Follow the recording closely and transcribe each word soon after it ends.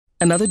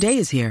Another day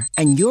is here,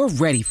 and you're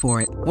ready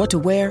for it. What to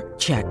wear?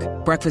 Check.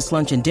 Breakfast,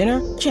 lunch, and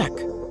dinner? Check.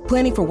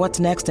 Planning for what's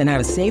next and how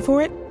to save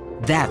for it?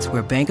 That's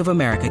where Bank of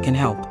America can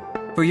help.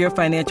 For your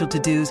financial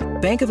to-dos,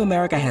 Bank of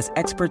America has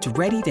experts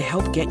ready to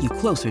help get you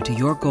closer to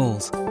your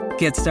goals.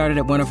 Get started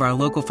at one of our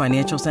local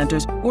financial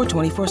centers or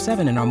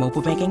 24/7 in our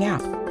mobile banking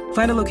app.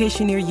 Find a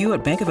location near you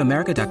at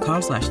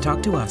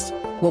bankofamerica.com/talktous.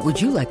 What would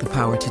you like the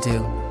power to do?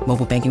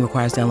 Mobile banking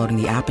requires downloading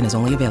the app and is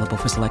only available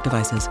for select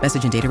devices.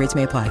 Message and data rates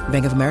may apply.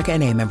 Bank of America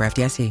N.A., member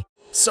FDIC.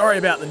 Sorry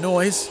about the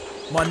noise.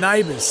 My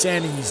neighbour's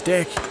sanding his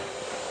deck.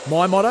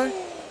 My motto?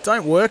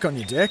 Don't work on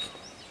your deck.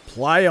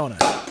 Play on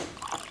it.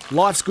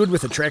 Life's good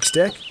with a Trex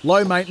deck.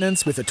 Low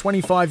maintenance with a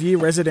 25-year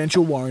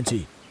residential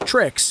warranty.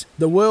 Trex,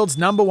 the world's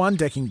 #1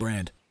 decking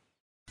brand.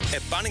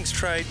 At Bunnings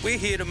Trade, we're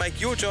here to make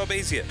your job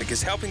easier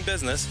because helping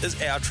business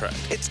is our trade.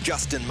 It's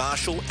Justin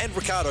Marshall and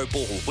Ricardo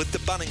Ball with the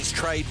Bunnings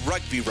Trade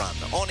Rugby Run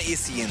on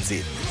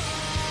SENZ.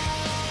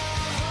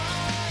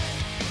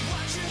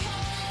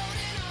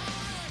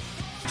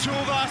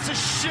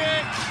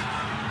 Tuivasa-Sheck.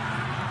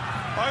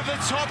 Over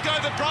the top go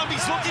the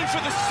Brumbies looking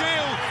for the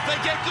steal. They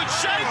get good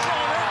shape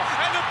on it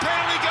and the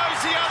penalty goes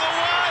the other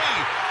way.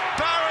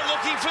 Barrett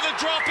looking for the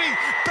dropping.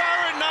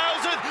 Barrett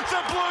nails it.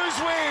 The Blues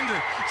win.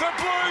 The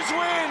Blues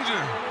win.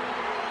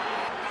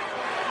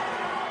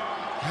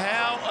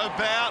 How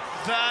about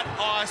that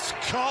ice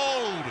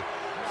cold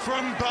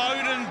from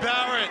Beauden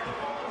Barrett?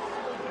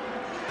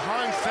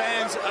 Home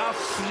fans are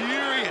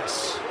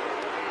furious.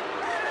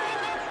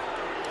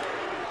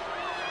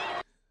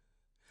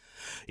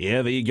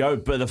 Yeah, there you go.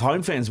 But the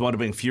home fans might have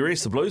been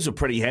furious. The Blues are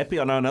pretty happy.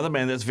 I know another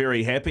man that's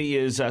very happy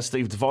is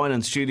Steve Devine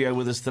in studio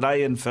with us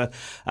today, and for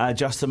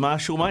Justin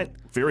Marshall, mate,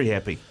 very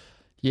happy.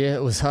 Yeah,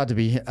 it was hard to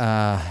be.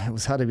 It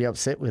was hard to be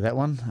upset with that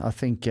one. I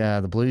think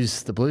the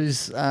Blues,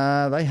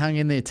 they hung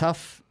in there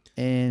tough,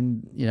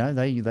 and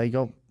they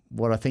got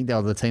what I think they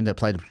were the team that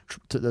played,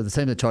 the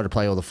team that tried to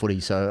play all the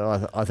footy.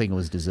 So I think it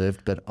was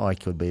deserved, but I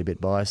could be a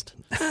bit biased.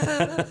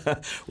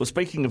 Well,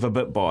 speaking of a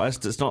bit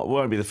biased,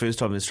 won't be the first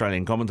time the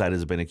Australian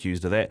commentators have been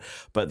accused of that.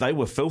 But they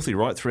were filthy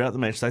right throughout the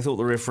match. They thought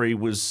the referee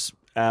was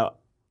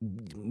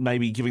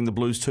maybe giving the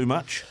Blues too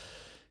much.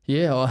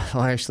 Yeah,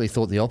 I actually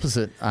thought the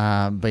opposite,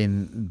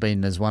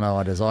 being as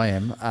one-eyed as I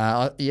am.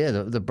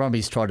 The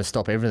Brumbies tried to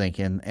stop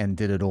everything and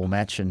did it all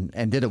match and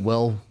did it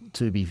well,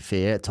 to be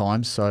fair, at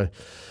times. So,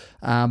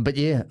 but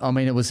yeah, I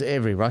mean, it was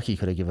every rucky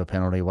could have given a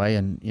penalty away,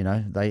 and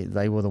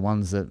they were the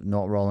ones that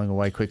not rolling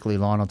away quickly,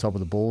 lying on top of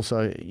the ball.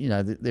 So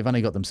they've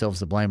only got themselves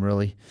to blame,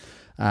 really.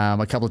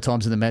 A couple of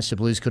times in the match, the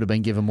Blues could have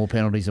been given more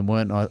penalties and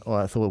weren't.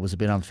 I thought it was a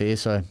bit unfair.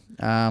 So,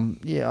 I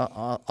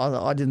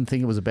didn't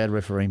think it was a bad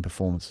refereeing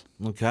performance.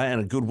 Okay, and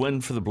a good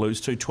win for the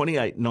Blues too,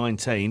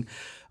 28-19.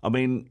 I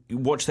mean, you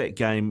watch that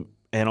game,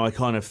 and I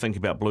kind of think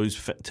about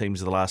Blues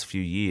teams of the last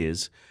few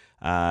years.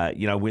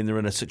 When they're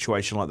in a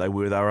situation like they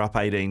were up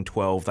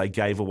 18-12, they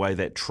gave away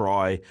that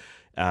try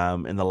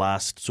in the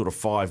last sort of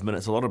 5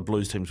 minutes. A lot of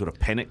Blues teams would have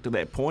panicked at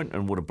that point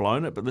and would have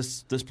blown it, but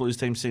this Blues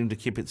team seemed to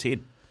keep its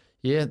head.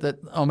 Yeah, the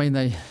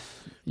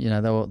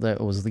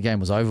game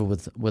was over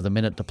with a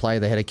minute to play.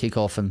 They had a kick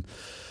off and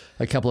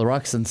a couple of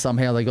rucks, and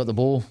somehow they got the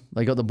ball.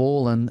 They got the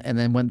ball and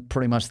then went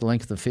pretty much the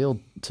length of the field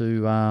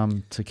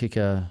to kick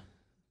a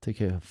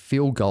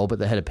field goal, but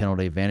they had a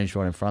penalty advantage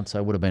right in front, so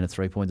it would have been a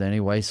 3-point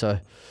anyway. So,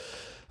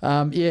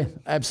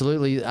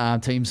 absolutely,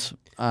 teams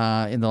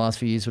in the last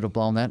few years would have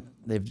blown that.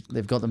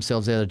 They've got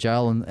themselves out of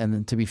jail,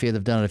 and to be fair,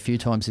 they've done it a few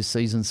times this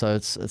season. So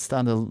it's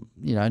starting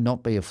to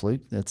not be a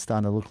fluke. It's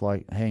starting to look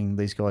like,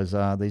 these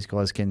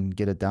guys can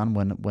get it done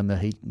when the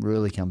heat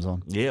really comes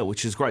on. Yeah,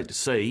 which is great to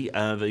see.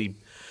 The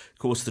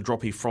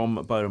droppie from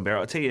Beauden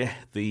Barrett. I tell you,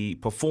 the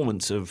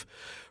performance of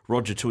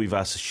Roger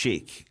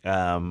Tuivasa-Sheck,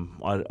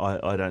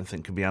 I don't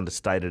think can be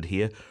understated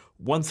here.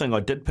 One thing I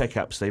did pick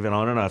up, Stephen,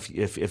 I don't know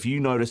if you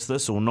noticed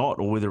this or not,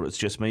 or whether it's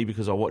just me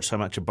because I watched so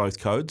much of both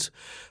codes,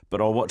 but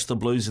I watched the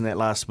Blues in that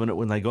last minute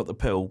when they got the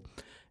pill,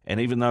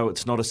 and even though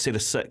it's not a set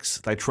of six,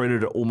 they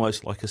treated it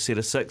almost like a set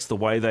of six, the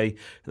way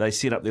they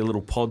set up their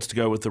little pods to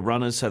go with the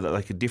runners so that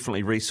they could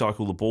definitely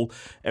recycle the ball.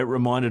 It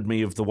reminded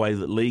me of the way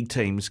that league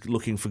teams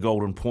looking for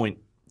golden point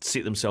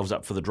set themselves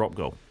up for the drop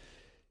goal.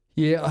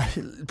 Yeah,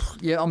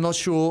 I'm not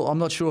sure. I'm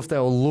not sure if they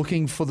were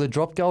looking for the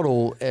drop goal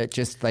or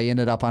they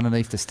ended up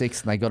underneath the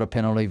sticks and they got a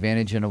penalty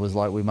advantage, and it was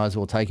like we might as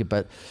well take it.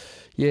 But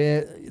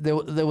yeah,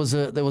 there was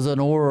an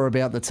aura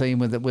about the team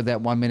with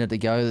that 1 minute to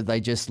go that they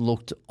just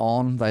looked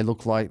on. They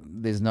looked like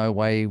there's no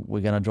way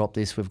we're going to drop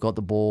this. We've got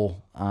the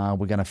ball.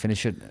 We're going to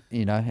finish it.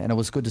 And it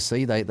was good to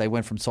see. They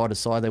went from side to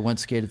side. They weren't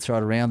scared to throw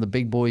it around. The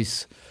big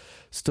boys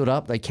stood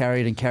up. They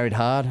carried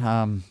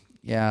hard.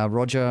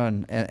 Roger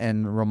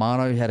and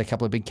Romano had a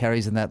couple of big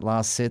carries in that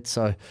last set.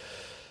 So,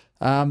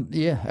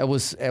 it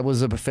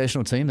was a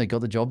professional team. They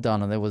got the job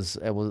done, and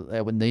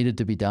it needed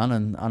to be done.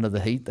 And under the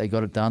heat, they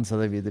got it done. So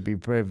they'd be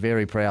very,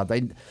 very proud.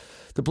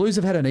 The Blues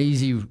have had an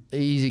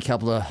easy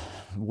couple of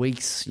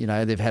weeks.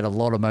 They've had a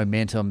lot of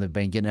momentum. They've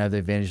been getting over the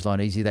advantage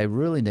line easy. They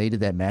really needed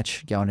that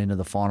match going into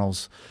the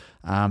finals.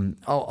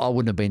 I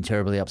wouldn't have been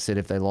terribly upset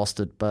if they lost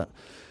it, but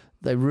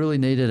they really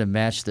needed a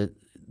match that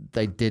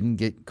they didn't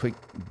get quick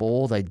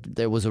ball.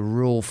 There was a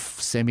real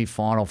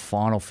semi-final,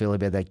 final feel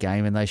about that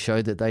game, and they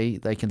showed that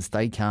they can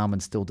stay calm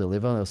and still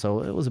deliver.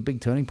 So it was a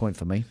big turning point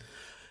for me.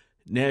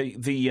 Now,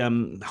 the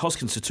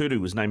Hoskins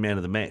Sotutu was named man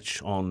of the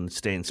match on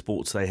Stan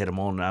Sports. They had him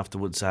on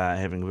afterwards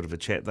having a bit of a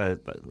chat.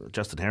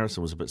 Justin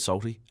Harrison was a bit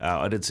salty.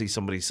 I did see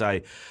somebody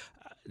say,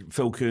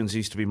 Phil Kearns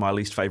used to be my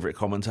least favourite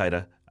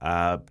commentator.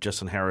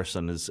 Justin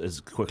Harrison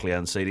is quickly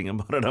unseating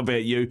him. I don't know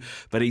about you,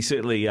 but he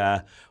certainly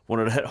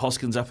wanted to hit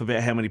Hoskins up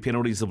about how many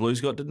penalties the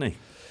Blues got, didn't he?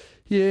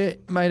 Yeah,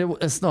 mate,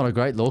 it's not a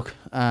great look.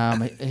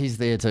 He's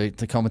there to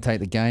commentate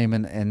the game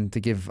and to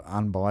give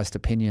unbiased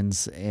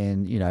opinions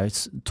and,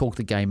 talk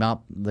the game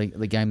up,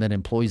 the game that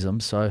employs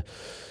him. So,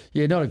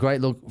 yeah, not a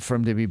great look for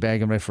him to be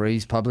bagging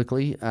referees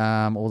publicly,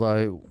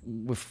 although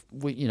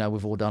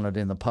we've all done it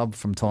in the pub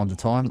from time to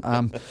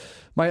time.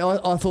 Mate,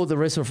 I thought the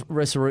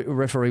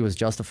referee was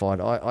justified.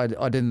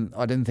 I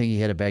didn't think he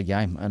had a bad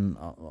game, and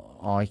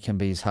I can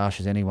be as harsh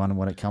as anyone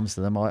when it comes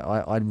to them.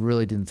 I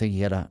really didn't think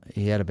he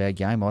had a bad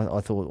game. I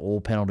thought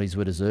all penalties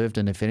were deserved,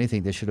 and if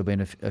anything, there should have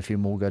been a few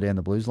more go down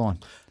the Blues line.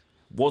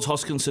 Was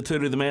Hoskins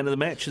Sotutu the man of the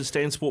match as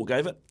Stan Sport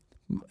gave it?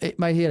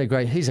 Mate,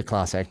 he's a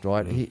class act,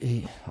 right?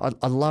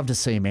 I'd love to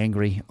see him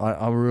angry.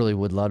 I really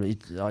would love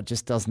it. It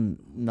just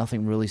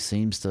nothing really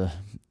seems to.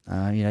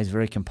 He's a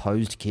very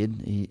composed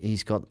kid.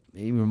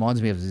 He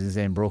reminds me of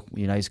Zan Brook.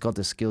 He's got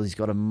the skill. He's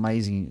got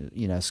amazing,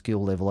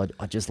 skill level.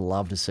 I just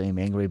love to see him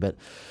angry. But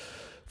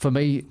for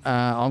me,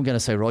 I'm going to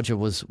say Roger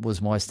was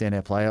my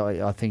standout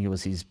player. I think it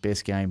was his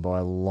best game by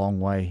a long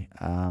way.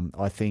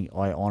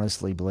 I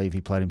honestly believe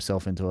he played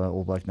himself into an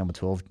All Black number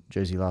 12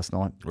 jersey last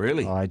night.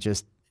 Really?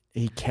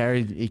 He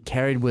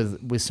carried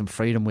with some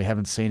freedom. We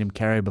haven't seen him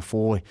carry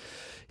before.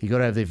 He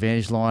got over the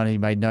advantage line. He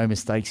made no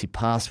mistakes. He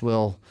passed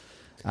well.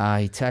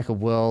 He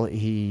tackled well.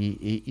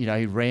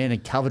 He ran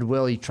and covered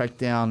well. He tracked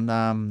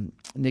down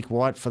Nick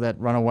White for that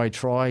runaway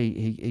try.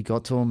 He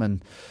got to him,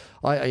 and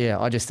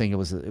I just think it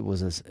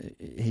was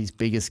his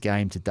biggest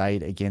game to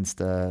date against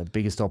the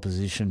biggest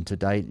opposition to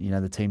date.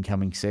 The team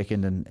coming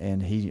second,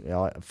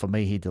 and for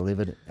me he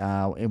delivered.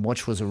 And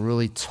which was a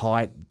really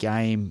tight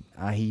game.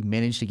 He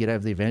managed to get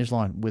over the advantage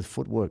line with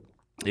footwork.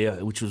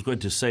 Yeah, which was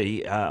good to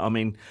see.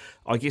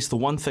 I guess the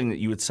one thing that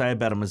you would say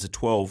about him as a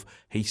 12,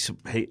 his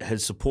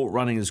support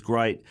running is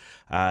great,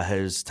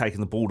 has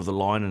taken the ball to the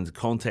line and the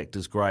contact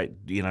is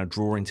great,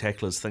 drawing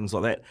tacklers, things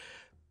like that.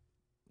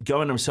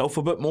 Going himself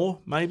a bit more,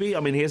 maybe?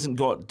 He hasn't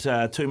got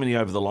too many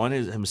over the line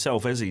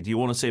himself, has he? Do you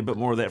want to see a bit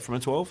more of that from a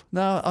 12?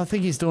 No, I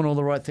think he's doing all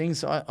the right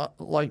things.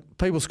 Like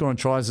people scoring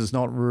tries is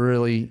not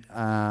really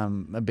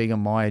big on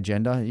my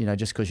agenda.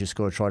 Just because you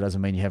score a try doesn't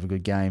mean you have a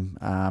good game.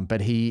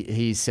 But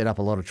he's set up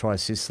a lot of try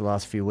assists the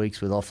last few weeks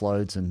with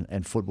offloads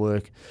and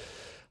footwork.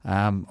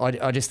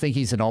 I just think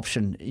he's an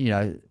option.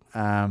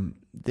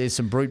 There's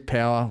some brute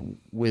power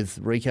with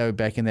Rico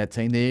back in that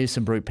team. There is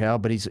some brute power,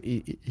 but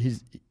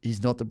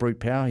he's not the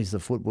brute power. He's the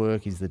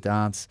footwork. He's the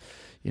dance.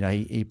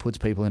 He puts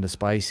people into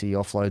space. He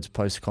offloads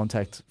post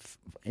contact.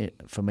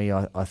 For me,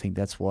 I think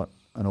that's what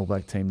an All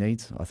Black team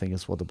needs. I think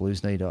it's what the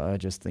Blues need. I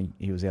just think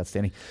he was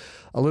outstanding.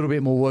 A little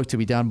bit more work to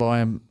be done by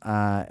him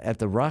at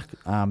the ruck,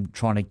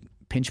 trying to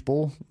pinch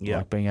ball,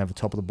 like being over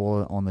top of the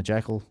ball on the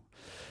jackal.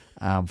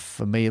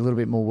 For me, a little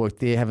bit more work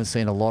there. Haven't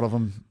seen a lot of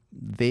him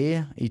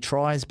there. He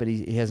tries, but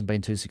he hasn't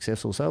been too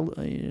successful. So,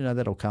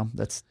 that'll come.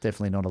 That's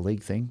definitely not a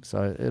league thing.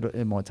 So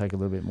it might take a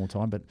little bit more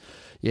time. But,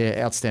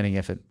 yeah, outstanding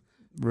effort.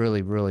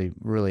 Really, really,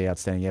 really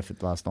outstanding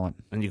effort last night.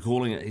 And you're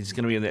calling it, he's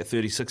going to be in that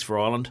 36 for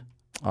Ireland?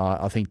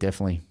 I think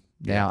definitely.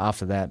 Now,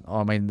 after that,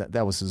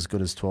 that was as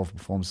good as 12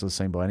 performances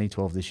seen by any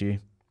 12 this year.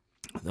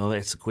 No,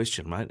 that's the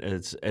question, mate. It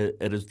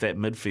is that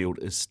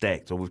midfield is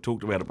stacked. We've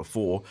talked about it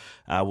before.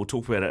 We'll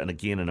talk about it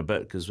again in a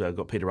bit because we've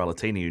got Peter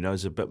Alatini who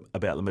knows a bit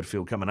about the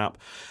midfield coming up.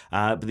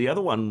 But the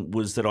other one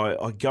was that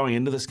I going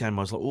into this game,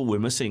 I was like, we're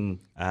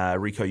missing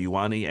Rieko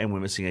Ioane and we're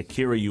missing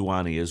Akira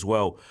Ioane as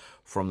well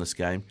from this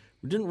game.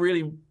 We didn't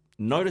really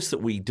notice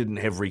that we didn't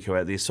have Rieko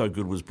out there. So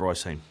good was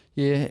Bryce Heem.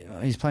 Yeah,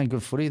 he's playing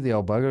good footy, the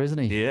old bugger, isn't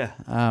he? Yeah.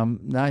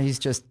 No, he's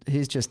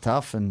just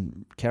tough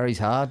and carries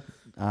hard.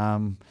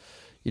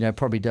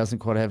 Probably doesn't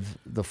quite have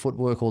the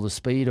footwork or the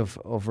speed of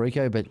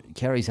Rieko, but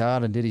carries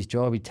hard and did his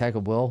job. He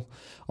tackled well.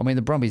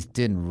 The Brumbies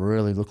didn't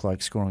really look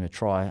like scoring a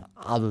try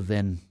other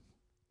than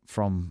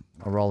from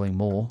a rolling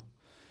maul.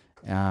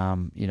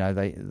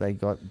 They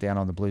got down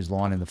on the Blues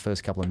line in the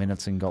first couple of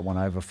minutes and got one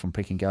over from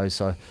pick and go.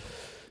 So,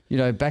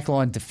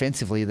 backline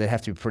defensively, they'd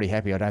have to be pretty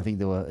happy. I don't think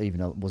there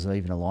was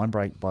even a line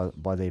break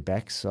by their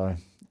backs. So,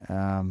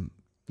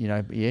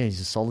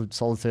 he's a solid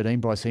 13.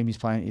 Bryce Heem, he's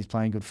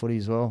playing good footy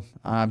as well.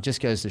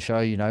 Just goes to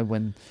show,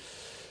 when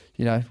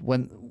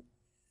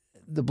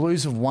the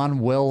Blues have won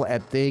well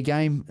at their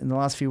game in the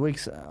last few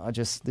weeks.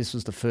 This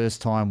was the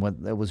first time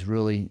when there was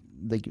really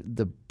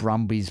the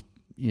Brumbies,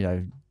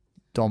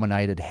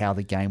 dominated how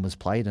the game was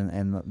played,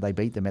 and they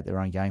beat them at their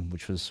own game,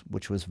 which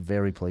was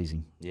very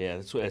pleasing.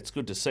 Yeah, it's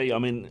good to see. I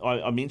mean,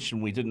 I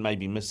mentioned we didn't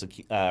maybe miss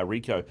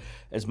Rico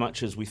as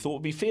much as we thought.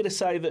 It'd be fair to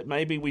say that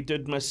maybe we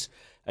did miss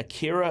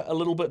Akira a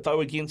little bit,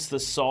 though, against the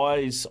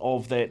size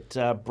of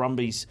that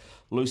Brumbies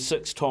loose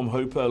six. Tom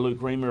Hooper,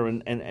 Luke Reamer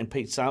and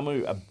Pete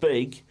Samu are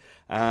big.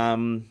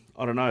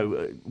 I don't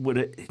know, would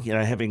it,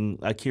 having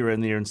Akira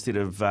in there instead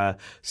of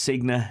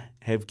Segner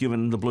have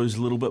given the Blues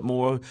a little bit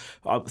more?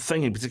 I'm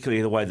thinking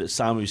particularly the way that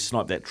Samu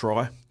sniped that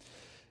try.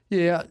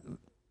 Yeah,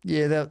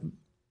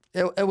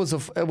 it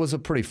was a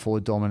pretty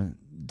forward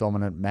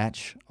dominant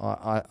match.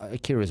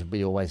 Akira's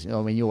be always.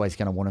 I mean, you're always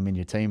going to want him in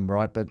your team,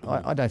 right? But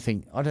I don't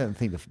think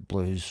the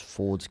Blues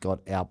forwards got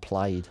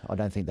outplayed. I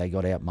don't think they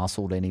got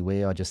out-muscled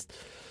anywhere. I just,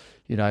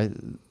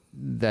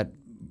 that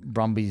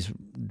Brumbies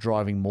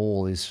driving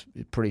maul is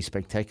pretty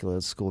spectacular.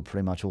 It's scored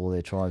pretty much all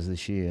their tries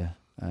this year.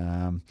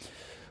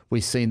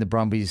 We've seen the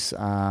Brumbies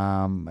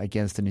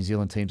against the New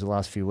Zealand teams the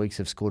last few weeks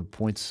have scored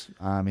points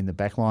in the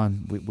back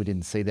line. We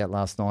didn't see that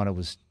last night. It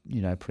was,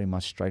 pretty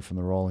much straight from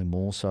the rolling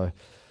maul. So,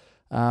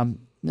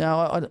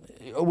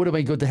 it would have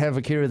been good to have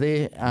Akira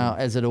there,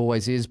 as it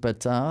always is.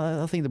 But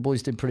I think the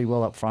boys did pretty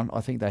well up front.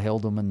 I think they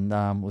held them,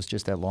 and was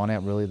just that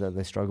line-out really that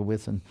they struggled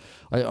with. And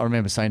I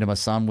remember saying to my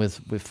son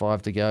with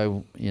 5 to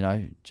go,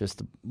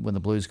 just when the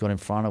Blues got in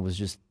front, it was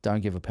just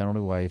don't give a penalty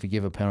away. If you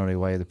give a penalty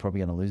away, they're probably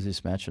going to lose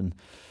this match. And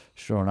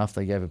sure enough,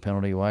 they gave a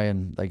penalty away,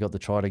 and they got the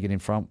try to get in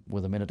front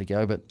with a minute to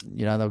go. But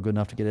they were good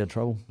enough to get out of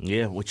trouble.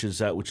 Yeah, which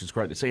is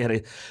great to see. I had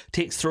a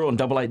text through on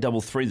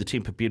 8833, the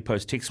Temper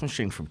Bedpost text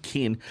machine from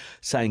Ken,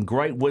 saying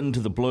great win to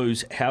the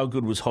Blues. How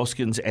good was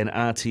Hoskins and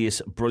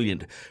RTS?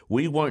 Brilliant.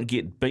 We won't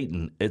get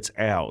beaten. It's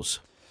ours.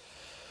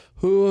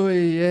 Oh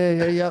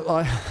yeah.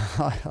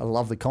 I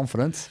love the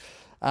confidence.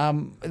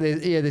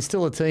 There's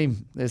still a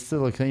team. There's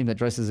still a team that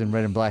dresses in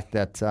red and black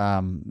that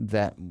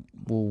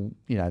will,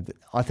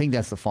 I think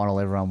that's the final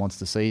everyone wants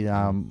to see.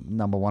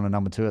 Number 1 and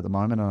number 2 at the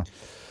moment.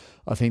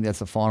 I think that's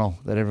the final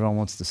that everyone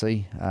wants to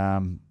see.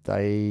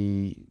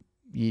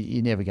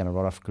 You're never going to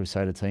write off a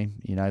Crusader team.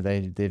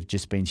 They've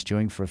just been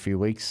stewing for a few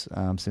weeks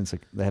since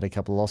they had a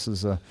couple of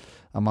losses a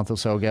month or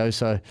so ago.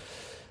 So.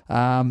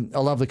 I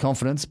love the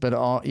confidence, but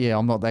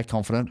I'm not that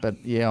confident. But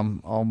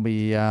I'll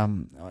be.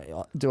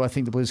 Do I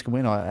think the Blues can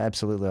win?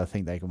 Absolutely, I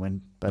think they can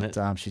win.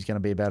 But she's going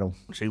to be a battle.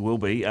 She will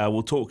be.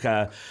 We'll talk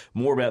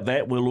more about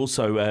that. We'll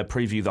also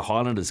preview the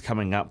Highlanders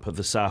coming up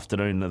this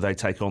afternoon. They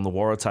take on the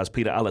Waratahs.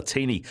 Peter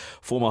Alatini,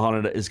 former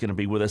Highlander, is going to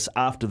be with us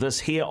after this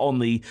here on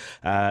the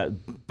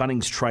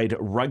Bunnings Trade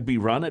Rugby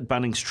Run at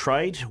Bunnings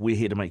Trade. We're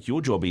here to make your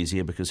job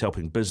easier because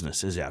helping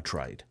business is our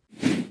trade.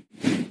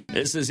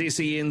 This is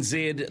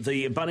SENZ,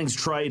 the Bunnings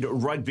Trade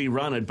Rugby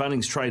Run at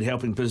Bunnings Trade,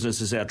 helping business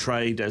is our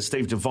trade.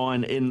 Steve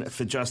Devine in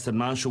for Justin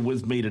Marshall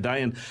with me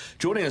today, and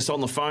joining us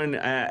on the phone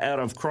out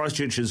of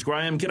Christchurch is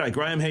Graham. G'day,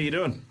 Graham. How you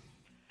doing?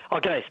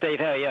 Oh, g'day, Steve.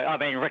 How are you? I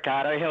mean,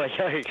 Ricardo.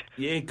 How are you?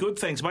 Yeah, good.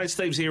 Thanks, mate.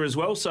 Steve's here as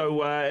well.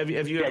 So, have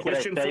you got a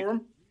question g'day, for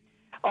him?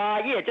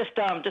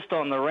 Just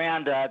on the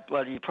round.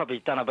 Well, you've probably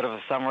done a bit of a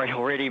summary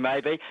already,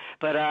 maybe.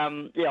 But I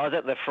was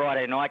at the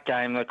Friday night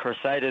game, the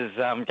Crusaders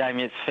game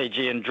against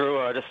Fiji and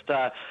Drua. I just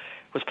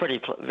was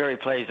very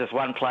pleased. This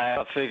one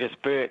player, Fergus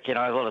Burke. A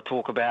lot of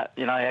talk about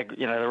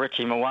the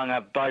Richie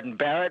Mo'unga, Beauden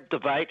Barrett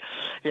debate.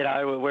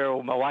 We're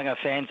all Mo'unga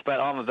fans, but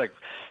I'm a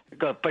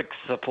big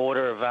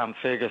supporter of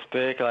Fergus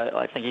Burke.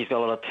 I think he's got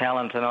a lot of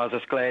talent, and I was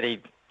just glad he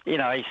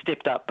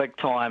stepped up big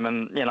time,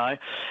 and it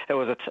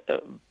was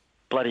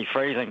bloody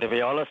freezing, to be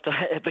honest,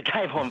 at the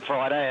game on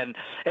Friday. And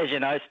as you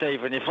know,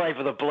 Steve, when you play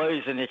for the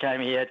Blues and you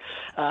came here,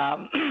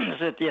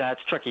 it's a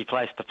tricky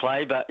place to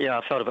play. But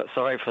I felt a bit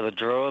sorry for the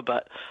Drua,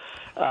 but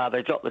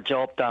they got the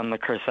job done, the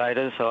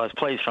Crusaders. So I was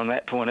pleased from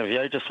that point of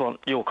view. Just want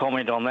your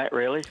comment on that,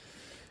 really.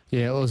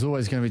 Yeah, it was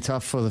always going to be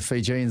tough for the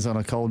Fijians on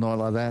a cold night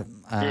like that.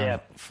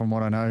 From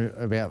what I know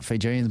about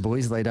Fijians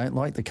boys, they don't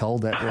like the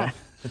cold that way.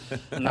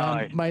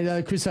 No. Mate,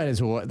 the Crusaders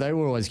they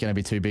were always going to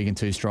be too big and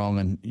too strong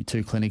and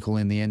too clinical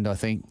in the end, I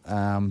think.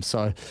 Great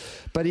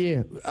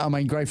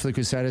for the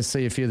Crusaders.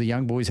 See a few of the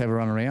young boys have a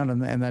run around,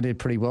 and they did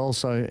pretty well.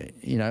 So,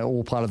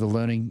 all part of the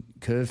learning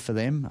curve for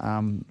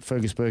them.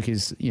 Fergus Burke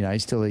is,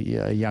 he's still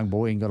a young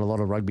boy and got a lot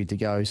of rugby to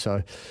go.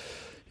 So,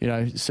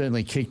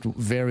 certainly kicked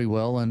very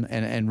well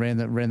and ran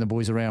the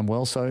boys around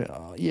well.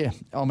 So,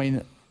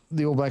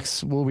 the All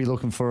Blacks will be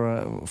looking for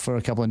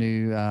a couple of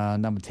new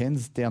number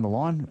 10s down the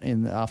line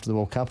after the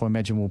World Cup. I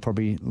imagine we'll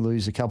probably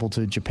lose a couple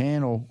to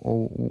Japan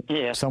or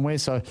somewhere.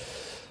 So,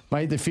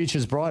 mate, the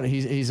future's bright.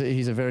 He's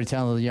a very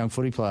talented young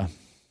footy player.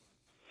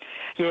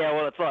 Yeah,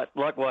 well, it's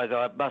likewise.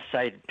 I must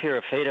say,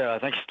 Perafita, I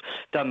think,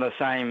 done the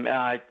same.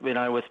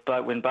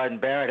 When Beauden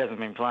Barrett hasn't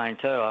been playing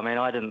too. I mean,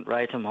 I didn't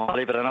rate him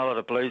highly, but I know a lot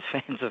of Blues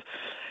fans have.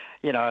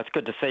 It's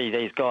good to see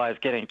these guys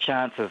getting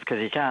chances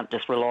because you can't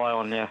just rely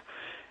on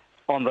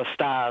the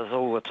stars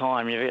all the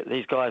time.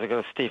 These guys have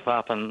got to step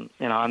up, and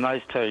and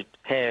those two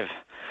have,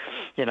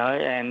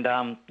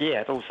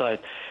 it's also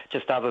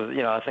just others.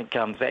 I think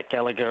Zach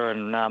Gallagher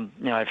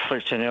and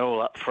Fletcher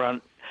Newell up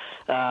front.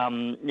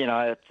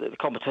 The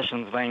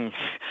competition's been,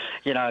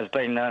 has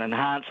been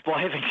enhanced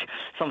by having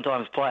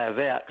sometimes players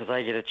out because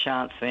they get a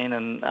chance then.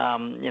 And,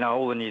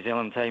 all the New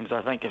Zealand teams,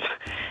 I think,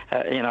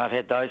 have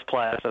had those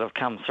players that have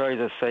come through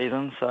this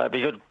season. So it'll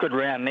be a good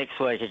round next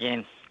week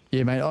again.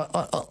 Yeah, mate,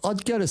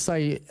 I'd go to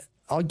say...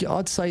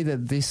 I'd say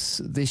that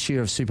this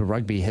year of Super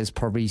Rugby has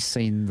probably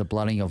seen the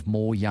blooding of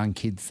more young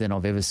kids than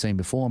I've ever seen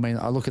before. I mean,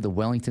 I look at the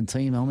Wellington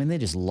team. I mean, they're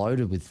just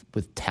loaded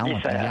with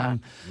talent. Yes,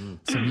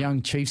 Some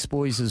young Chiefs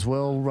boys as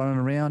well running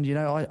around.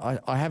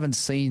 I haven't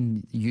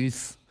seen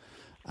youth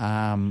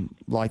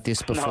like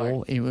this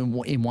before in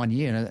 1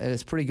 year, and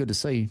it's pretty good to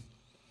see.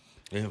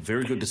 Yeah,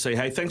 very good to see.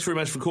 Hey, thanks very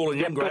much for calling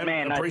in, Graham. Good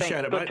man.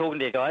 Appreciate it, good mate. Talking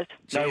to you guys.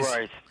 No Cheers.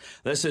 worries.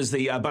 This is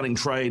the Bunnings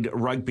Trade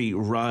Rugby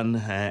Run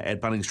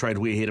at Bunnings Trade.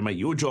 We're here to make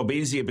your job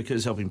easier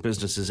because helping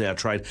business is our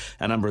trade.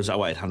 Our number is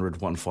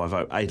 0800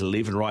 150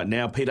 811 right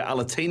now. Peter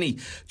Alatini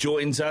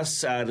joins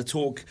us to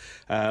talk,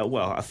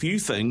 a few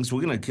things.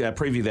 We're going to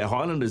preview their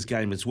Highlanders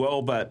game as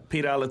well. But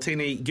Peter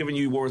Alatini, given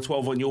you wore a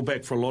 12 on your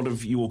back for a lot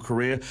of your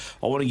career,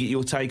 I want to get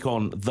your take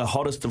on the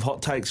hottest of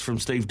hot takes from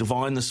Steve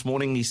Devine this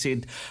morning. He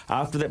said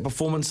after that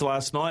performance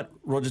last night,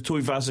 Roger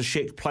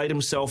Tuivasa-Sheck played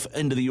himself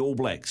into the All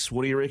Blacks.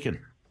 What do you reckon?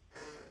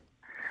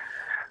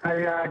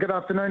 Hey, good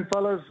afternoon,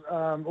 fellas.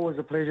 Always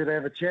a pleasure to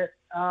have a chat.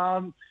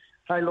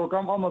 Hey, look,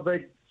 I'm a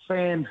big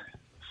fan,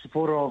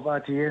 supporter of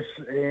RTS,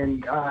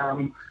 and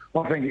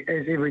I think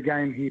as every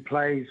game he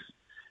plays,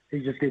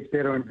 he just gets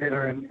better and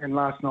better. And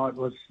last night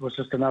was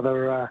just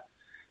another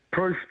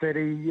proof that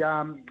he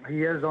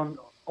is on.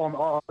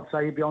 I'd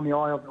say he'd be on the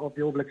eye of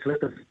the All Black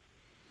selectors.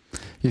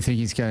 You think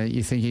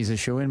he's a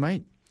shoo-in,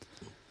 mate?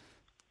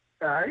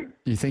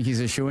 You think he's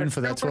a shoo-in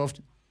for that 12?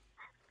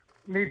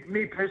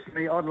 Me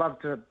personally, I'd love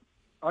to.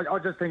 I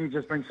just think he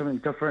just brings something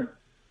different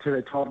to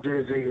the 12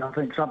 jersey. I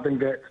think something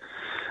that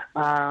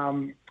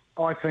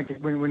I think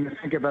when you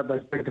think about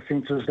those big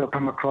defences that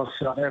come across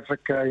South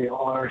Africa,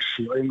 Irish,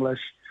 English,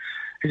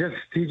 he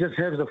just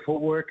has the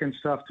footwork and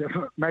stuff.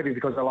 Maybe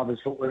because I love his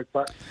footwork,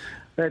 but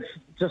that's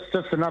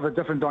just another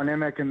different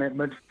dynamic in that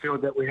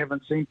midfield that we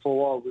haven't seen for a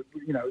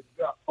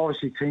while.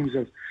 Obviously teams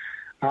have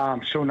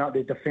shown up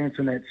their defence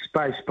in that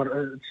space, but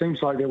it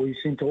seems like that we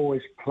seem to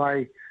always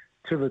play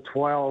to the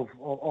 12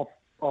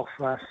 off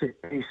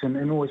set piece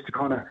and always to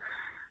kind of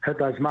hit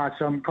those marks.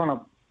 So I'm kind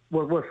of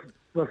with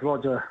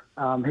Roger.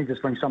 He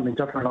just brings something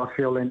different, I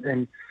feel,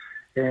 and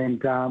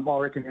I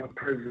reckon he'll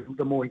improve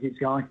the more he gets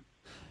going.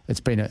 It's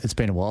been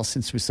a while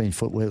since we've seen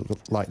footwork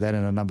like that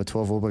in a number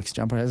 12 All Blacks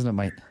jumper, hasn't it,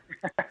 mate?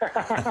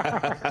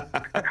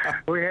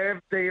 We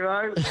have,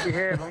 Steve-O. We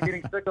have. I'm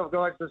getting sick of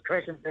guys just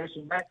crashing,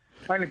 bashing that,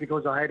 only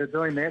because I hated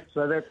doing that.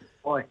 So that's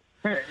why,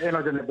 and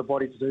I didn't have the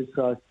body to do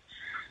so.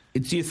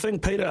 Do you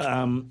think,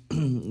 Peter,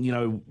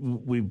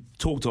 we've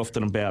talked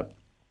often about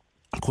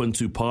Quinn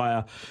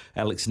Tupaia,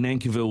 Alex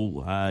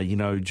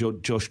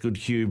Nankivell, Josh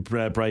Goodhue,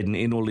 Braden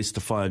Ennor, Lester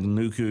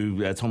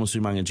Whainuku, Thomas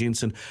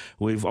Umaga-Jensen.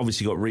 We've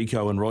obviously got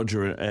Rico and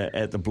Roger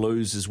at the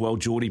Blues as well,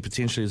 Geordie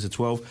potentially as a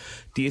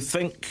 12. Do you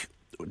think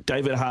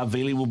David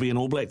Havili will be an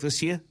All Black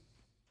this year?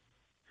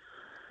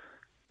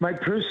 Mate,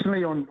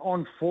 personally,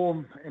 on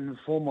form and the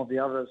form of the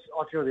others,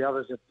 I feel the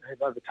others have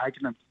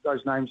overtaken them,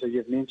 those names that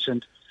you've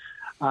mentioned.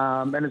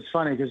 And it's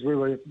funny because we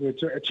were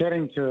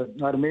chatting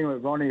I had a meeting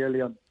with Ronnie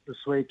earlier this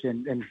week,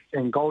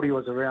 and Goldie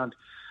was around.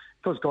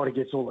 Of course, Goldie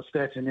gets all the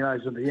stats and he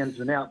knows the ins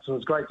and outs, so it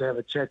was great to have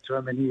a chat to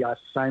him, and he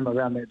asked the same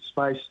around that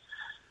space.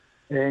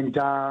 And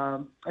I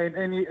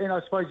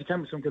suppose he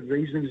came with some good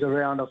reasonings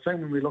around. I think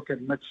when we look at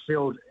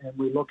midfield and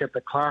we look at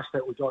the class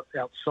that we got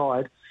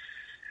outside,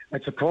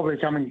 it's probably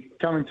coming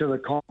to the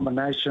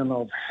combination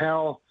of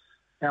how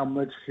our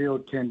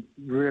midfield can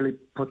really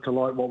put to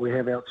light what we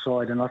have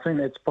outside. And I think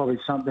that's probably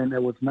something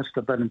that we've missed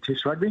a bit in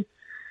Test rugby,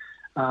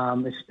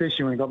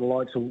 especially when you've got the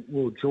likes of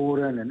Will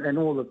Jordan and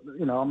all the,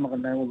 I'm not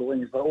going to name all the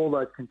wingers, but all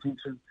those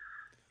contention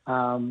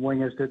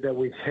wingers that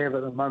we have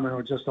at the moment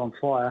are just on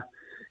fire.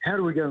 How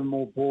do we give them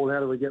more ball? How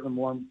do we get them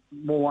more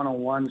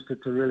one-on-ones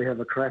to really have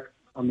a crack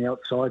on the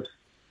outside?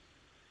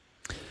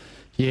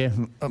 Yeah,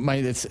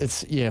 mate,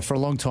 it's for a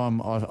long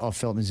time I've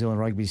felt New Zealand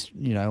rugby's,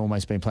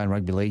 almost been playing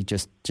rugby league,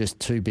 just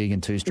too big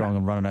and too strong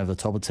and running over the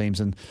top of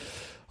teams. And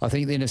I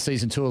think at the end of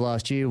season 2 of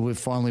last year, we've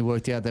finally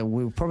worked out that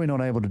we're probably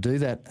not able to do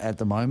that at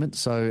the moment.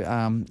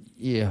 So,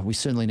 we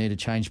certainly need to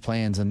change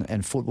plans,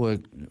 and footwork,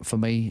 for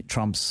me,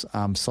 trumps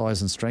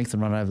size and strength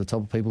and running over the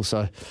top of people.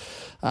 So,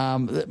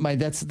 mate,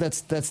 that's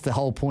the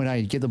whole point,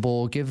 eh? Get the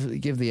ball,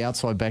 give the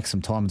outside back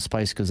some time and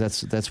space, because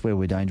that's where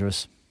we're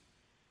dangerous.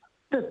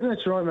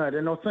 That's right, mate.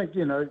 And I think,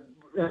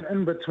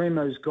 in between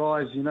those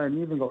guys, and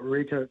you even got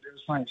Rico that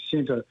was playing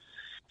centre,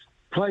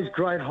 plays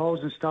great holes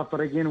and stuff,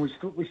 but again,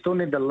 we still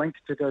need the link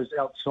to those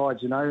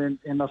outsides, and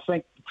I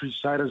think the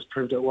Crusaders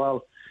proved it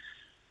well.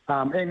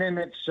 And then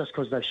that's just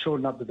because they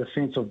shortened up the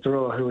defence of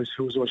Drua, who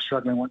was always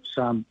struggling once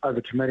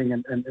over-committing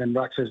and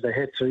rucks as they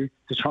had to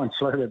try and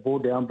slow their ball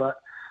down.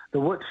 But the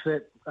width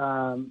that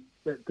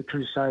the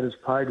Crusaders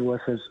played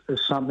with is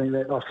something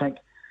that I think,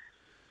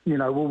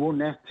 we'll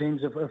naff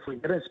teams if we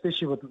get it,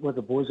 especially with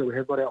the boys that we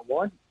have got out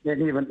wide.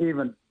 And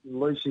even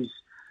Lucy's,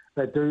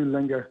 they do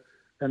linger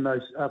in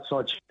those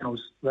outside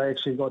channels, they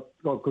actually got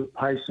good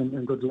pace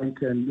and good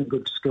link and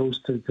good skills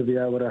to be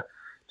able to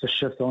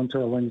shift onto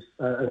our wings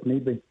if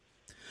need be.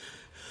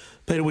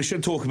 Peter, we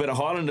should talk about the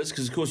Highlanders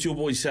because, of course, your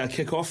boys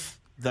kick off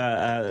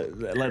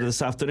later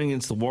this afternoon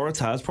against the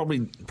Waratahs.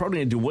 Probably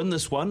need to win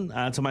this one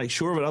to make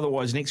sure of it.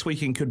 Otherwise, next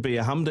weekend could be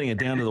a humdinger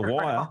down to the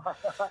wire.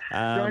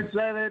 Don't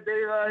say that,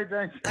 Devo.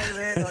 Don't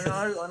say that.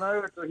 I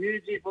know it's a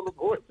hugie for the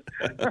boys.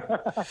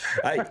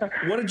 Hey,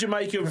 what did you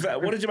make of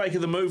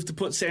the move to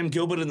put Sam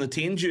Gilbert in the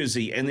 10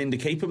 jersey and then to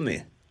keep him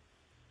there?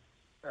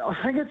 I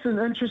think it's an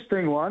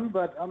interesting one,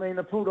 but I mean,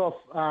 they pulled off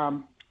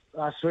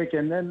last week,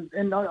 and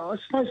I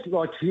suppose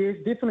like he's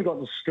definitely got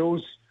the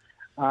skills.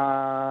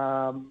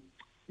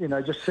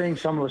 Just seeing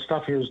some of the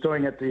stuff he was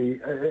doing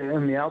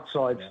in the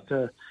outsides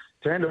to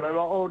handle it.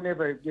 I would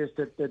never guess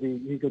that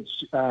he could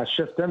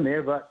shift in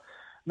there, but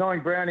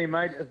knowing Brownie,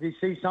 mate, if he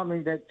sees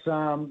something that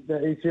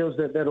he feels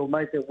that'll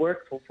make it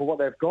work for what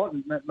they've got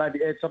and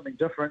maybe add something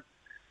different,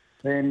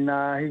 then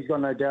he's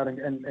got no doubt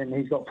and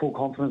he's got full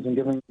confidence in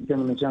giving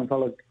this young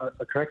fellow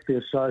a crack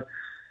there. So,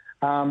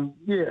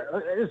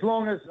 as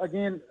long as,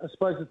 again, I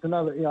suppose it's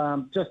another,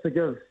 just to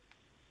give,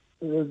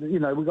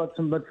 we've got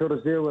some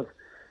midfielders there with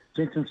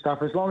Jensen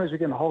stuff. As long as we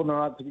can hold them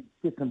up to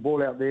get some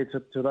ball out there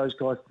to those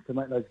guys to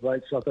make those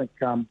breaks, I think.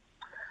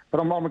 But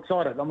I'm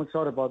excited. I'm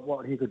excited by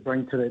what he could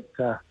bring to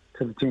the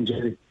 10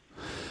 jersey.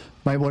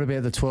 Mate, what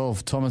about the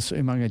 12? Thomas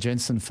Umaga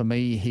Jensen, for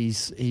me,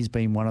 he's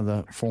been one of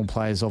the form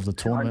players of the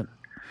tournament.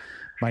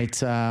 Mate,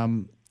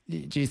 do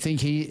you think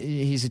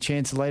he's a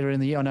chance later in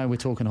the year? I know we're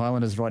talking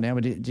Highlanders right now,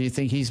 but do you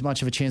think he's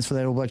much of a chance for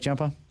that All Black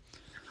jumper?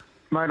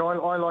 Mate,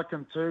 I like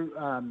him too,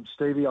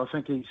 Stevie. I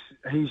think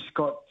he's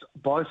got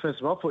both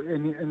as well.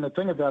 And the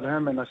thing about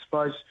him, and I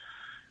suppose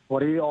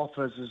what he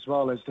offers as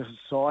well, is his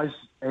size,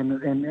 and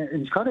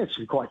he's kind of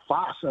actually quite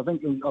fast. I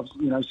think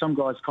some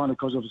guys kind of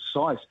because of his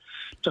size,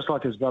 just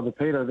like his brother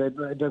Peter,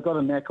 they've got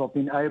a knack of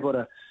being able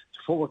to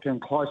footwork him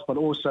close, but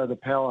also the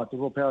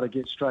raw power to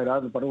get straight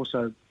over, but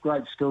also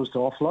great skills to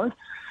offload.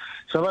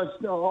 So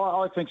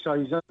I think so.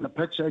 He's in the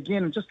picture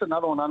again. Just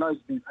another one. I know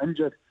he's been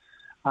injured.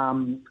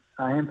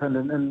 Hempen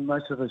in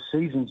most of his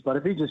seasons, but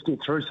if he just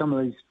gets through some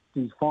of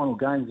these final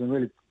games and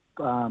really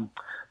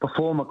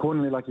perform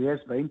accordingly like he has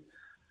been,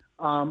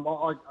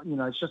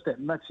 it's just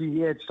that mix.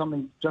 He adds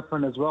something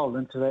different as well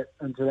into that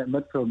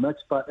midfield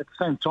mix. But at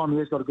the same time, he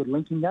has got a good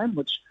linking game,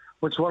 that's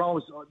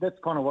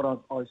kind of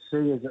what I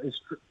see as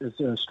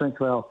a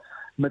strength of our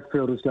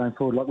midfielders going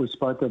forward. Like we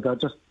spoke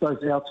about, just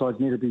those outsides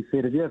need to be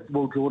fed. If you have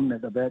Will Jordan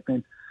at the back,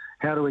 then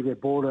how do we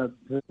get ball to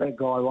that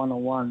guy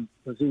one-on-one?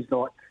 Because he's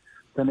like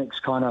the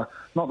next kind of,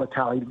 not the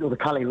Cully, or the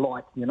Cully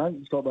light, he's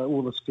got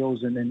all the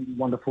skills and then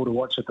wonderful to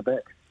watch at the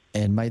back.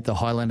 And, mate, the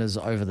Highlanders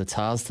over the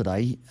Tars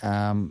today,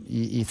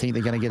 you think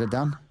they're going to get it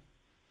done?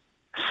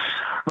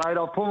 Mate,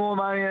 I'll put more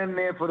money in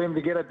there for them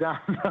to get it done.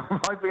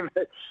 I'm hoping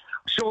that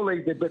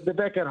surely they're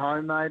back at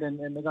home, mate, and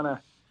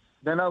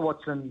they know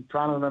what's in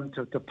front of them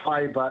to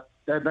play, but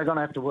they're going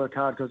to have to work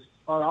hard because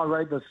I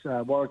rate this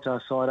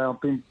Waratah side.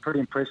 I've been pretty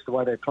impressed the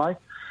way they play.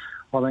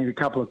 I think a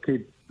couple of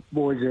key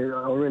boys there,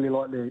 I really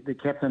like the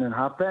captain and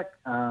halfback,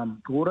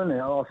 Gordon.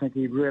 I think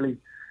he really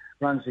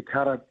runs the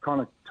cutter, kind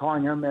of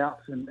tying him out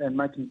and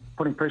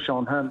putting pressure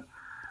on him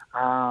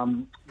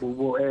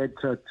will add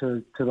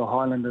to the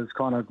Highlanders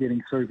kind of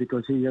getting through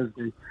because he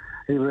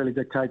really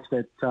dictates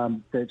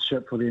that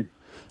ship for their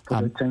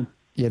team.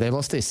 Yeah, they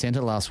lost their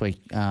centre last week.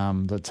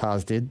 The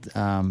Tars did.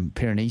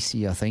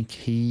 Perenisi, I think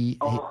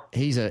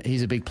he's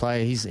a big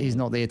player. He's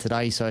not there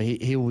today, so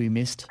he will be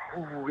missed.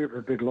 Oh, we have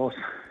a big loss.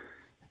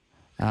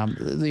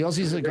 The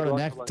Aussies have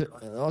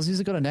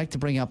got a knack to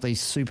bring up these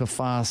super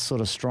fast,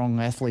 sort of strong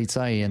athletes,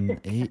 And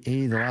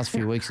he the last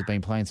few weeks has been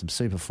playing some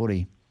super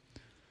footy.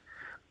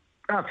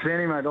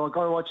 Outstanding, mate. Like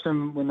I watched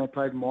him when they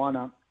played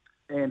minor,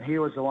 and he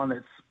was the one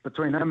that's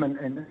between him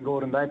and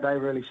Gordon. They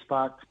really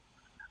sparked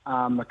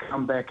the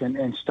comeback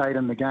and stayed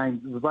in the game.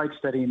 The breaks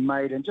that he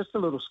made and just the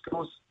little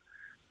skills,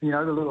 the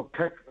little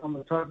kick on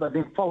the top, but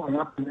then following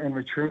up and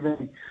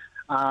retrieving.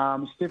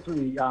 He's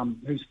definitely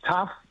he's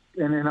tough.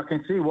 And then I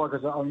can see why,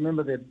 because I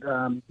remember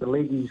that the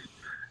leagueies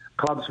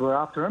clubs were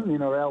after him,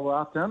 Al were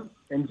after him,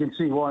 and you can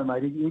see why,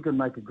 mate. He could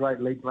make a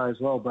great league player as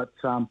well, but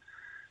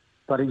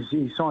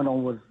he signed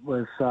on with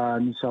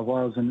New South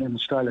Wales and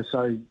Australia,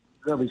 so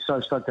they'll be so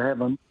stoked to have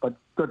him. But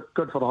good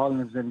for the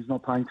Highlanders that he's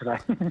not playing today.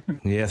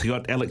 Yeah, if you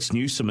got Alex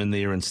Newsom in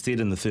there instead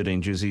in the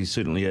 13 jersey,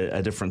 certainly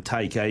a different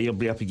take. He'll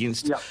be up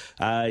against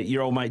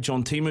your old mate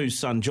John Timu's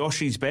son Josh.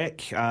 He's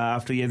back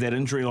after he had that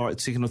injury,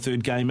 like second or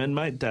third game in,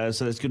 mate.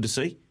 So that's good to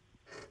see.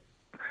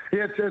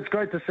 Yeah, it's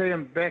great to see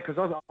him back because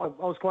I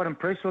was quite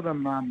impressed with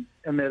him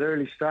in that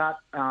early start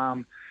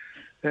in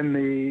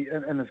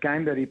this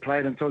game that he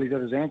played until he got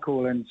his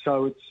ankle, and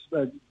so it's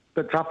a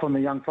bit tough on the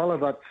young fella.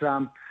 But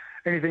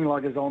anything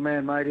like his old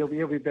man, mate, he'll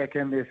be back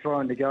in there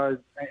throwing to go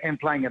and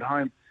playing at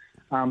home.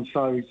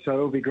 So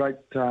it'll be a great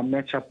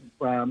matchup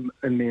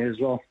in there as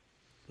well.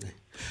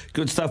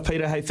 Good stuff,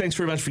 Peter. Hey, thanks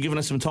very much for giving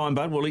us some time,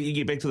 bud. We'll let you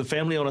get back to the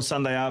family on a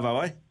Sunday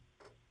arvo, eh?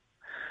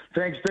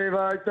 Thanks,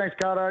 Steve-O. Thanks,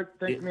 Cardo.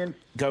 Thanks, men.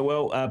 Go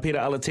well. Peter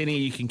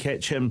Alatini, you can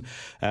catch him.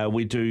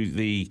 We do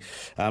the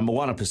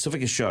Moana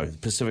Pacifica show,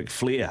 Pacific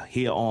Flair,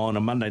 here on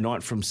a Monday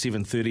night from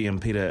 7:30, and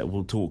Peter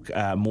will talk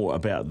more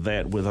about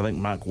that with, I think,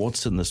 Mark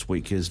Watson this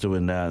week is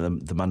doing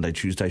the Monday,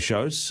 Tuesday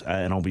shows,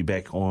 and I'll be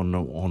back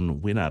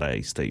on when are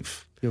they,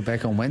 Steve? You're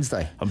back on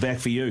Wednesday. I'm back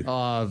for you.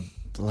 Oh,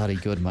 bloody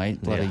good,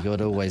 mate. Bloody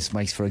good. Always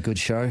makes for a good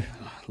show.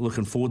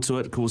 Looking forward to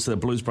it. Of course, the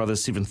Blues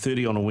Brothers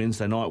 7:30 on a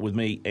Wednesday night with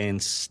me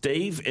and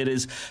Steve. It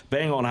is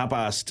bang on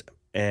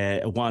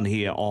 1:30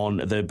 here on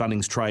the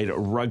Bunnings Trade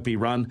Rugby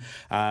Run.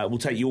 We'll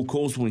take your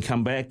calls when we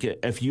come back.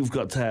 If you've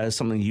got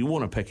something you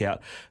want to pick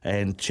out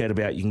and chat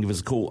about, you can give us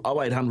a call.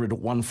 0800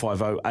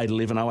 150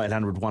 811,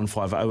 0800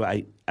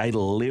 150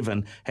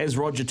 811. Has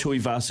Roger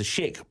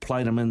Tuivasa-Sheck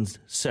played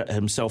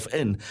himself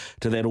in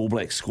to that All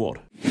Black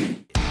squad?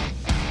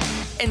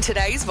 In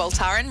today's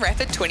Voltaren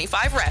Rapid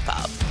 25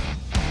 wrap-up.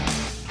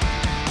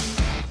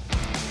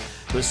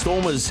 The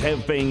Stormers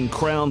have been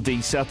crowned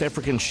the South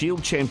African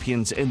Shield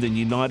champions in the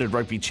United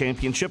Rugby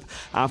Championship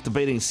after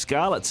beating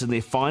Scarlets in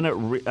their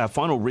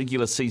final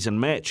regular season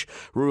match.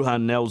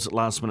 Ruhan Nell's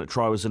last-minute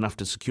try was enough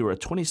to secure a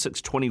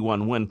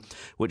 26-21 win,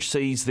 which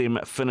sees them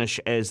finish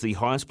as the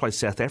highest-placed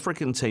South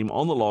African team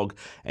on the log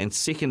and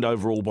second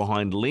overall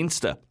behind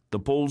Leinster. The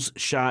Bulls,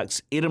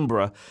 Sharks,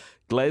 Edinburgh,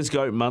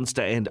 Glasgow,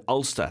 Munster and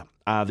Ulster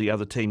are the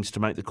other teams to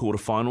make the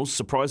quarterfinals.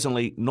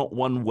 Surprisingly, not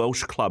one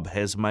Welsh club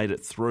has made it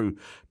through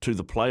to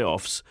the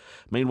playoffs.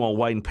 Meanwhile,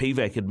 Wayne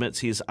Pivac admits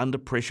he is under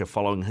pressure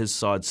following his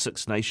side's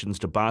Six Nations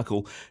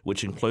debacle,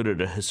 which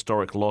included a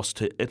historic loss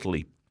to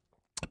Italy.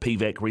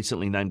 Pivac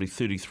recently named a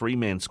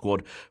 33-man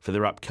squad for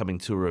their upcoming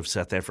tour of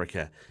South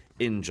Africa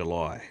in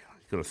July.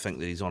 Got to think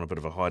that he's on a bit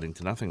of a hiding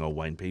to nothing, old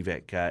Wayne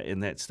Pivac,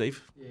 in that,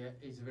 Steve. Yeah,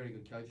 he's a very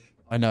good coach.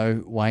 I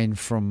know Wayne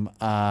from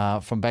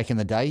back in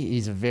the day.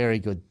 He's a very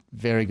good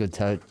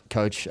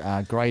coach.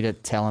 Great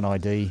at talent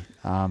ID.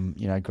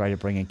 Great at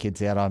bringing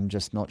kids out. I'm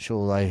just not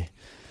sure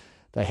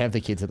they have the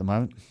kids at the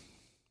moment.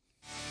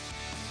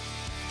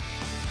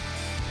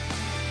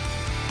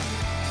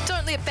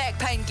 Don't let back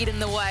pain get in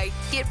the way.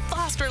 Get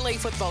fast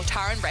relief with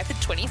Voltaren Rapid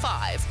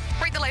 25.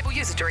 Read the label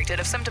user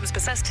directed. If symptoms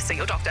persist, see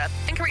your doctor.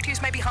 Incorrect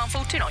use may be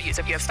harmful. Do not use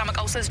if you have stomach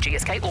ulcers.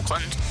 GSK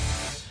Auckland.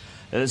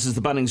 This is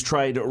the Bunnings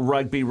Trade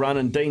Rugby Run,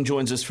 and Dean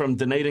joins us from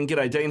Dunedin.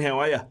 G'day, Dean. How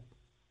are you?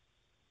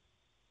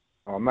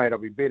 Oh, mate, I'll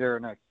be better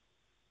in a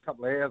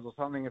couple of hours or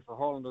something if the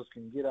Highlanders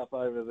can get up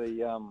over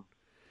the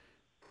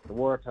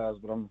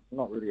Waratahs, but I'm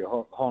not really a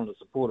Highlander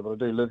supporter, but I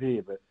do live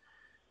here. But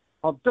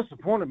I'm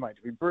disappointed, mate,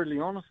 to be brutally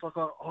honest. Like,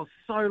 I was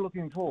so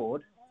looking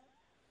forward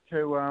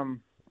to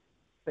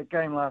that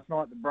game last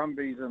night, the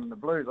Brumbies and the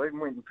Blues. I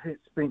even went and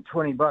spent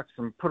 $20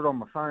 and put it on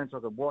my phone so I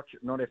could watch it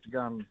and not have to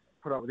go and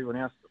put up with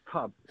everyone else at the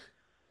pub.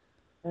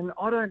 And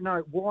I don't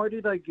know, why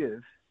do they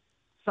give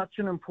such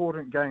an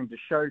important game to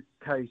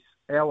showcase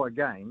our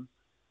game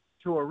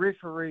to a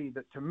referee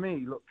that, to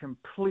me, looked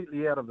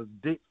completely out of his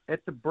depth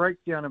at the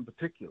breakdown in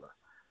particular?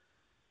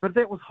 But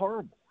that was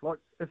horrible. Like,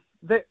 if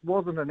that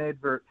wasn't an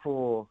advert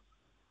for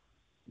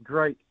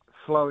great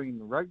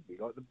flowing rugby,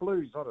 like the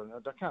Blues, I don't know,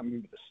 I can't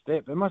remember the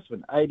stat, it must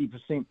have been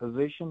 80%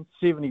 possession,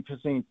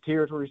 70%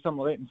 territory,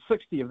 something like that, and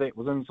 60 of that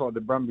was inside the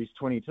Brumbies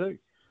 22.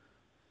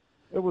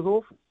 It was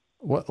awful.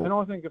 And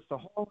I think if the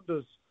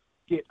Highlanders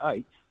get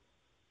 8th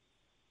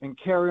and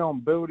carry on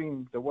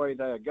building the way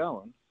they are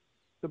going,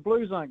 the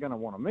Blues aren't going to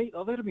want to meet.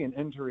 Oh, that'll be an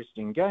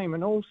interesting game.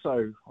 And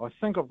also, I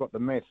think I've got the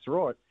maths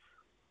right,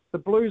 the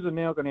Blues are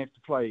now going to have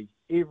to play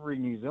every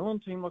New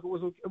Zealand team. Like,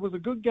 it was a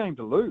good game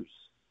to lose.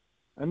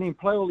 And then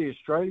play all the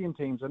Australian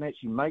teams and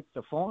actually make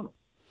the final.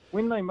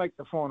 When they make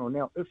the final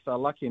now, if they're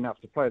lucky enough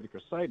to play the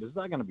Crusaders,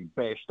 they're going to be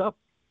bashed up.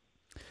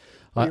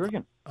 What do you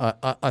reckon?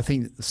 I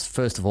think,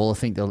 first of all, I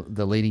think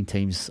the leading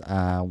teams,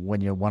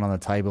 when you're one on the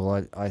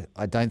table,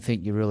 I don't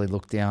think you really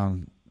look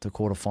down to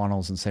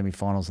quarterfinals and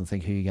semi-finals and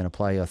think who you're going to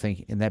play. I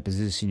think in that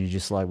position, you're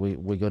just like,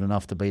 we're good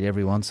enough to beat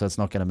everyone, so it's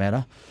not going to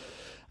matter.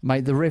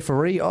 Mate, the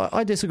referee,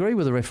 I disagree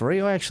with the referee.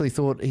 I actually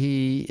thought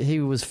he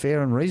was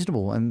fair and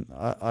reasonable, and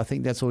I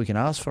think that's all we can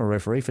ask for a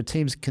referee. For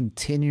teams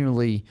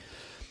continually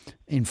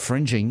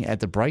infringing at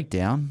the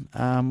breakdown,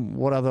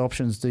 what other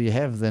options do you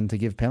have than to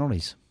give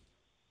penalties?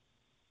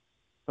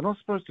 They're not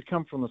supposed to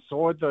come from the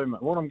side, though.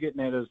 What I'm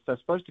getting at is they're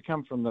supposed to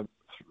come from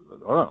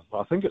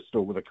I think it's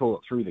still what they call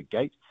it, through the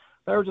gate.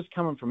 They were just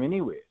coming from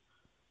anywhere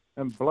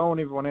and blowing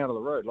everyone out of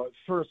the road. Like,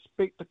 for a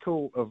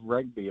spectacle of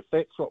rugby, if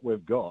that's what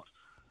we've got,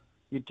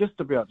 you're just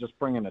about just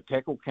bring in a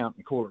tackle count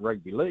and call it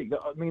rugby league.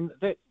 I mean,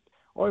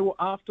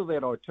 after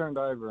that, I turned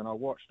over and I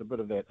watched a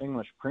bit of that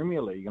English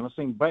Premier League, and I've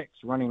seen backs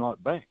running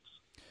like backs.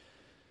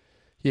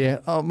 Yeah,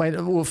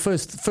 mate. Well,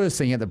 first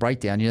thing at the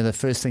breakdown, the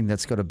first thing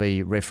that's got to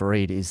be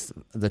refereed is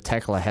the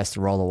tackler has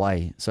to roll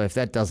away. So if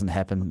that doesn't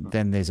happen,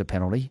 then there's a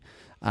penalty.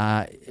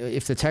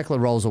 If the tackler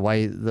rolls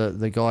away,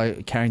 the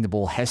guy carrying the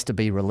ball has to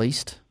be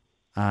released.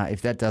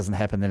 If that doesn't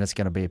happen, then it's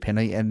going to be a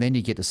penalty, and then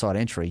you get to side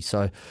entry.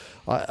 So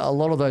a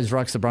lot of those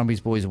rucks, the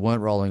Brumbies boys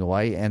weren't rolling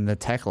away, and the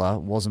tackler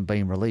wasn't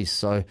being released.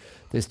 So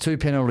there's 2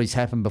 penalties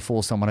happen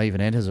before someone even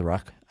enters a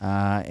ruck,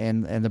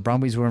 and the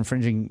Brumbies were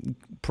infringing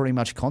pretty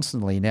much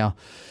constantly. Now,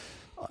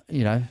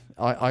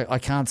 I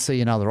can't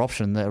see another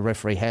option that a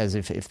referee has.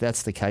 If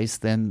that's the case,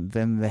 then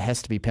there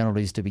has to be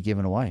penalties to be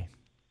given away.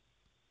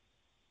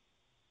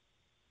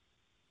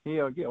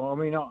 Yeah,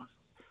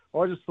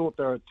 I just thought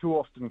they were too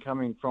often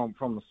coming from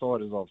the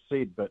side, as I've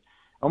said, but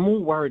I'm more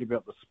worried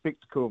about the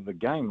spectacle of the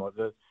game. Like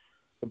the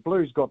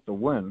Blues got the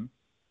win,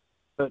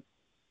 but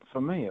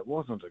for me, it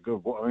wasn't a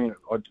good. I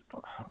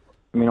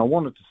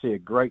wanted to see a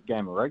great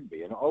game of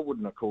rugby, and I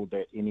wouldn't have called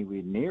that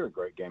anywhere near a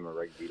great game of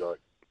rugby.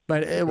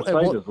 But it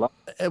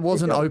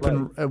wasn't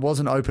open. It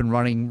wasn't open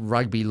running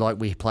rugby like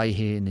we play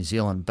here in New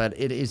Zealand. But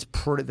it is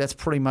that's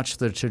pretty much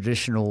the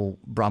traditional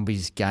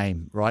Brumbies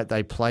game, right?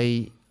 They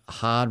play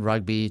hard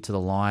rugby to the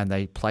line.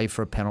 They play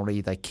for a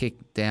penalty. They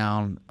kick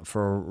down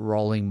for a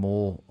rolling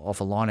more off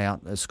a line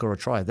out, score a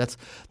try. That's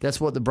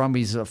what the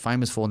Brumbies are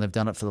famous for, and they've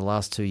done it for the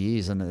last 2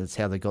 years, and it's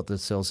how they got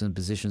themselves in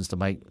positions to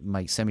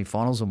make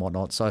semi-finals and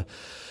whatnot. So,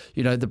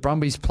 the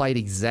Brumbies played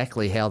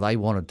exactly how they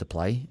wanted to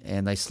play,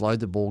 and they slowed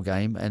the ball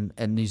game, and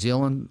New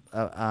Zealand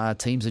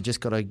teams have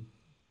just got to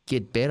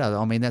get better.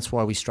 I mean, that's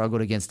why we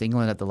struggled against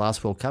England at the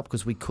last World Cup,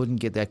 because we couldn't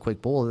get that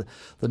quick ball.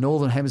 The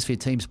Northern Hemisphere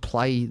teams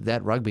play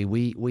that rugby.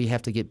 We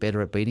have to get better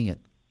at beating it.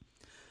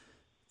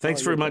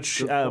 Thanks very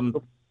much.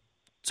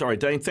 Sorry,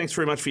 Dean. Thanks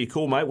very much for your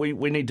call, mate.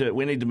 We need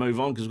to move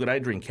on because we've got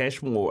Adrian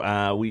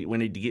Cashmore we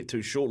need to get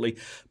to shortly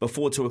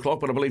before 2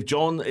 o'clock. But I believe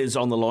John is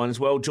on the line as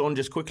well. John,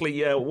 just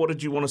quickly, what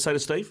did you want to say to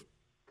Steve?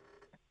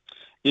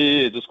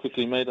 Yeah, just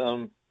quickly, mate.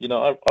 I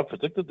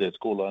predicted that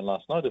scoreline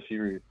last night. If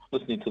you were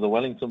listening to the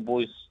Wellington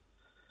boys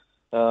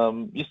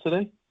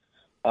yesterday,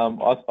 I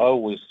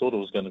always thought it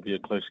was going to be a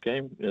close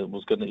game. It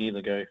was going to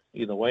either go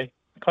either way.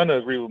 Kind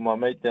of agree with my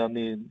mate down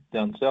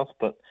south,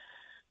 but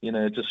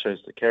it just shows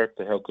the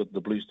character, how good the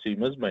Blues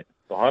team is, mate.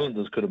 The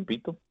Highlanders couldn't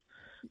beat them,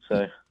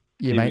 so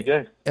yeah, mate.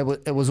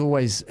 It was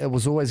always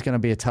going to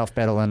be a tough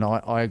battle, and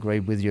I agree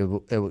with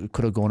you. It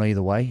could have gone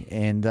either way,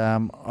 and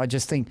I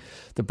just think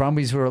the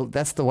Brumbies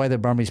that's the way the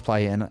Brumbies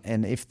play, and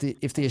if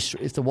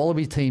the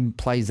Wallaby team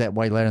plays that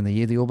way later in the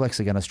year, the All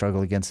Blacks are going to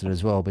struggle against it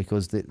as well,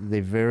 because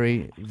they're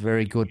very,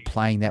 very good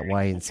playing that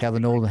way. It's how the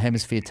Northern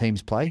Hemisphere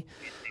teams play.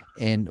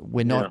 And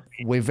we're not.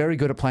 Yeah. We're very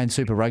good at playing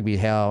Super Rugby.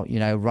 How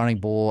running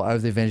ball over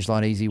the advantage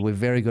line easy. We're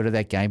very good at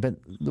that game. But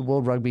the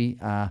World Rugby,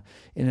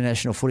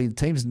 international footy, the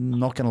team's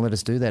not going to let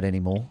us do that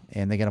anymore.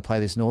 And they're going to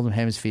play this Northern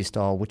Hemisphere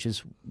style, which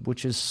is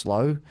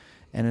slow,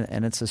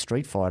 and it's a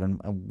street fight.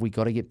 And we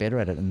got to get better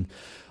at it. And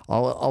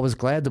I was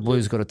glad the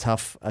Blues got a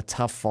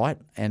tough fight,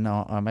 and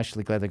I'm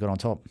actually glad they got on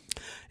top.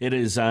 It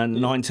is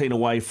 19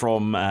 away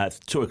from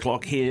 2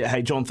 o'clock here.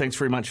 Hey, John, thanks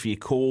very much for your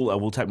call.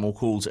 We'll take more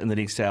calls in the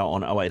next hour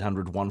on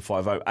 0800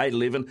 150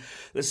 811.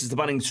 This is the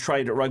Bunnings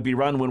Trade Rugby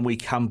Run. When we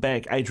come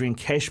back, Adrian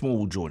Cashmore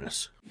will join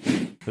us.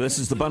 This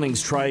is the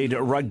Bunnings Trade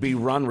Rugby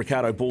Run.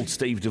 Ricardo Ball,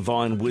 Steve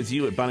Devine with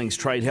you at Bunnings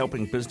Trade,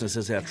 helping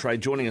businesses our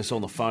trade. Joining us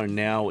on the phone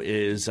now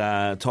is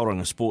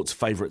Tauranga Sports'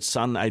 favourite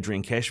son,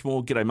 Adrian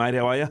Cashmore. G'day, mate.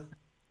 How are you?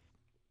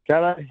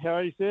 G'day. How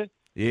are you, sir?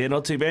 Yeah,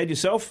 not too bad.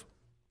 Yourself?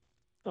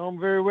 I'm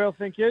very well,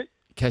 thank you.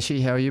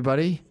 Cashy, how are you,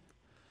 buddy?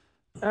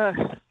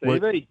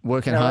 Stevie.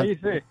 Working how hard. Are you,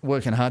 sir?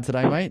 Working hard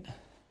today, mate.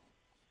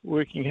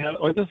 Working hard.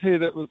 I just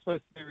heard it was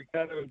supposed to be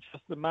Ricardo and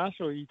Justin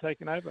Marshall. Are you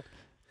taking over?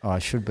 Oh, I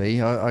should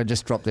be. I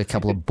just dropped a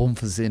couple of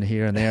bumpers in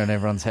here and there, and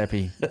everyone's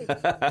happy.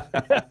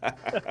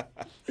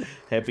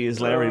 Happy as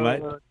Larry,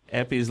 mate.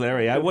 Happy as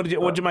Larry. Hey, what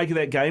did you make of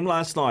that game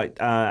last night,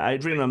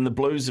 Adrian? The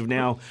Blues have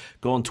now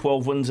gone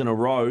 12 wins in a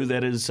row.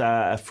 That is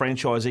a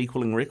franchise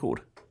equaling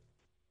record.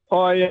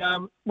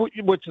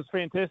 Which is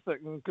fantastic,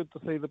 and good to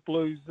see the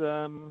Blues,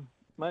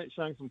 mate,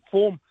 showing some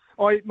form.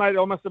 I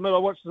must admit, I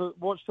watched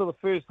till the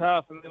first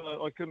half, and then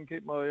I couldn't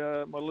keep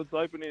my lids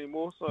open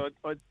anymore, so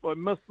I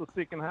missed the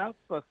second half.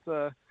 But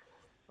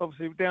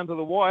obviously down to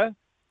the wire.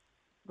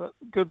 But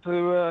good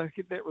to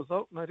get that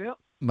result, no doubt.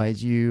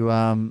 Mate,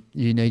 you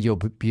need your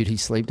beauty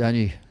sleep, don't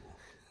you?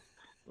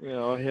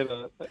 Yeah, I had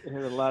a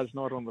large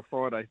night on the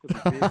Friday. To be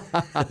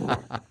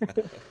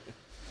fair.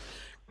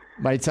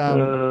 Mate,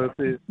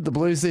 the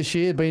Blues this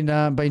year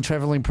have been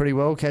travelling pretty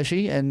well,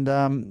 Cashy, and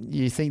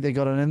you think they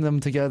got it in them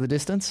to go the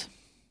distance?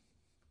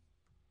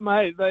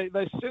 Mate,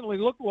 they certainly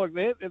look like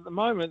that at the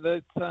moment.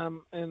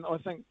 And I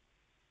think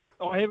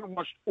I haven't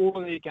watched all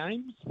of their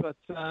games, but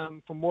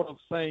from what I've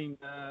seen,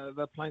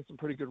 they're playing some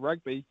pretty good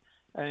rugby.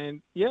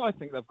 And yeah, I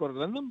think they've got it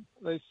in them.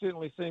 They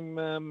certainly seem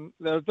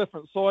they're a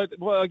different side.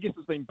 Well, I guess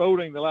it's been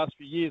building the last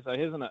few years, though,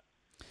 hasn't it?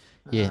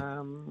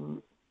 Yeah.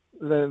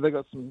 They've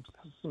got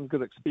some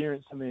good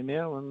experience in there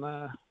now, and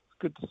it's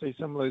good to see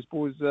some of those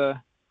boys. I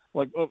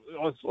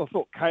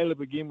thought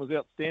Caleb again was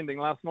outstanding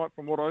last night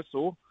from what I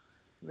saw.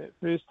 In that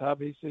first half,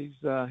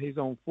 he's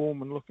on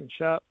form and looking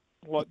sharp.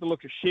 I like the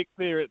look of Sheck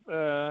there at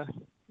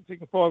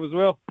second five as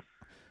well.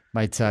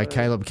 Mate,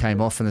 Caleb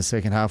came off in the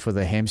second half with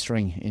a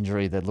hamstring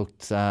injury that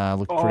looked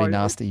pretty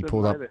nasty. He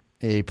pulled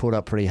He pulled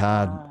up pretty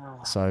hard.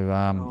 So,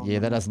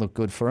 that doesn't look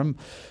good for him.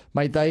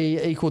 Mate,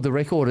 they equalled the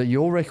record,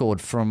 your record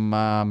from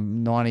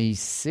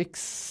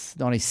 96,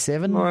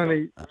 97?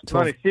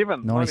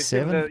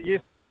 97.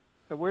 Yes,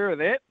 aware of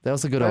that. That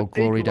was a good old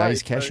glory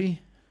days, Cashy.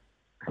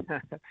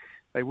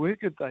 They were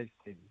good days,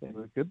 Steve. They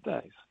were good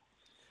days.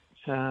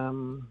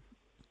 So,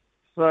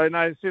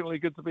 no, certainly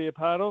good to be a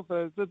part of.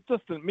 It's a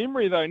distant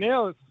memory, though,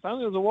 now. It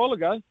was a while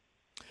ago.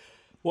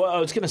 Well, I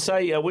was going to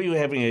say, we were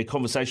having a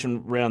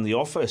conversation around the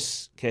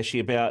office, Cashy,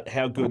 about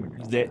how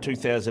good that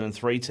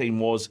 2003 team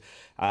was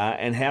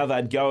and how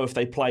they'd go if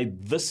they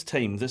played this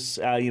team,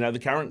 the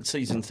current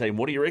season team.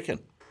 What do you reckon?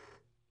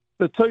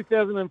 The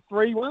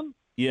 2003 one?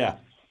 Yeah.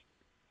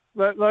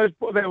 That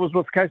was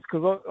with Casey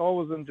because I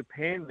was in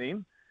Japan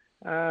then.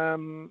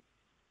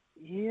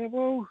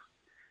 Well,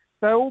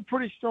 they're all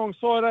pretty strong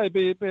side.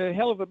 It'd be a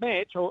hell of a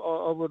match,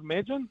 I would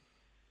imagine.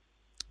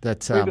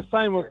 That's the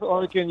same with,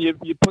 I reckon, you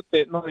put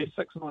that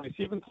 96,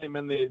 97 team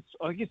in there.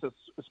 I guess it's,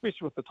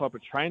 especially with the type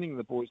of training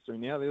the boys do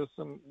now, we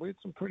had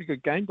some pretty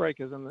good game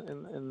breakers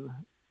in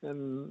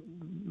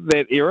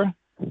that era.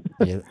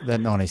 Yeah,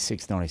 that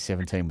 96,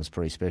 97 team was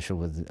pretty special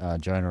with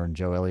Jonah and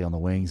Joe Ellie on the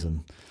wings,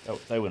 and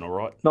they went all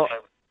right.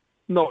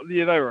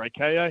 They were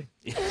okay,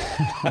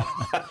 eh?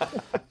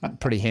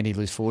 Pretty handy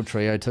loose forward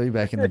trio too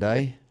back in the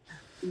day.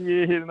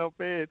 Yeah, not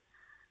bad.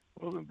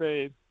 Wasn't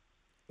bad.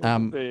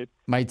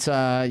 Mate,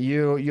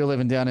 you're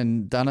living down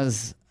in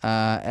Dunners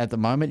at the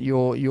moment.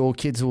 Your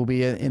kids will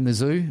be in the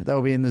zoo.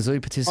 They'll be in the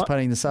zoo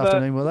participating this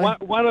afternoon, will they?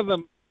 One of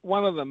them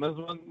is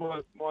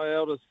my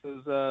eldest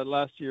is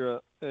last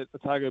year at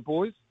Otago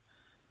Boys.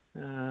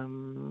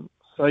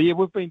 So yeah,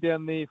 we've been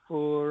down there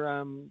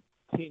for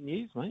 10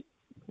 years, mate,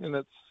 and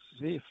it's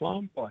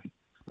flying by.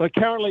 So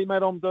currently,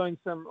 mate, I'm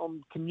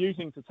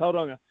commuting to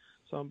Tauranga,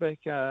 so I'm back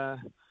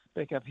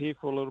up here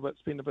for a little bit,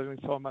 spend a bit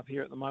of time up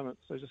here at the moment.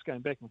 So just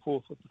going back and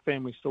forth with the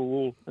family still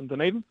all in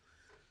Dunedin.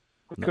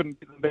 We couldn't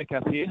get them back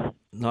up here.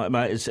 No,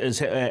 mate.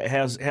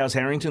 How's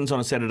Harrington's on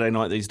a Saturday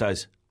night these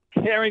days?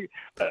 Is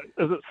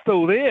it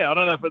still there? I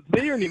don't know if it's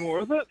there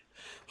anymore, is it?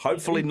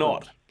 Hopefully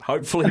not.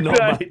 Hopefully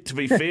not, mate. To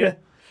be fair.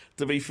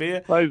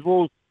 Those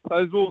walls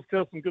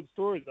tell some good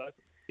stories, though.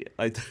 Yeah,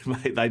 they do,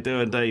 mate. They do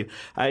indeed.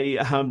 Hey,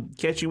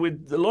 Catchy,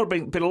 been a lot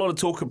of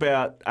talk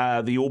about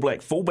the All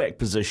Black fullback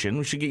position.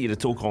 We should get you to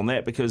talk on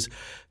that because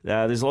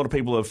there's a lot of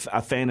people are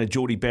a fan of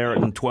Geordie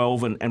Barrett in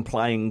 12 and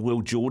playing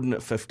Will Jordan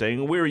at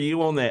 15. Where are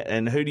you on that?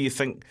 And who do you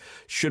think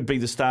should be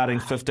the starting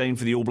 15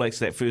 for the All Blacks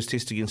that first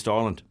test against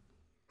Ireland?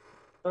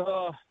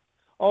 I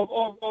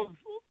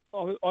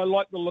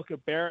like the look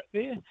of Barrett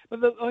there, but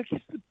I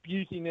guess the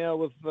beauty now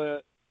with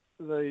the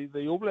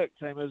All Black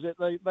team is that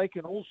they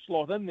can all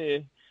slot in there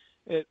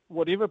at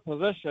whatever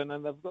position,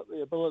 and they've got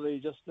the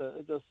ability it's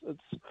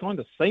kind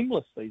of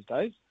seamless these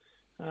days.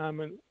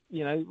 And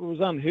it was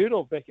unheard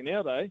of back in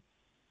our day.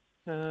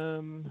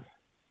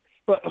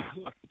 But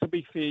to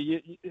be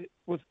fair,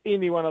 with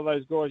any one of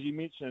those guys you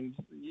mentioned,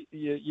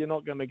 you're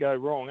not going to go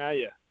wrong, are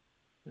you?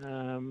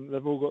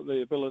 They've all got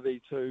the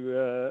ability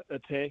to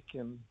attack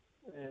and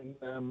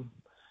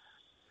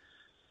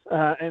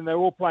they're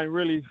all playing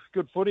really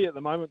good footy at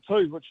the moment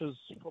too, which is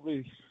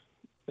probably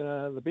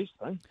the best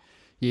thing.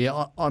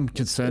 Yeah, I'm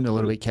concerned a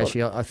little bit,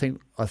 Cashy. I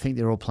think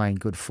they're all playing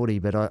good footy,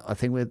 but I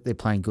think they're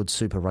playing good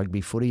Super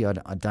Rugby footy. I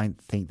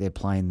don't think they're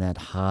playing that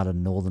harder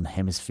Northern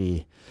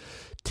Hemisphere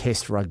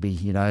Test rugby,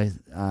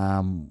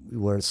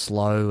 where it's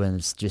slow and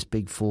it's just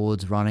big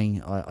forwards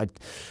running.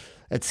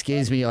 It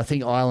scares me. I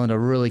think Ireland are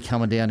really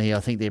coming down here.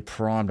 I think they're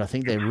primed. I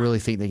think they really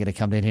think they're going to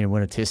come down here and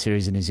win a Test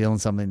series in New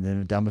Zealand, something they've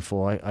never done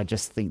before. I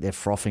just think they're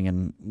frothing,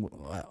 and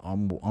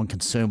I'm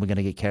concerned we're going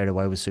to get carried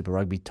away with Super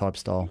Rugby type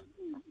style.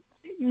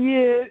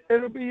 Yeah,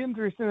 it'll be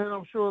interesting, and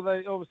I'm sure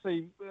they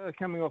obviously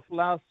coming off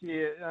last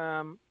year.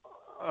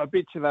 I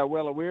bet you they're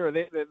well aware of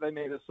that they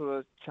need to sort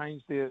of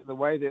change the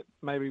way that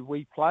maybe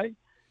we play.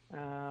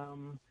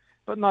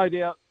 But no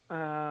doubt,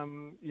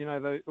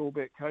 the All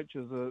Black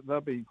coaches they'll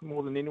be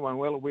more than anyone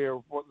well aware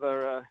of what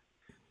they're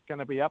going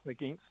to be up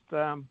against.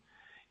 I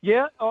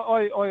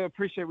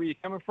appreciate where you're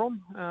coming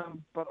from,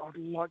 but I'd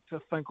like to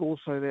think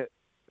also that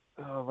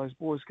those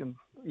boys can,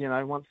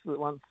 once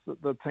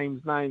the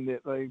team's named,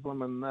 that the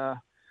women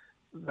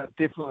that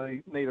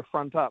definitely need a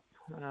front up,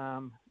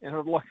 and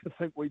I'd like to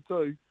think we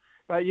do.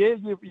 But yeah,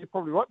 you're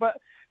probably right.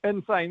 But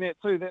in saying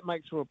that too, that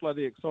makes for a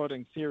bloody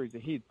exciting series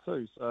ahead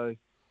too. So,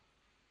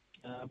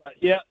 but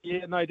yeah,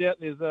 no doubt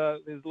there's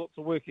lots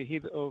of work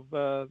ahead of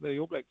the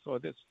All Black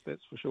side.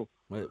 That's for sure.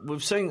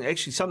 We've seen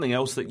actually something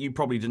else that you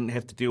probably didn't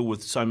have to deal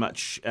with so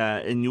much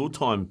in your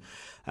time,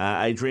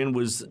 Adrian,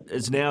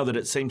 is now that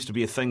it seems to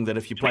be a thing that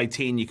if you play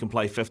 10, you can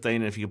play 15,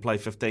 and if you can play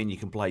 15, you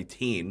can play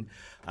 10.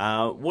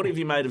 What have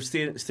you made of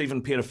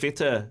Stephen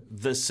Perofeta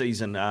this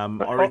season? I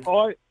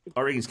reckon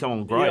he's come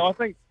on great. Yeah, I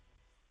think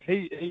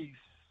he's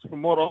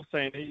from what I've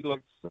seen, he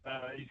looks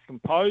he's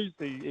composed.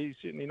 He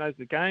certainly knows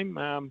the game,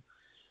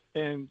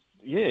 and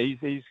yeah,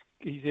 he's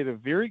had a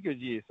very good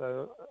year.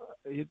 So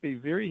he'd be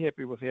very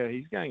happy with how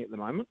he's going at the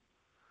moment.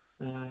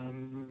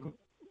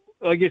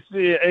 I guess,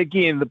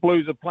 again, the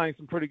Blues are playing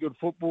some pretty good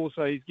football,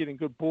 so he's getting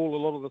good ball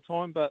a lot of the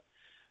time. But,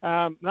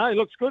 no, he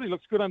looks good. He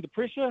looks good under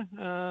pressure.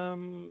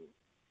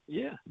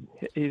 Yeah,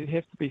 he'd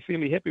have to be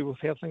fairly happy with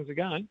how things are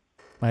going.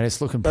 Mate,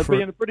 it's looking They'd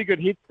be in a pretty good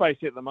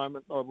headspace at the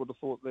moment, I would have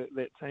thought,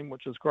 that team,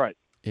 which is great.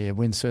 Yeah,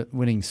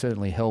 winning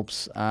certainly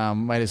helps.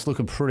 Mate, it's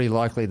looking pretty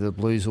likely the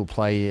Blues will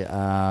play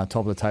top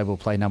of the table,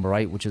 play number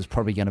 8, which is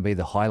probably going to be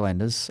the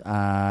Highlanders,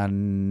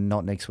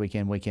 not next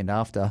weekend, weekend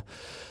after.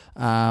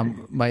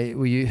 Mate,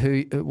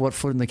 what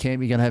foot in the camp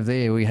are you going to have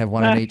there? We have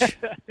one in each.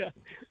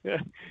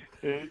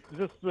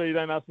 Just so you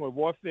don't ask my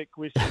wife that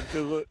question,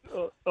 because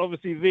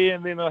obviously there,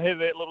 and then I had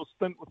that little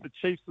stint with the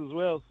Chiefs as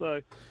well.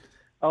 So,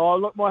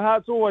 look, my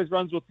heart always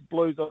runs with the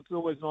Blues. It's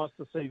always nice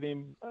to see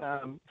them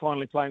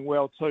finally playing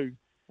well too.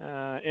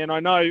 And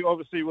I know,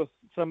 obviously, with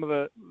some of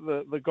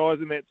the guys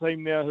in that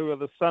team now who are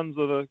the sons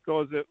of the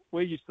guys that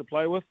we used to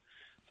play with,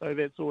 so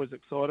that's always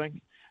exciting.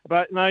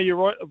 But no, you're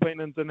right. I've been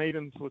in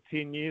Dunedin for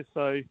 10 years,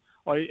 so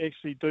I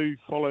actually do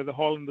follow the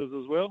Highlanders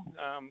as well.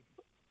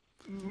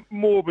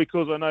 More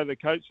because I know the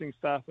coaching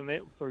staff and that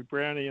through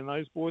Brownie and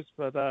those boys.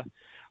 But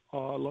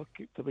look,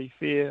 to be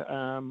fair,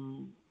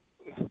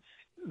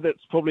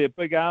 that's probably a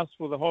big ask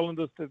for the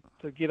Highlanders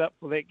to get up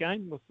for that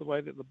game with the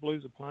way that the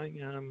Blues are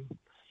playing.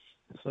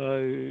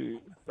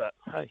 But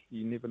hey,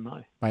 you never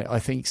know. Mate, I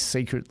think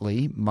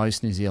secretly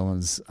most New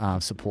Zealanders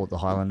support the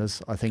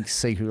Highlanders. I think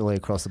secretly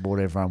across the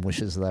board everyone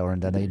wishes they were in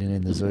Dunedin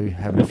in the zoo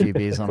having a few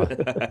beers on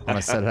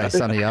a Saturday,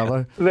 Sunday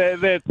arvo.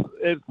 That's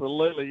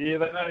absolutely, yeah.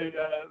 They know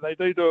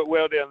they do it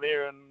well down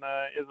there, and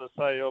as I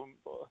say,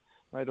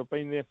 mate, I've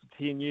been there for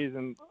 10 years,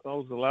 and I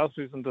was the last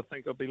person to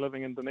think I'd be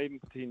living in Dunedin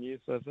for 10 years.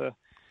 So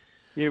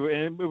yeah,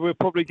 and we're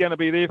probably going to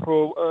be there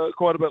for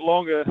quite a bit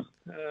longer.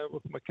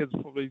 With my kids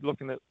probably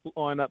looking at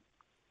line up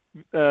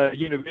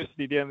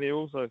university down there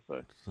also.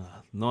 So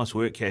nice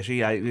work, Cashy.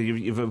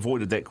 You've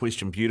avoided that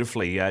question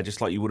beautifully, just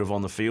like you would have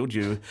on the field.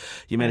 You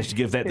managed to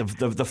give that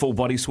the full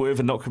body swerve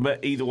and not commit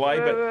either way.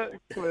 But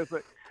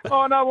classic.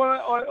 Oh no,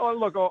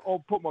 well,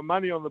 I'll put my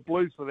money on the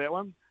Blues for that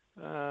one.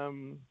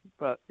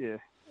 But yeah,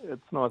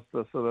 it's nice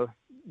to sort of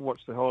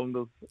watch the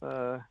Highlanders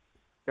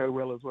go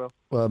well as well.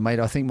 Well, mate,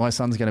 I think my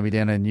son's going to be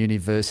down in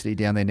university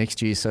down there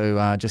next year,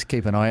 so just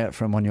keep an eye out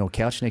for him on your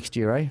couch next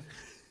year, eh?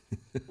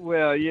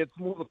 Well, yeah, it's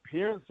more the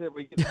parents that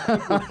we get the phone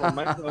call from,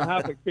 mate. So I'm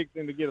half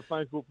expecting to get a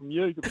phone call from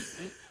you.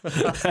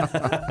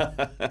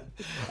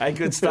 Hey,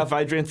 good stuff,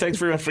 Adrian. Thanks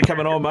very much for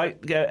coming on, mate.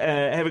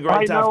 Have a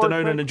great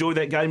afternoon and enjoy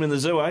that game in the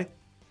zoo, eh?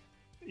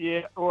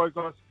 Yeah, all right,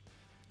 guys.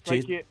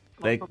 Cheers. Take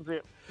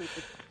care.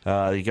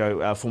 There you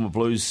go, former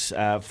Blues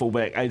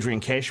fullback Adrian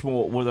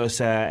Cashmore with us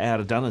out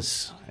of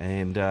Dunners.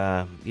 And,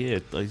 yeah,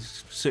 they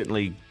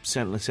certainly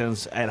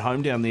sounds at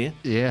home down there.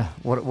 Yeah,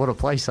 what a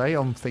place, eh?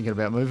 I'm thinking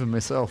about moving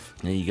myself.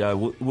 There you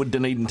go. Would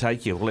Dunedin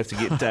take you? We'll have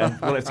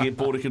to get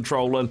border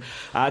control in.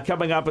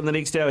 Coming up in the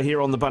next hour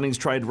here on the Bunnings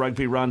Trade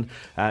Rugby Run,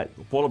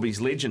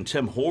 Wallabies legend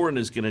Tim Horan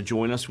is going to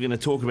join us. We're going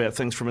to talk about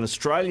things from an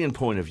Australian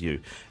point of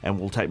view, and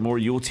we'll take more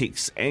of your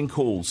texts and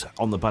calls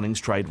on the Bunnings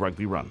Trade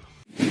Rugby Run.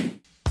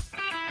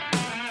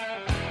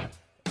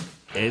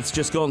 It's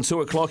just gone 2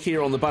 o'clock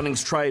here on the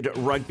Bunnings Trade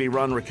Rugby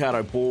Run.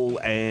 Ricardo Ball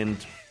and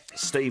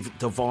Steve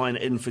Devine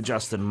in for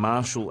Justin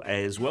Marshall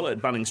as well. At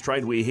Bunnings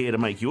Trade, we're here to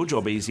make your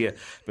job easier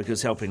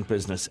because helping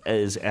business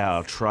is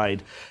our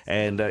trade.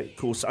 And, of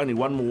course, only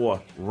one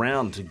more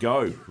round to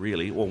go,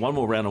 really. Well, one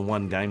more round and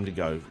one game to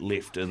go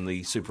left in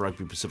the Super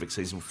Rugby Pacific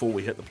season before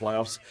we hit the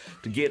playoffs.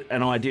 To get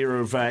an idea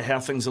of how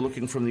things are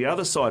looking from the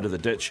other side of the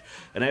ditch,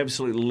 an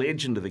absolute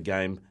legend of the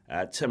game,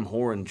 Tim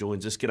Horan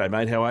joins us. G'day,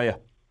 mate. How are you?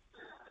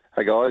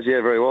 Hey guys,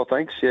 yeah, very well,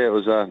 thanks. Yeah, it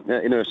was an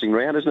interesting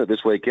round, isn't it,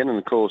 this weekend? And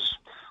of course,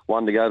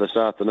 one to go this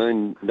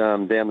afternoon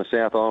down the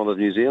South Island of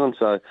New Zealand.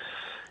 So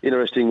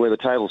interesting where the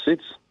table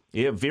sits.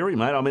 Yeah, very,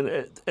 mate. I mean,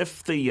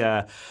 if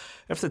the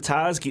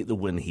Tars get the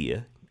win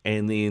here,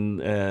 and then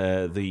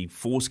the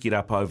Force get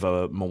up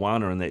over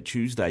Moana in that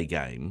Tuesday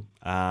game,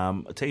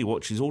 I tell you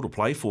what, she's all to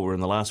play for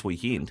in the last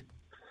weekend.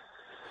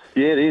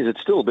 Yeah, it is.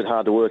 It's still a bit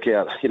hard to work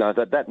out. You know,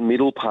 that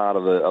middle part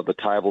of the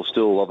table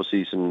still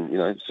obviously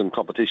some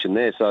competition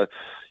there. So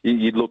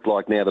you'd look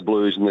like now the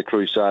Blues and the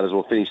Crusaders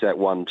will finish that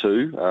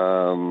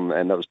 1-2,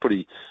 and that was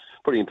pretty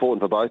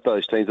important for both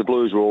those teams. The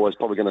Blues were always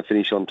probably going to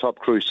finish on top.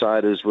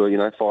 Crusaders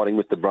were fighting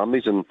with the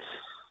Brumbies, and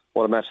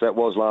what a match that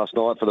was last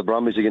night for the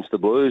Brumbies against the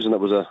Blues, and it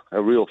was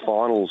a real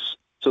finals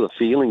sort of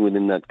feeling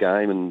within that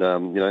game, and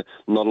not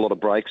a lot of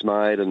breaks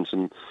made, and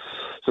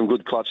some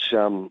good clutch,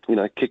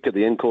 kick at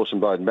the end course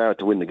from Beauden Barrett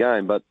to win the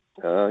game. But,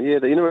 the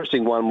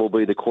interesting one will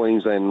be the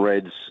Queensland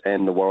Reds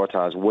and the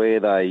Waratahs, where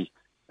they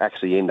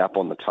actually end up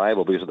on the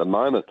table, because at the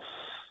moment,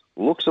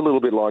 looks a little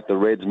bit like the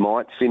Reds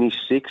might finish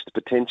sixth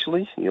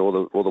potentially, or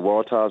the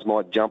Waratahs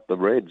might jump the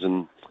Reds.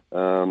 And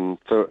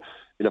for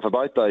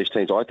both those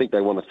teams, I think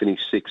they want to finish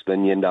sixth,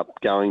 then you end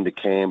up going to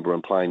Canberra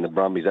and playing the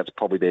Brumbies. That's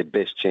probably their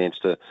best chance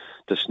to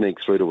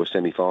sneak through to a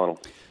semi-final.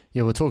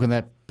 Yeah, we're talking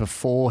that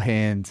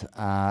beforehand.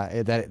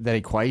 That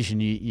equation,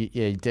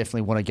 you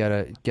definitely want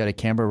to go to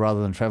Canberra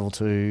rather than travel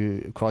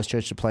to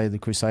Christchurch to play the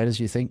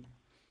Crusaders. You think?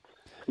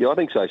 Yeah, I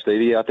think so,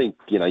 Stevie. I think,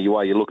 you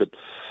look at,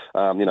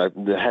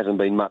 there hasn't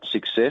been much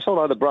success.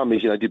 Although the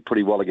Brumbies, did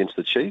pretty well against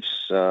the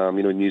Chiefs, in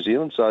New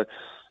Zealand. So I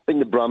think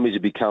the Brumbies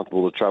would be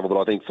comfortable to travel.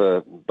 But I think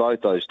for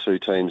both those two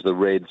teams, the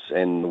Reds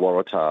and the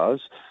Waratahs,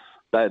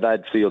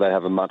 they'd feel they'd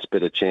have a much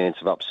better chance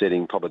of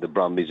upsetting probably the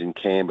Brumbies in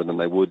Canberra than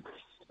they would,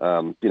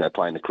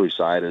 playing the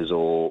Crusaders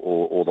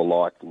or the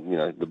like,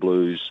 the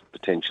Blues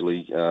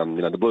potentially.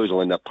 The Blues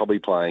will end up probably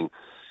playing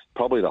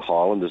the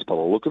Highlanders by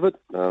the look of it,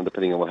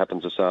 depending on what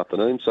happens this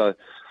afternoon. So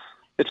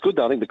it's good,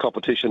 though. I think the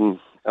competition,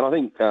 and I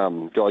think,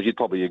 guys, you'd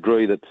probably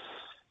agree that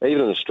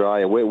even in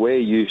Australia, we're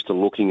used to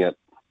looking at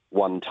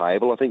one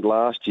table. I think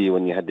last year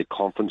when you had the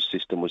conference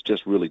system was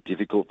just really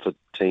difficult for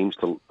teams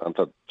for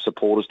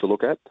supporters to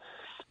look at.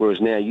 Whereas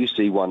now you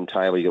see one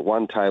table, you got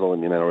one table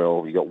in the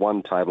NRL, you got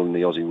one table in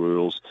the Aussie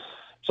rules.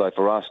 So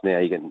for us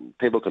now,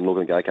 people can look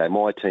and go, okay,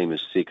 my team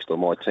is sixth or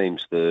my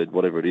team's third,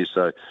 whatever it is.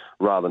 So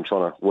rather than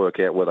trying to work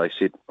out where they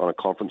sit on a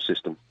conference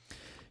system.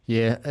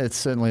 Yeah, it's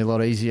certainly a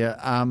lot easier.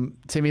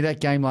 Timmy, that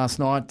game last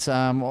night,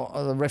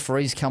 the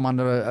referees come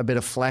under a bit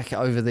of flack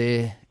over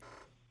there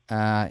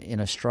in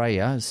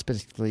Australia,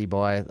 particularly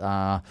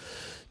by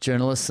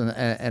journalists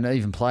and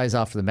even players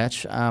after the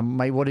match.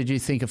 Mate, what did you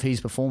think of his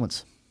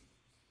performance?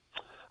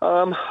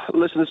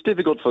 Listen, it's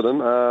difficult for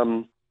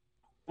them.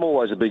 I'm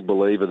always a big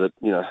believer that,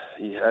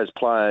 as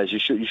players,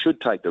 you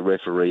should take the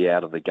referee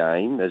out of the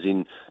game, as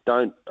in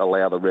don't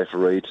allow the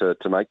referee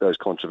to make those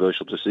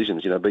controversial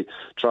decisions.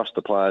 Trust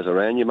the players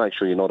around you, make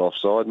sure you're not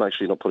offside, make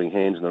sure you're not putting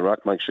hands in the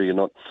ruck, make sure you're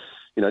not,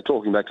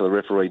 talking back to the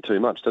referee too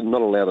much, to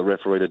not allow the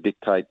referee to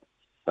dictate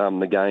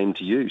the game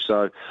to you.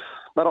 So,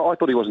 but I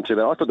thought he wasn't too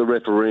bad. I thought the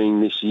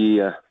refereeing this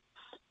year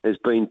has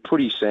been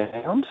pretty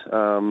sound.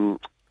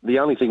 The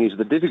only thing is,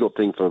 the difficult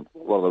thing for a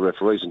lot of the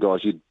referees, and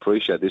guys, you'd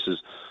appreciate this,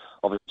 is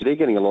obviously they're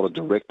getting a lot of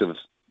directives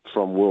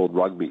from World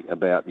Rugby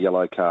about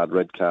yellow card,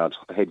 red cards,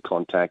 head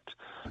contact,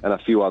 and a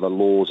few other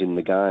laws in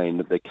the game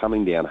that they're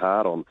coming down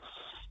hard on.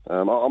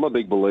 I'm a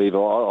big believer.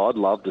 I'd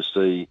love to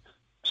see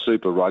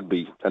Super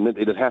Rugby, and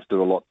it'd have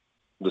to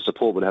the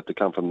support would have to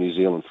come from New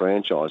Zealand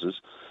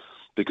franchises,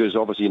 because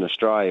obviously in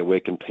Australia we're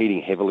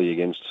competing heavily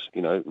against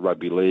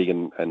rugby league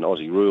and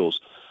Aussie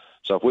rules.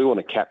 So if we want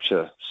to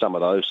capture some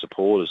of those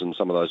supporters and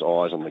some of those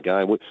eyes on the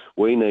game,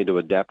 we need to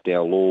adapt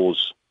our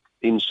laws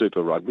in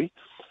Super Rugby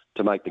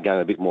to make the game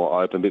a bit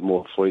more open, a bit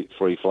more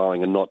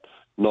free-flowing, and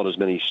not as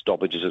many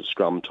stoppages at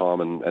scrum time.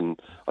 And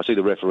I see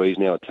the referees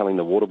now are telling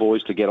the water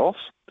boys to get off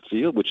the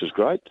field, which is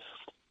great.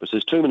 But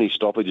there's too many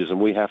stoppages, and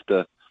we have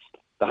to...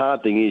 The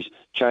hard thing is,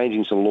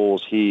 changing some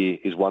laws here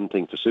is one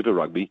thing for Super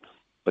Rugby,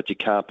 but you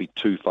can't be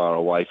too far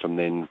away from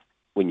then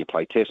when you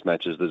play test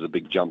matches, there's a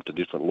big jump to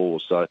different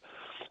laws. So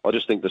I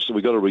just think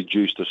we've got to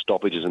reduce the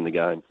stoppages in the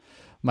game.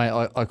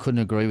 Mate, I couldn't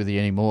agree with you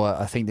anymore.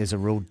 I think there's a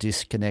real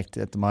disconnect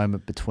at the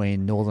moment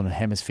between Northern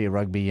Hemisphere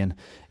rugby and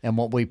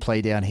what we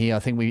play down here. I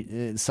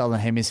think Southern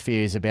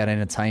Hemisphere is about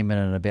entertainment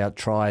and about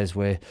tries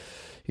where,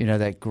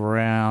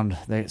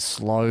 that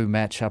slow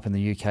match up in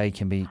the UK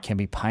can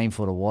be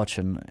painful to watch.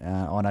 And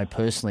I know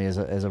personally as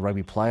a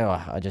rugby player,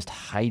 I just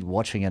hate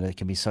watching it. It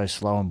can be so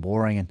slow and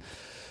boring.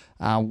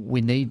 And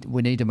we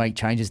need to make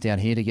changes down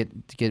here to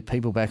get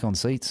people back on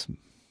seats.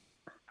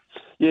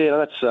 Yeah,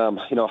 that's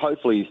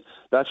hopefully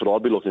that's what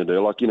I'd be looking to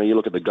do. Like, you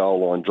look at the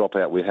goal line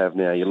dropout we have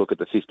now, you look at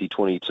the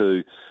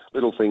 50-22,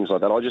 little things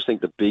like that. I just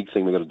think the big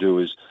thing we've got to do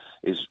is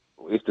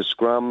if the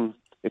scrum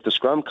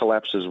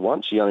collapses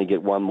once, you only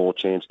get one more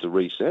chance to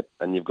reset,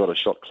 and you've got a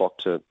shot clock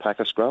to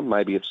pack a scrum.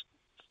 Maybe it's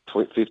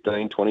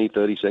 15, 20,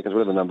 30 seconds,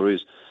 whatever the number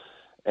is,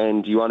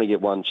 and you only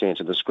get one chance.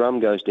 If the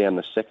scrum goes down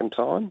the second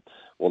time,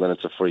 well, then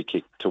it's a free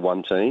kick to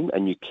one team,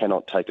 and you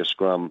cannot take a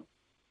scrum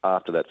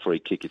after that free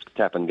kick. It's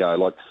tap and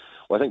go.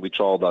 I think we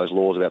trialled those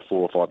laws about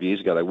 4 or 5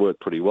 years ago. They worked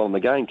pretty well, and the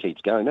game keeps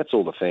going. That's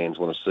all the fans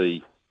want to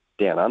see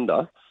down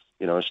under,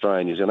 Australia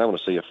and New Zealand. They want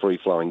to see a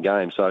free-flowing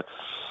game. So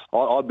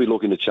I'd be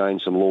looking to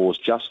change some laws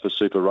just for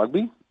Super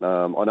Rugby.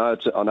 I know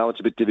it's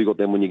a bit difficult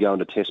then when you go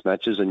into test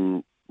matches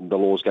and the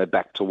laws go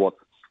back to what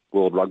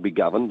World Rugby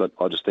govern, but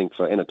I just think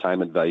for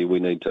entertainment value,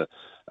 we need to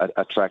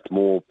attract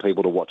more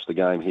people to watch the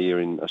game here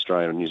in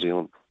Australia and New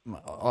Zealand.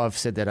 I've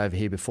said that over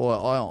here before.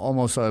 I'm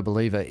also a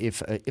believer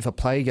if a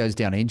player goes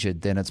down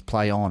injured, then it's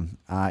play on.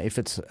 If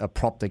it's a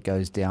prop that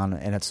goes down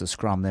and it's a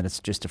scrum, then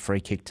it's just a free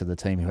kick to the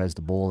team who has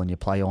the ball and you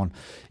play on.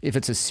 If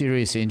it's a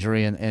serious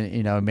injury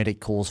and a medic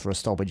calls for a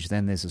stoppage,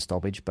 then there's a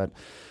stoppage. But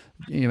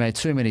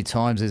too many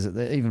times is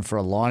even for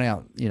a line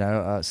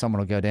out, someone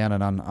will go down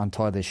and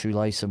untie their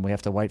shoelace and we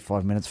have to wait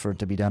 5 minutes for it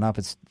to be done up.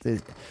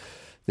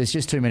 There's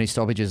just too many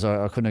stoppages.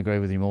 I couldn't agree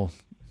with you more.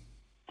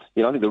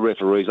 I think the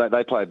referees,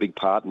 they play a big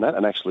part in that,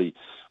 and actually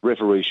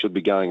referees should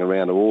be going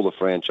around to all the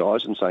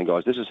franchises and saying,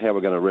 guys, this is how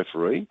we're going to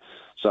referee.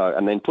 So,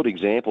 and then put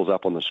examples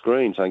up on the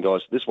screen saying,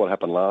 guys, this is what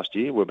happened last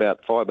year. We're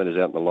about 5 minutes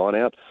out in the line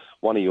out.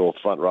 One of your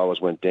front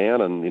rowers went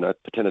down and,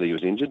 pretended that he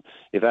was injured.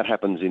 If that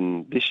happens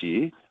in this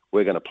year,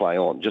 we're going to play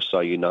on, just so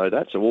you know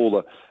that.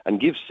 So and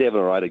give 7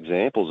 or 8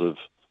 examples of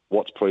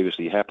what's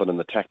previously happened and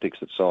the tactics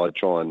that side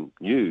try and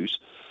use.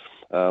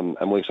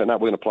 And we say, no,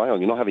 we're going to play on.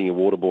 You're not having your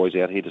water boys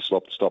out here to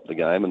stop the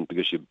game, and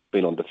because you've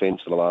been on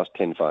defence for the last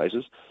 10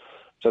 phases.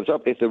 So it's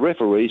up, if the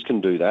referees can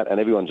do that and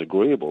everyone's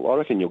agreeable, I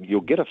reckon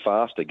you'll get a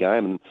faster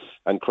game,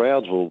 and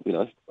crowds will,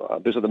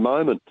 because at the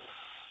moment,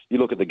 you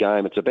look at the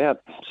game, it's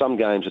about, some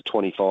games are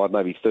 25,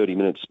 maybe 30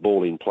 minutes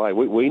ball in play.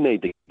 We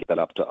need to get that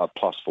up to a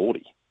plus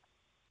 40.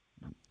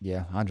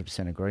 Yeah,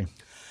 100% agree.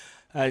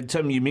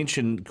 Tim, you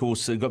mentioned, of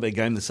course, they've got their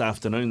game this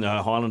afternoon,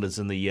 the Highlanders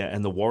and the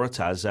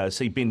Waratahs.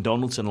 See Ben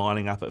Donaldson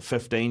lining up at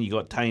 15. You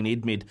got Tane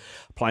Edmed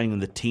playing in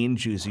the 10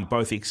 jersey,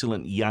 both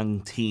excellent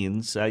young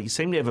 10s. You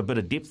seem to have a bit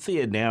of depth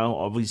there now.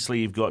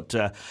 Obviously, you've got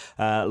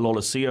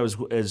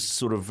Lolesio has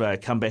sort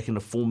of come back into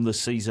form this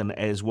season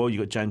as well.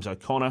 You've got James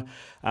O'Connor.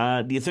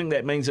 Do you think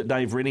that means that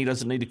Dave Rennie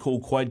doesn't need to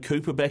call Quade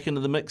Cooper back into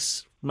the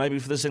mix, maybe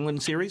for this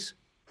England series?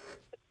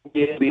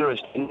 Yeah, it'll be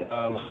interesting.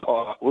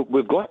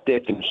 We've got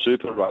depth in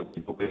Super Rugby,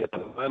 but at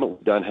the moment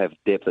we don't have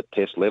depth at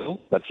Test level,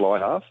 at fly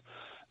half.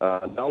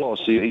 Noel,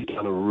 he's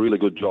done a really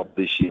good job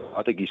this year.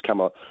 I think he's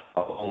come a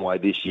long way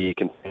this year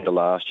compared to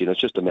last year.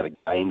 It's just the amount of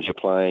games you're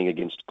playing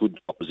against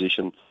good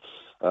opposition.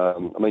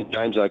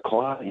 James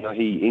O'Connor,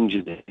 he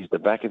injured the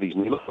back of his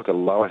knee. Looked like a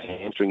lower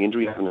hamstring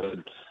injury. I haven't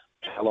heard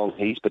how long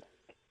but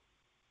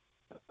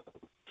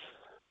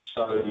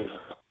so,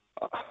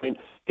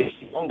 it's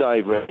long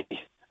Dave Rennie.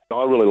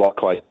 I really like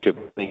Quade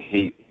Cooper. I think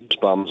he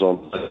bums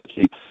on.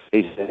 He's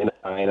an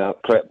entertainer.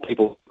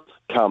 People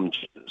come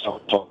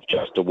sometimes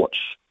just to watch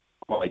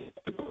Quade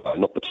Cooper,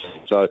 not the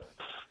team. So,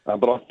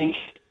 but I think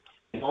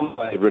on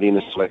Dave Rennie in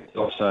the select, I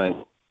was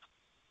saying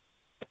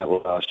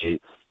last year,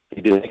 he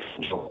did an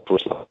excellent job for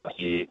us last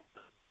year.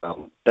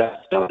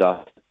 That's done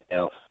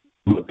now.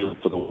 We're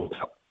built for the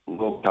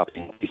World Cup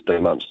in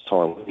 15 months'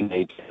 time. We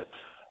need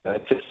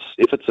if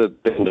it's a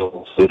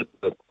Bendel suit,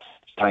 who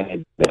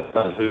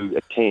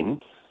at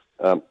 10.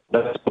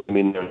 Let's put them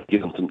in there and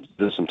give them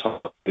some time.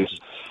 Because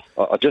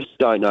I just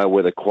don't know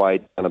whether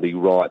Quade's going to be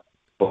right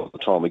by the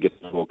time we get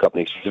to the World Cup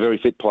next year. He's a very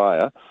fit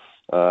player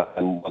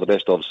and one of the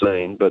best I've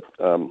seen, but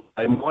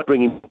they might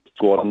bring him to the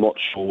squad. I'm not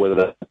sure whether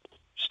they're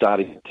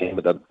starting at 10,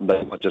 but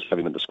they might just have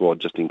him in the squad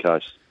just in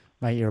case.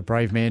 Mate, you're a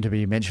brave man to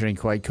be mentioning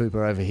Quade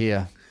Cooper over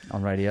here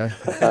on radio.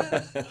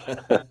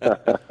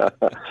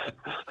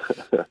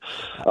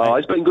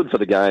 He's been good for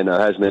the game, though,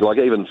 hasn't he? Like,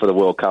 even for the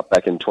World Cup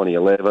back in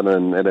 2011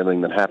 and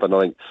everything that happened,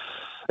 I think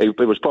he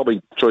was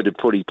probably treated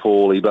pretty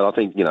poorly, but I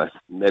think,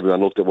 everyone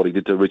looked at what he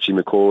did to Richie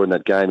McCaw in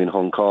that game in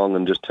Hong Kong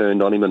and just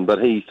turned on him. But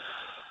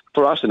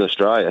for us in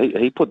Australia,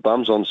 he put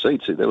bums on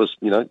seats. There was,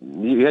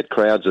 you had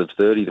crowds of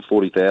 30 to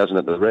 40,000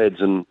 at the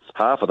Reds, and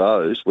half of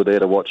those were there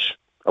to watch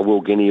a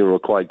Will Guinea or a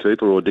Quade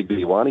Cooper or a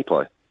Digby Ioane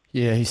play.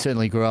 Yeah, he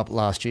certainly grew up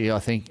last year. I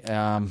think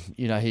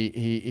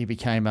he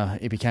became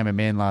a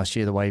man last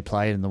year, the way he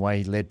played and the way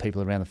he led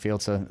people around the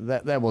field. So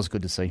that was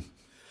good to see.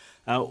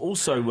 I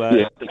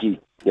think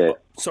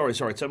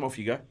Sorry, Tim, off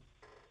you go.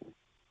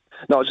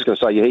 No, I was just going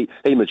to say,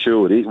 he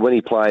matured. When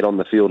he played on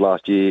the field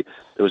last year,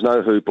 there was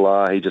no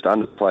hoopla. He just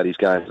underplayed his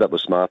game. That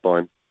was smart by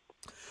him.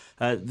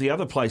 The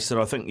other place that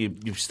I think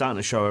you're starting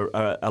to show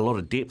a lot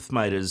of depth,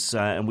 mate, is,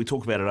 and we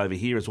talk about it over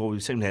here as well, we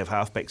seem to have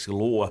halfbacks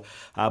galore,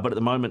 but at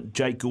the moment,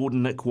 Jake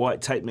Gordon, Nick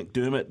White, Tate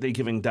McDermott, they're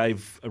giving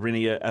Dave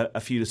Rennie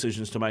a few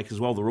decisions to make as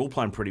well. They're all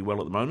playing pretty well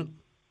at the moment.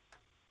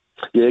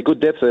 Yeah,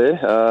 good depth there. Tate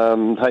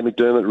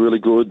McDermott, really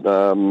good.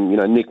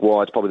 Nick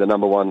White's probably the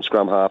number one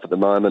scrum half at the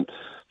moment,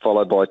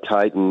 followed by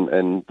Tate,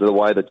 and the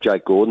way that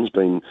Jake Gordon's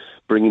been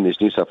bringing this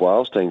New South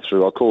Wales team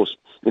through. Of course,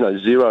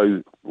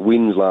 0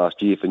 wins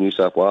last year for New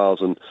South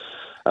Wales, and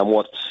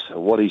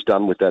what he's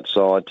done with that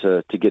side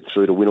to get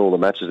through to win all the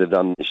matches they've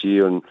done this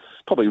year, and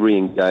probably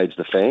re-engage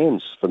the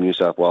fans from New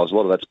South Wales. A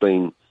lot of that's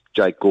been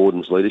Jake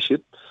Gordon's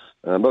leadership.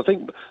 But I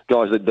think,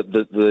 guys,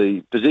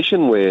 the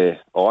position where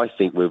I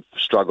think we've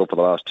struggled for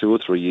the last 2 or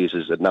 3 years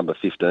is at number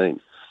 15.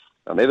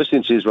 Ever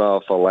since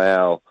Israel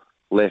Folau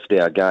left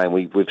our game,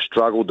 we've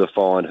struggled to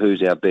find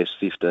who's our best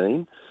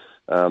 15.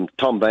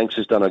 Tom Banks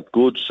has done a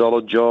good,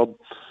 solid job.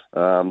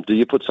 Do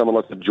you put someone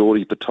like the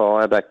Geordie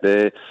Pataya back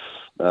there?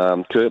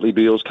 Kurtley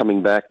Beale's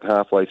coming back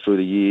halfway through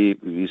the year.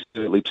 He's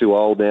certainly too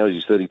old now.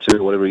 He's 32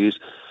 or whatever he is.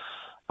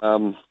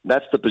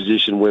 That's the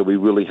position where we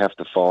really have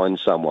to find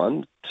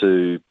someone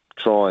to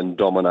try and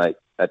dominate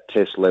at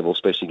Test level,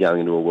 especially going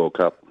into a World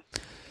Cup.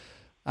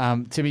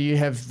 Timmy, you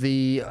have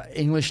the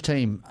English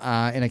team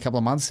in a couple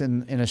of months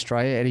in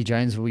Australia. Eddie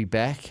Jones will be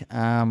back.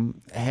 How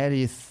do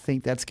you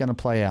think that's going to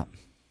play out?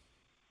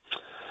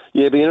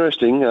 Yeah, it'll be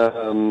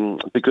interesting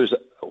because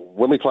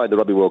when we played the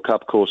Rugby World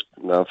Cup course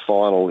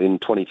final in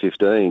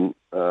 2015,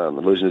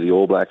 losing to the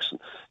All Blacks,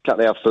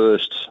 our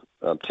first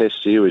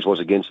Test series was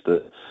against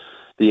the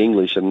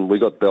English, and we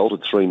got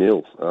belted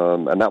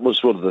 3-0. And that was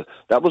sort of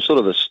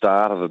the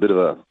start of a bit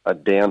of a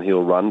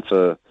downhill run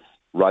for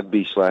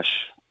rugby /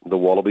 the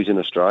Wallabies in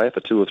Australia for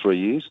 2 or 3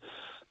 years.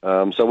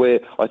 So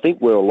I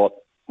think we're a lot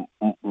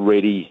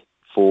ready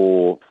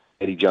for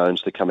Eddie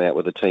Jones to come out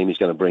with a team he's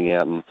going to bring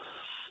out, and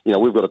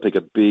we've got to pick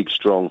a big,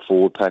 strong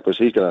forward pack because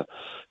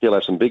he'll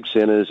have some big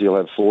centres, he'll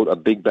have a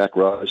big back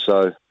row.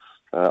 So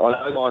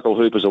I know Michael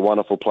Hooper's a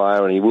wonderful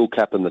player and he will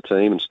captain the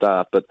team and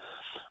start, but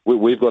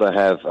we've got to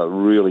have a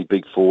really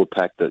big forward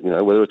pack that,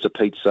 whether it's a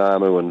Pete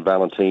Samu and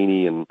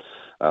Valentini and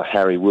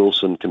Harry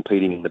Wilson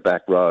competing in the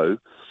back row,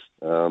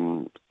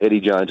 Eddie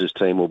Jones's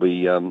team will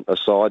be a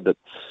side that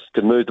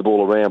can move the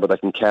ball around, but they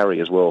can carry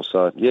as well.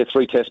 So,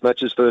 3 test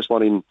matches. First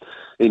one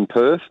in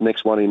Perth,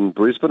 next one in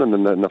Brisbane, and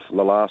then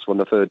the last one,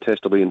 the third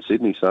test, will be in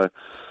Sydney. So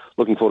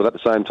looking forward to that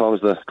at the same time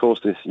as, of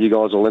course, you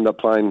guys will end up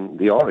playing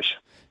the Irish.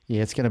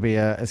 Yeah, it's going to be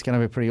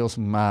a pretty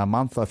awesome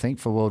month, I think,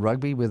 for World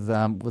Rugby with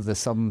the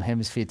Southern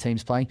Hemisphere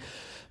teams playing.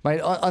 Mate,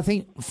 I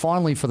think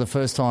finally for the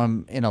first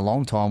time in a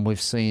long time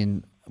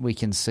we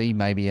can see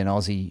maybe an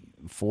Aussie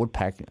forward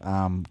pack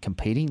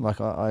competing.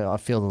 Like I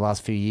feel the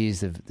last few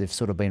years they've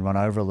sort of been run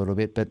over a little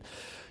bit, but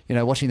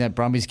watching that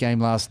Brumbies game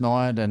last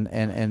night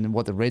and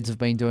what the Reds have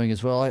been doing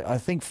as well, I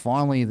think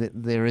finally that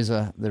there is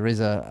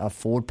a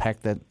forward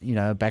pack that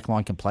a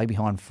backline can play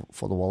behind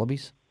for the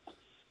Wallabies.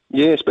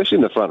 Yeah, especially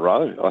in the front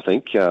row, I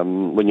think.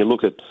 When you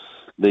look at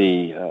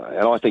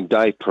and I think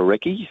Dave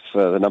Parecki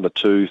for the number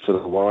 2 for the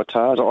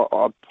Waratahs,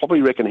 I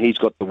probably reckon he's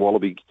got the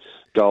Wallaby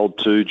Gold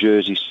 2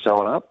 jersey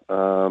sewn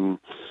up.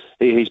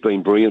 He's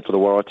been brilliant for the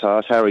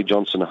Waratahs. Harry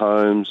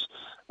Johnson-Holmes,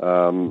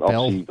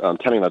 obviously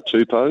Tanina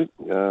Tupou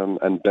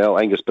and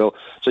Angus Bell.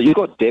 So you've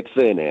got depth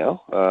there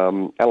now.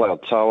 Alau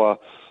Toa,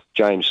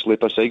 James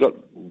Slipper. So you've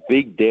got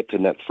big depth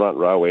in that front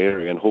row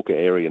area and hooker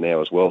area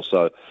now as well.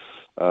 So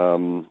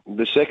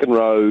the second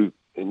row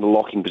in the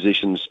locking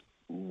positions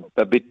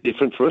a bit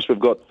different for us. We've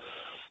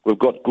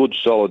got good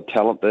solid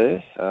talent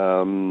there,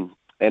 and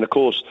of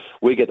course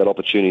we get that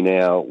opportunity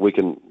now.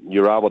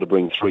 You're able to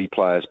bring 3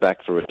 players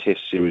back for a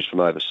test series from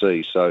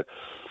overseas. So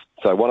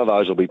one of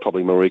those will be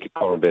probably Marika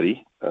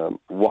Corambetti,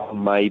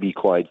 one maybe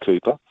Quade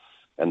Cooper,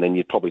 and then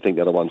you'd probably think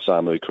the other one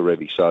Samu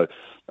Karevi. So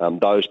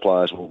those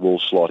players will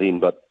slot in,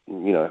 but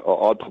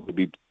I'd probably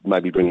be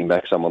maybe bringing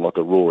back someone like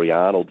a Rory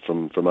Arnold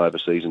from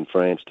overseas in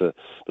France because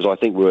I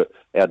think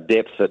our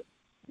depth at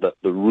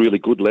the really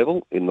good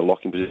level in the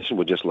locking position,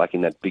 we're just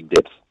lacking that big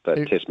depth,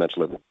 that test match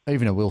level.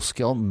 Even a Will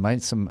Skelton,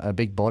 mate, a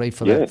big body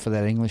for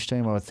that English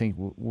team, I think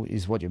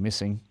is what you're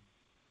missing.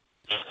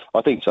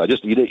 I think so.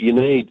 Just you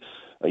need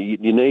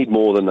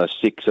more than a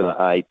 6 and an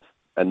 8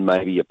 and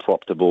maybe a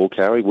prop to ball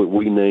carry.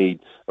 We need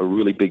a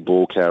really big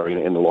ball carry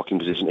in the locking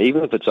position,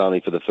 even if it's only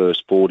for the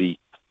first 40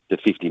 to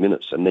 50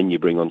 minutes, and then you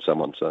bring on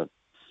someone. So.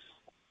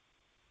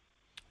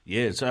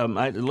 Yeah, it's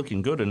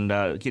looking good and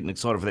getting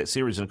excited for that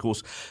series. And, of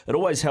course, it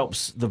always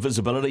helps the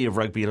visibility of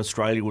rugby in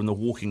Australia when the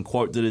walking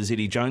quote that is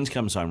Eddie Jones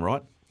comes home,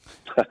 right?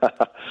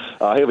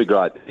 He'll be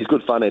great. He's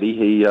good fun, Eddie.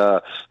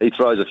 He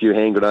throws a few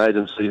hand grenades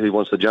and see who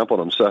wants to jump on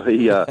him. So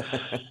he's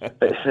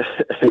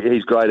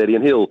great, Eddie.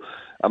 And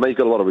he's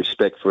got a lot of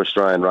respect for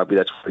Australian rugby.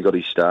 That's where he got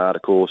his start,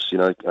 of course,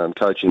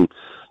 coaching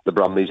the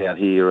Brumbies out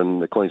here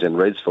and the Queensland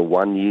Reds for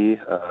 1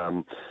 year.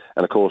 And,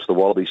 of course, the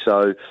Wallabies.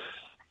 So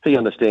he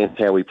understands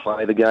how we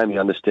play the game. He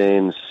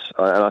understands,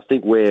 and I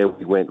think where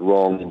we went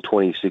wrong in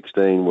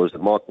 2016 was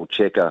that Michael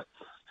Checker,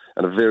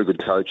 and a very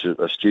good coach,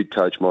 astute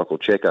coach, Michael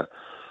Checker,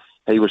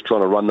 he was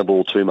trying to run the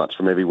ball too much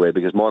from everywhere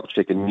because Michael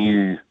Checker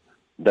knew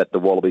that the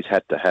Wallabies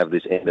had to have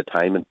this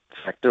entertainment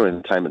factor,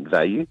 entertainment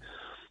value.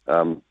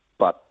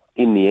 But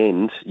in the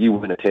end, you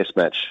win a test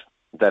match,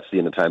 that's the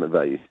entertainment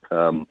value.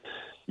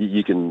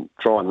 You can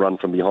try and run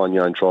from behind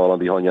your own try line,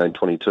 behind your own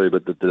 22,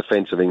 but the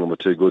defence of England were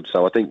too good.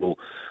 So I think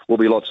we'll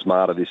be a lot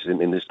smarter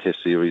in this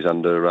test series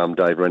under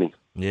Dave Rennie.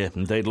 Yeah,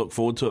 indeed. Look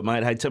forward to it,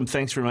 mate. Hey, Tim,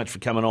 thanks very much for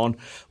coming on.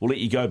 We'll let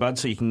you go, bud,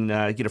 so you can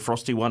get a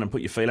frosty one and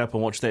put your feet up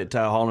and watch that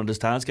Highlanders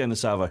Stars game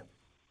this Arvo.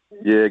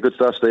 Yeah, good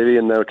stuff, Stevie.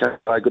 And okay,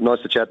 good,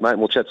 nice to chat, mate. And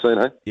we'll chat soon,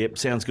 hey? Yep,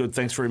 sounds good.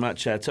 Thanks very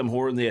much. Tim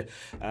Horan there,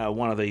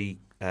 one of the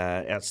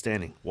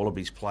outstanding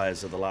Wallabies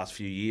players of the last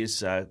few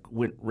years.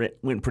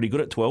 Went pretty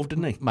good at 12,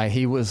 didn't he? Mate,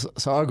 he was.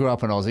 So I grew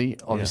up in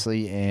Aussie,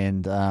 obviously,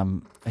 and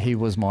he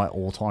was my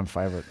all-time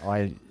favourite.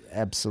 I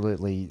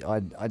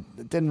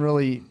didn't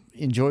really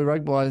enjoy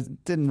rugby. I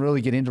didn't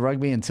really get into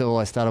rugby until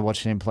I started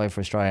watching him play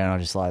for Australia, and I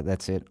was just like,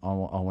 that's it. I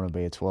want to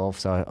be a 12.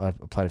 So I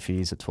played a few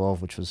years at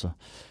 12, which was a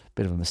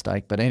bit of a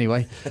mistake. But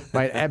anyway,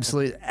 mate,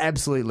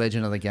 absolute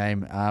legend of the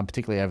game,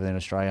 particularly over there in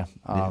Australia.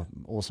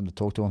 Awesome to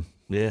talk to him.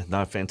 Yeah,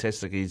 no,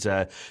 fantastic. He's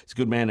a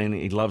good man and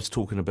he loves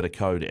talking a bit of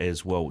code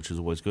as well, which is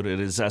always good. It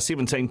is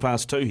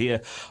 2:17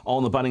 here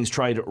on the Bunnings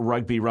Trade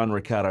Rugby Run.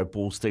 Ricardo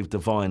Ball, Steve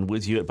Devine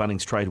with you at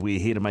Bunnings Trade. We're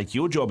here to make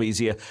your job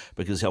easier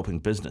because helping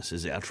business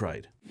is our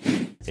trade.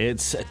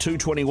 It's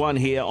 2:21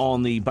 here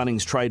on the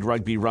Bunnings Trade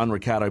Rugby Run.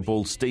 Ricardo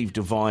Ball, Steve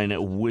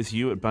Devine with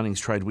you at Bunnings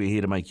Trade. We're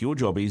here to make your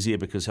job easier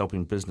because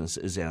helping business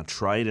is our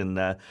trade.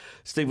 And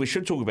Steve, we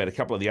should talk about a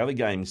couple of the other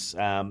games.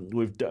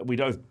 We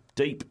dove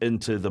deep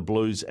into the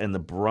Blues and the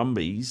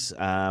Brumbies,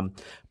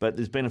 but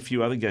there's been a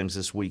few other games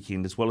this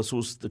weekend as well. Of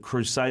course, the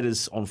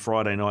Crusaders on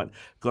Friday night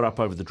got up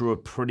over the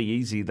Drua pretty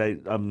easy.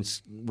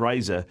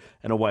 Razor,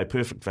 in a way,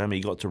 perfect for him. He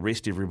got to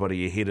rest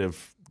everybody ahead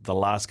of the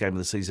last game of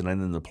the season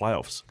and then the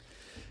playoffs.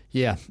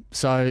 Yeah,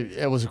 so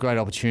it was a great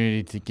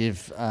opportunity to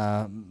give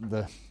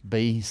the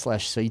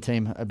B/C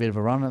team a bit of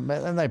a run,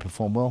 and they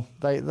performed well.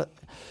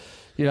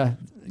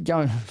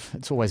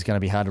 it's always going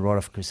to be hard to write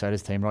off a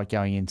Crusaders team, right?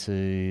 Going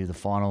into the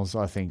finals,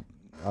 I think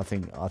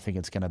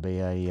it's going to be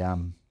a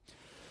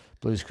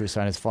Blues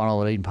Crusaders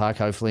final at Eden Park,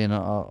 hopefully, and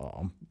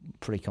I'm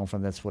pretty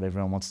confident that's what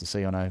everyone wants to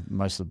see. I know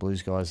most of the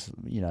Blues guys,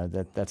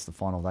 that's the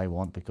final they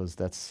want because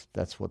that's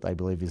what they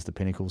believe is the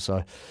pinnacle.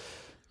 So,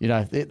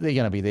 they're going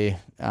to be there.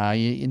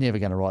 You're never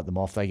going to write them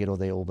off. They get all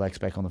their All Blacks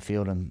back on the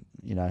field, and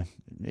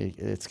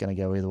it's going to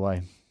go either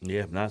way.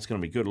 Yeah, no, it's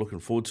going to be good. Looking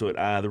forward to it.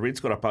 The Reds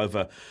got up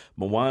over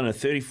Moana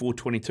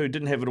 34-22.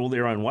 Didn't have it all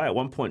their own way. At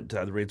one point,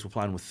 the Reds were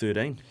playing with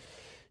 13.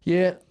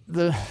 Yeah,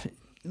 the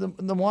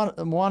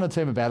Moana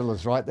team of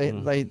battlers, right?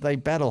 They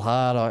battle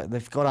hard.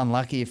 They've got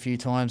unlucky a few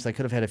times. They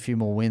could have had a few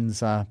more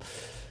wins. They're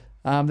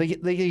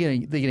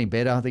getting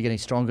better. They're getting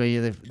stronger.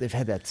 Yeah, they've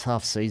had that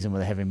tough season where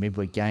they're having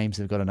midweek games.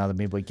 They've got another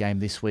midweek game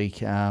this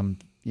week.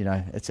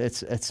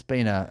 It's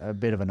been a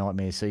bit of a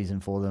nightmare season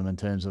for them in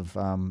terms of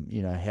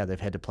how they've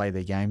had to play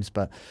their games,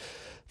 but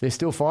they're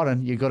still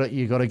fighting. You got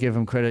to give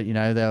them credit.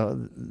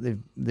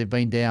 They've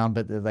been down,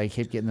 but they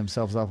keep getting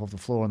themselves up off the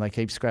floor and they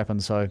keep scrapping.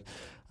 So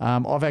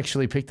I've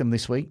actually picked them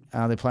this week.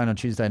 They're playing on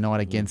Tuesday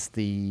night against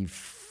the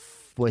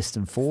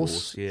Western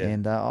Force,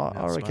 and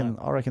I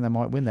reckon they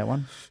might win that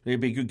one.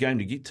 It'd be a good game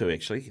to get to,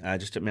 actually,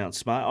 just at Mount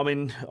Smart. I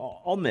mean,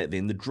 on that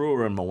then, the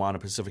Drua and Moana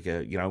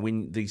Pacifica,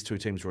 when these two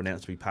teams were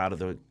announced to be part of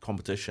the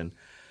competition,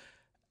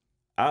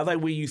 are they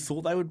where you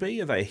thought they would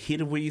be? Are they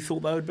ahead of where you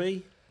thought they would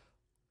be?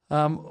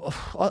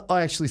 I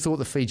actually thought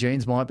the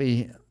Fijians might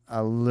be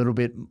a little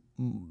bit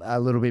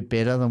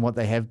better than what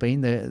they have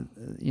been.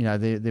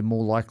 They're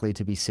more likely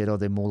to be settled.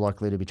 They're more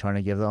likely to be trying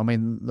together. I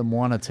mean, the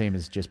Moana team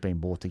has just been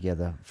brought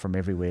together from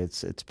everywhere.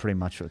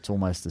 It's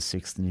almost the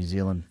sixth New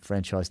Zealand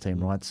franchise team,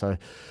 right? So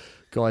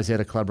guys out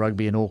of club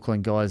rugby in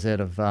Auckland, guys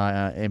out of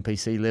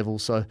NPC level.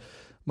 So,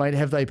 mate,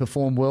 have they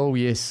performed well?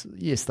 Yes,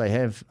 they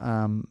have.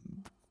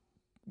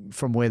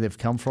 From where they've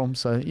come from.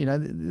 So,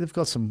 they've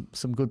got some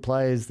good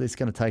players. It's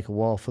going to take a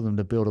while for them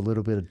to build a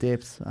little bit of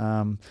depth.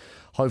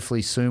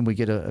 Hopefully soon we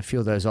get a few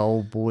of those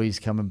old boys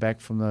coming back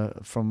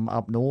from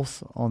up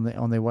north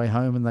on their way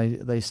home,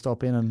 and they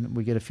stop in, and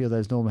we get a few of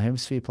those Northern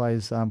Hemisphere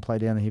players play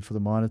down here for the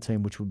minor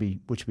team, which would be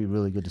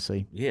really good to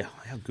see. Yeah,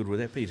 how good would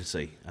that be to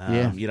see?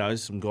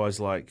 Some guys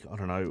like, I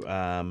don't know...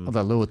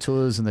 the Lua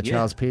Tours and the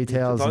Charles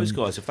Pietows. Those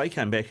guys, if they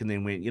came back and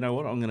then went, you know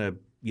what, I'm going to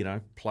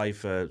play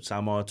for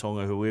Samoa,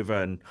 Tonga,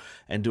 whoever,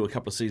 and do a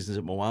couple of seasons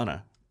at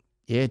Moana.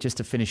 Yeah, just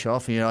to finish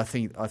off, I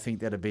think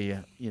that'd be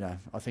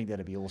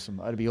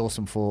awesome. It'd be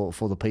awesome for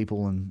the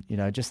people, and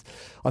I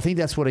think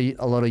that's what a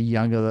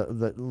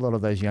lot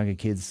of those younger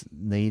kids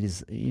need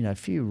is a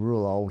few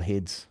real old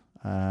heads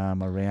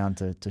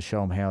around to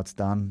show them how it's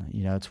done.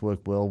 It's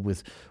worked well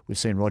we've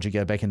seen Roger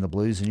go back in the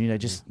Blues, and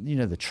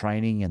the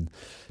training and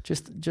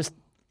just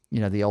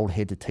the old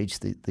head to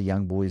teach the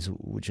young boys,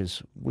 which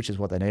is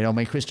what they need. I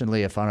mean, Christian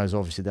Leofano's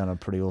obviously done a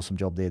pretty awesome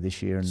job there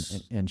this year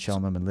and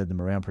shown them and led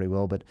them around pretty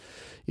well. But,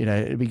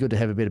 it'd be good to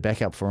have a bit of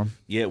backup for them.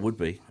 Yeah, it would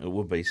be.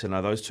 So,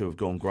 no, those two have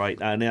gone great.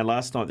 Now,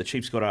 last night, the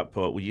Chiefs got up,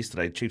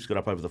 yesterday, the Chiefs got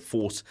up over the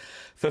Force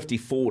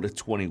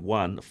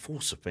 54-21. The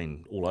Force have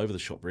been all over the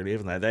shop, really,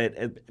 haven't they?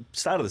 At the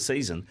start of the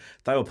season,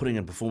 they were putting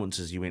in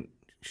performances, you went,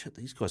 shit,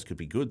 these guys could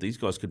be good. These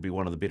guys could be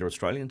one of the better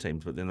Australian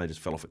teams, but then they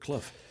just fell off a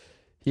cliff.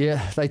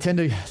 Yeah, they tend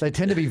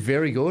to be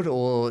very good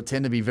or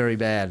tend to be very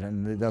bad,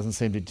 and there doesn't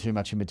seem to be too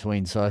much in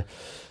between. So,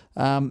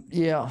 I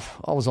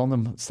was on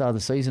them at the start of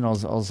the season. I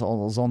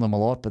was on them a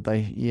lot, but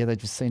they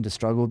just seem to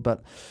struggle.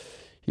 But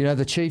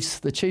the Chiefs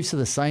are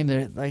the same.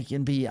 They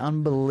can be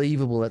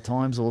unbelievable at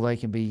times, or they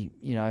can be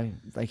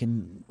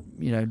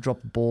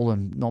drop the ball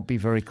and not be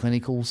very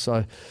clinical.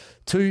 So,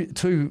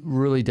 two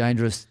really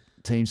dangerous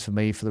teams for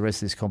me for the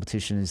rest of this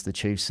competition is the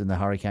Chiefs and the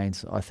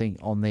Hurricanes. I think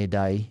on their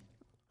day.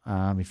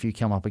 If you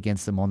come up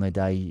against them on their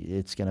day,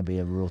 it's going to be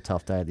a real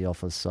tough day at the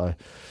office. So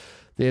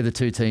they're the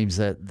two teams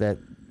that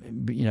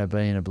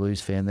being a Blues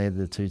fan, they're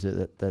the two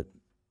that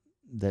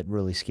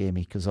really scare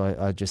me, because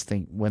I just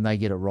think when they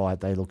get it right,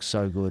 they look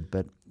so good,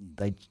 but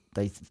they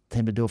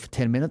tend to do it for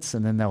 10 minutes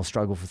and then they'll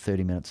struggle for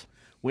 30 minutes.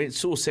 We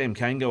saw Sam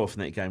Cane go off in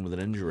that game with an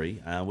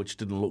injury, which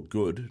didn't look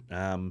good.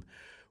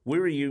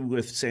 Where are you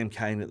with Sam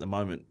Cane at the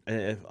moment?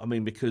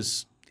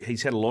 Because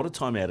he's had a lot of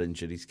time out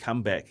injured. He's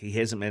come back. He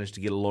hasn't managed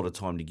to get a lot of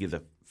time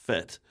together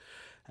fit.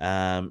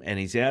 And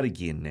he's out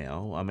again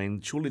now. I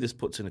mean, surely this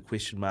puts in a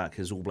question mark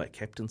his All Black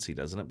captaincy,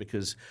 doesn't it?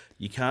 Because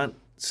you can't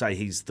say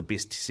he's the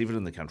best 7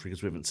 in the country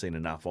because we haven't seen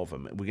enough of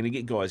him. We're going to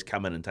get guys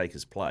come in and take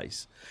his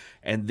place.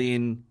 And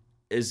then,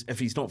 if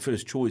he's not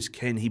first choice,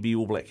 can he be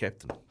All Black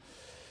captain?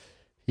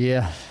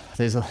 Yeah,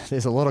 there's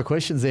a lot of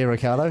questions there,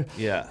 Ricardo.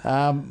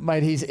 Yeah,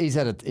 mate, he's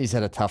had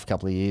a tough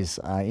couple of years,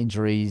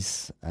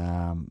 injuries.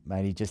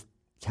 Mate, he just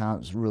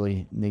can't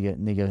really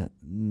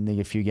nig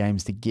a few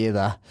games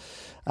together.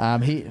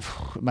 It's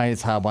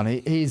a hard one.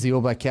 He's the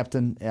All Black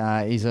captain.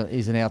 He's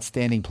an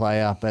outstanding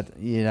player, but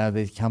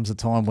there comes a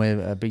time where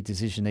a big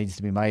decision needs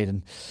to be made,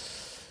 and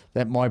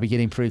that might be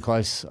getting pretty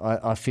close.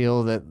 I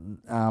feel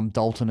that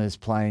Dalton is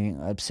playing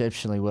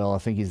exceptionally well. I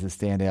think he's the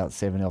standout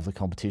 7 of the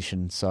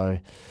competition. So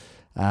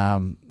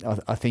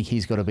I think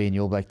he's got to be in the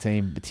All Black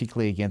team,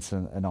 particularly against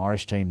an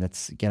Irish team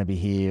that's going to be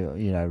here,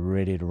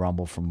 ready to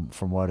rumble from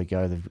where to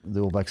go.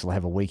 The All Blacks will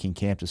have a week in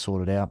camp to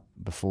sort it out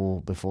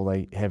before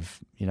they have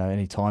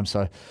any time.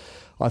 So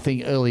I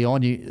think early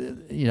on,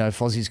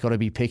 Fozzie's got to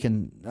be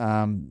picking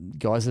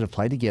guys that have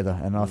played together,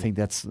 and I think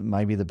that's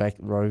maybe the back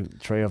row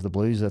trio of the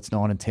Blues. That's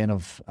 9 and 10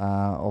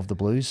 of the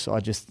Blues. I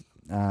just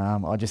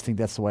think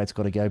that's the way it's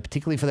got to go,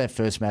 particularly for that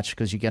first match,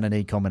 because you're going to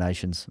need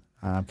combinations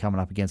coming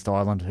up against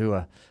Ireland, who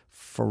are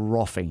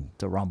frothing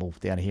to rumble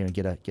down here and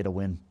get a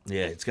win.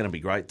 Yeah, it's going to be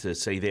great to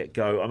see that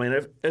go. I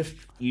mean,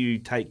 if you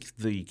take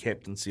the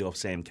captaincy off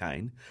Sam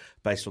Cane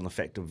based on the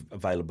fact of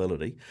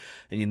availability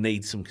and you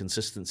need some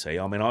consistency,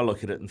 I mean, I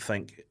look at it and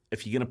think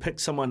if you're going to pick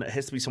someone, it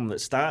has to be someone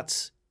that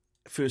starts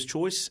first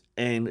choice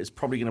and is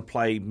probably going to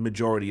play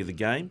majority of the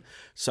game.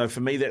 So for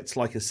me, that's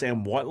like a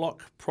Sam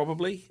Whitelock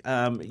probably.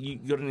 You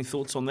got any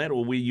thoughts on that,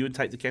 or where you would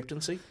take the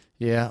captaincy?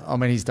 Yeah, I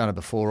mean, he's done it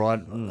before,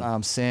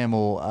 right? Sam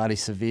or Artie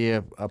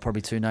Severe are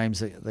probably two names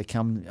that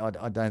come.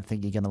 I don't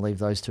think you're going to leave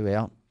those two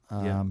out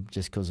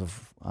just because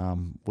of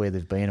where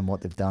they've been and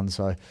what they've done.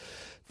 So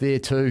there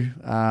too.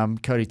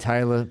 Cody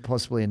Taylor,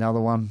 possibly another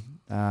one.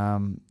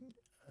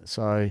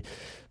 So,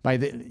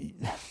 mate,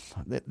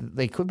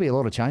 there could be a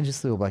lot of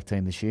changes to the All Black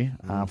team this year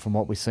from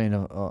what we've seen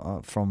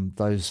from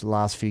those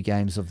last few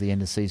games of the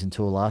end of season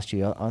tour last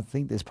year. I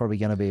think there's probably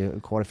going to be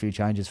quite a few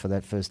changes for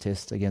that first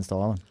test against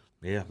Ireland.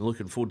 Yeah,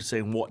 looking forward to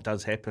seeing what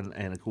does happen,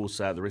 and of course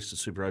the rest of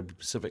Super Rugby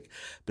Pacific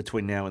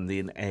between now and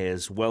then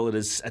as well. It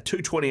is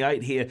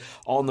 2:28 here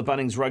on the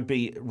Bunnings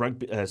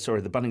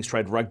the Bunnings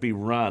Trade Rugby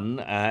Run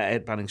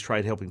at Bunnings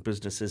Trade, helping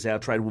businesses. Our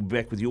trade will be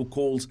back with your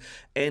calls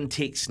and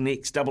texts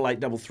next.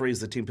 8833 is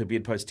the Temper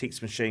Bedpost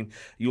text machine.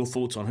 Your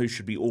thoughts on who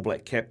should be All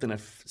Black captain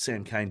if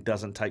Sam Cane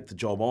doesn't take the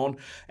job on,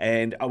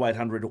 and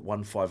 0800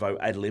 150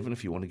 811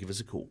 if you want to give us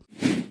a call.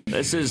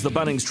 This is the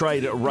Bunnings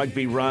Trade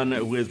Rugby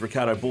Run with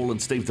Ricardo Ball and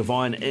Steve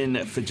Devine in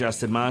for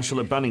Justin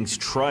Marshall. At Bunnings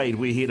Trade,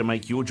 we're here to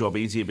make your job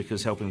easier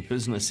because helping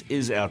business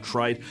is our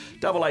trade.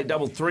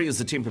 8833 is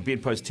the Temper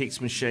Bedpost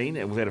text machine,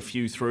 and we've had a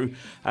few through.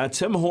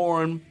 Tim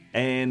Horan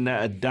and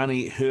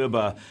Danny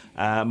Herber,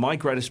 my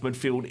greatest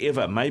midfield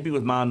ever, maybe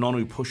with Ma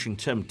Nonu pushing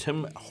Tim.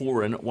 Tim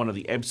Horan, one of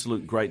the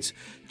absolute greats.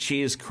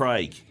 Cheers,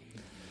 Craig.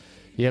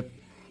 Yep.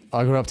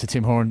 I grew up to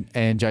Tim Horan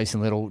and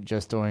Jason Little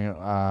just doing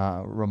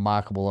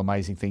remarkable,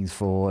 amazing things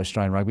for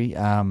Australian rugby.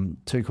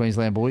 Two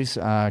Queensland boys,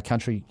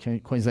 country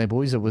Queensland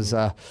boys. It was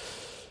a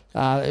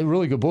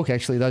really good book,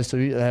 actually. Those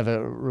two have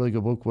a really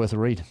good book worth a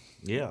read.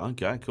 Yeah,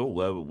 okay, cool.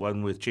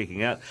 One worth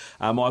checking out.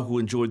 Michael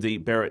enjoyed the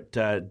Barrett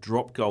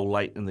drop goal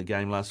late in the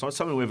game last night.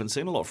 Something we haven't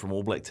seen a lot from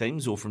All Black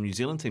teams or from New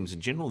Zealand teams in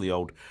general, the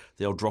old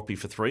droppy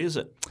for three, is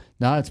it?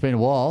 No, it's been a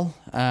while.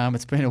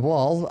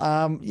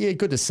 Yeah,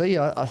 good to see.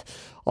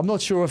 I'm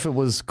not sure if it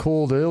was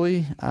called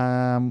early.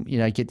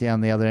 Get down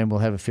the other end,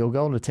 we'll have a field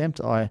goal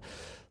attempt.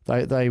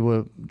 They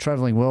were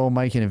travelling well,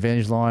 making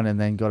advantage line, and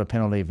then got a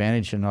penalty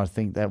advantage, and I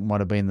think that might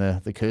have been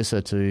the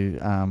cursor to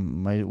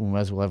we might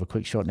as well have a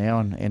quick shot now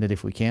and end it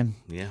if we can.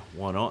 Yeah,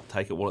 why not?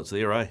 Take it while it's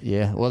there, eh?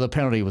 Yeah, well, the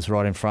penalty was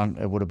right in front.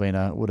 It would have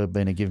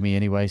been a give me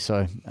anyway.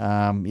 So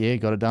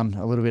got it done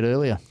a little bit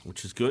earlier,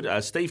 which is good.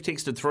 Steve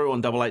texted through on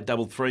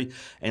 8833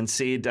 and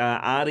said,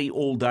 "Artie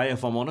all day,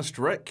 if I'm honest,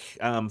 Rick,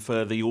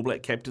 for the All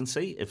Black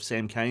captaincy if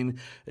Sam Cane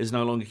is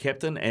no longer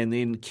captain." And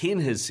then Ken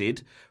has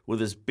said, with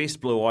his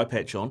best blue eye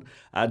patch on,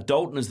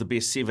 Dalton is the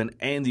best seven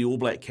and the All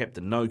Black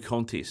captain, no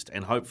contest.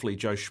 And hopefully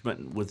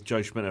with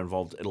Joe Schmidt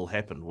involved, it'll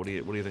happen. What do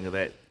you think of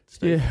that,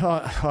 Steve?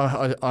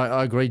 Yeah,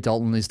 I agree.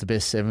 Dalton is the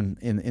best seven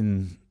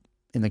in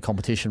the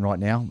competition right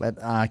now. But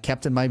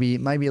captain maybe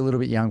a little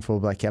bit young for All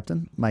Black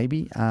captain.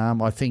 Maybe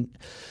I think.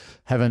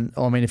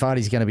 If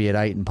Artie's going to be at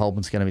 8 and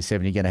Polman's going to be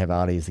 7, you're going to have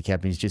Artie as the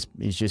captain.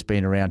 He's just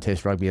been around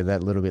Test rugby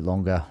that little bit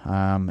longer.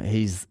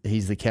 He's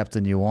the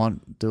captain you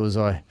want. Do as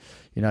I,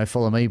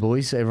 follow me,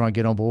 boys. Everyone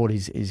get on board.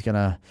 He's going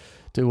to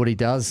do what he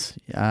does.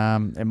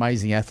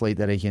 Amazing athlete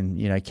that he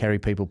can carry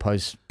people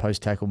post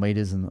tackle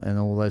meters and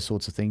all those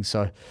sorts of things.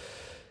 So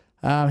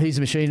he's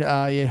a machine.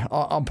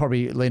 I'm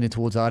probably leaning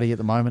towards Artie at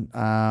the moment.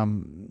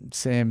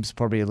 Sam's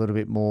probably a little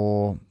bit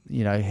more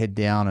head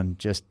down and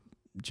just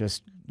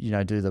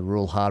do the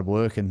real hard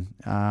work, and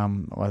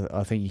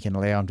I think you can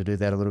allow him to do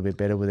that a little bit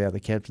better without the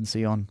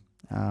captaincy on.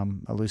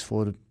 A loose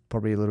forward,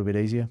 probably a little bit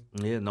easier.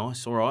 Yeah,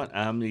 nice. All right.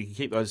 You can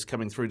keep those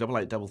coming through.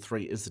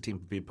 8833 is the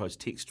Temper Bedpost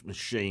text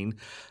machine.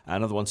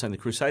 Another one saying the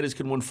Crusaders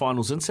can win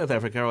finals in South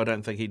Africa. I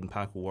don't think Eden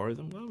Park will worry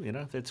them. Well,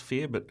 that's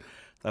fair, but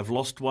they've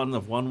lost one,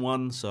 they've won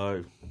one,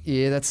 so...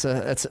 Yeah, that's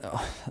that's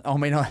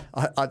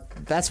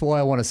why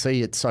I want to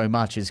see it so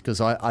much, is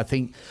because I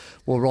think,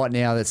 well, right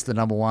now that's the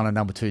number 1 and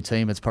number 2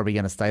 team. It's probably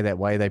going to stay that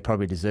way. They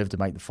probably deserve to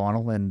make the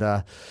final, and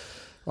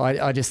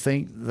I just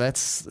think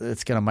it's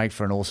going to make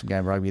for an awesome game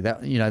of rugby.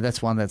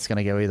 That's one that's going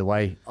to go either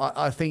way.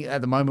 I think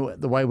at the moment,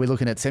 the way we're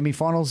looking at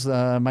semi-finals,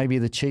 maybe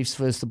the Chiefs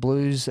versus the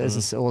Blues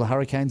or the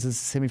Hurricanes as a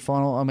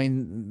semi-final,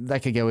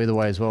 that could go either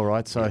way as well,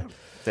 right? So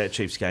that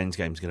Chiefs-Canes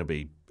game is going to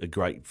be a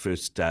great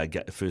first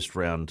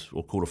round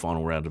or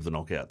quarterfinal round of the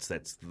knockouts.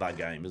 That's the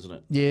game, isn't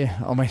it? Yeah,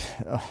 I mean,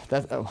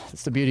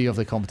 it's the beauty of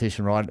the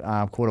competition, right?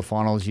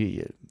 Quarterfinals,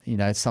 you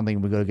know, it's something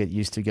we've got to get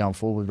used to going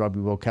forward with Rugby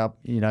World Cup.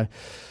 You know,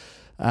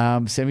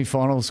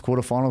 semi-finals,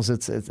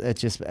 quarterfinals, it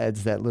just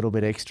adds that little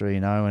bit extra, you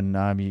know.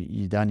 And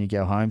you're done, you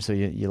go home, so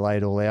you lay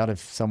it all out. If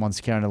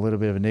someone's carrying a little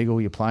bit of a niggle,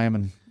 you play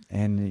them,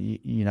 and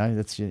you know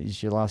it's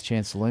your last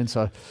chance to learn.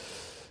 So.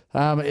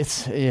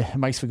 It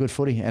makes for good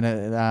footy,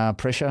 and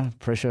pressure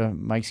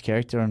makes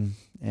character,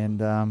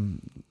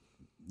 and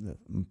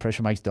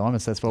pressure makes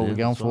diamonds. That's what we're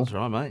going for. That's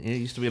right, mate. Yeah,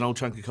 used to be an old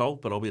chunk of coal,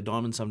 but I'll be a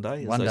diamond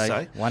someday. One day,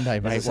 mate. One day.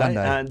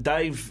 And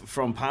Dave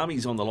from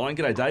Palmy's on the line.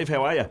 G'day, Dave.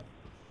 How are you?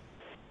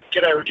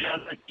 G'day, Richard.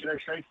 G'day,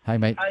 Steve. Hey,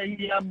 mate.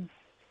 Hey,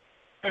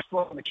 first of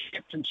all, on the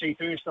captaincy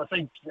first, I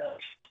think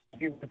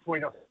give the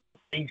point off.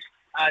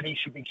 Artie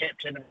should be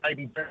captain, and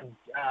maybe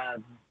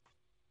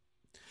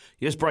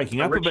You're just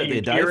breaking up a bit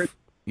there, Dave. Kieran.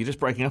 You're just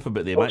breaking up a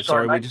bit there, mate.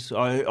 Sorry, mate.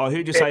 I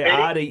heard you say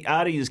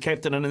Artie is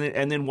captain,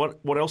 and then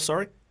what else?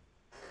 Sorry.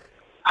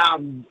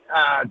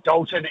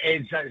 Dalton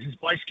as his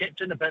vice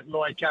captain, a bit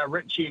like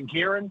Richie and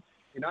Kieran.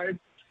 You know,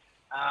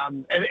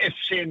 if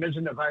Sam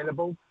isn't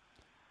available,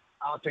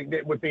 I think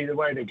that would be the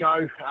way to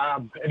go.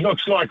 It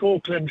looks like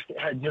Auckland,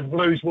 the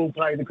Blues will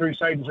play the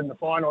Crusaders in the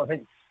final. I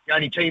think the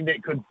only team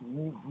that could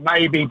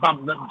maybe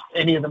bump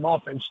any of them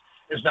off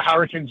is the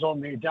Hurricanes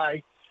on their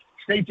day.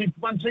 Steve,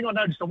 one thing I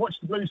noticed, I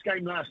watched the Blues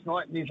game last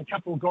night, and there's a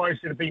couple of guys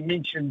that have been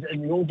mentioned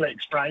in the All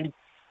Blacks frame.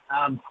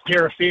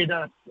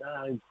 Perifeda,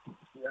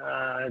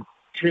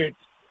 Kurt,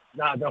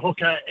 the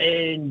hooker,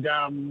 and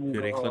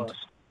Kurt Eklund.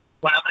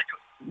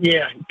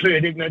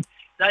 Kurt Eklund.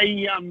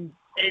 They and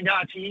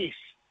RTS,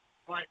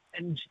 right?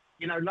 And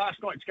you know,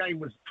 last night's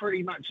game was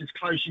pretty much as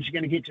close as you're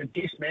going to get to a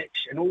test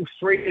match, and all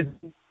three of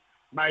them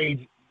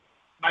made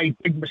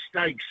big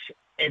mistakes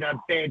at a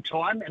bad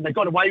time, and they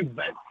got away with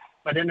it.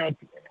 But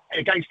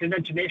against an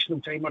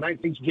international team, I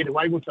don't think you get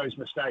away with those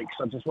mistakes.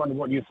 I just wonder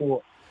what you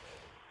thought.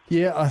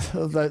 Yeah,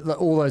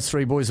 all those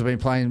three boys have been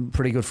playing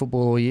pretty good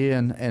football all year,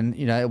 and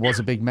you know it was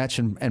a big match,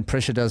 and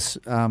pressure does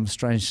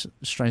strange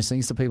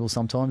things to people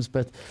sometimes.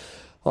 But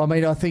I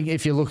mean, I think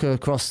if you look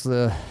across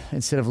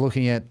instead of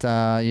looking at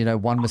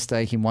one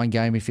mistake in one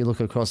game, if you look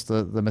across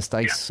the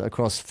mistakes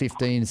across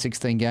 15,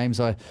 16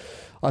 games,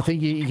 I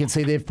think you can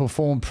see they've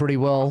performed pretty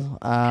well.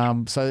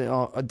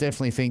 So I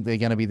definitely think they're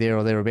going to be there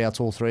or thereabouts,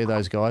 all three of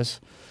those guys.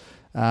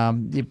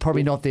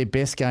 Probably not their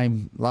best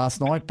game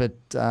last night, but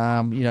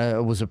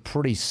it was a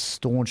pretty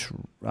staunch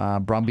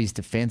Brumbies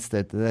defence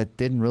that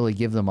didn't really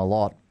give them a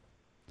lot.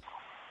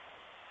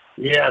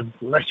 Yeah,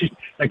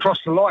 they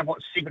crossed the line,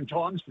 7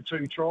 times for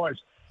 2 tries.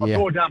 I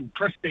thought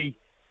Christie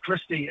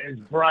is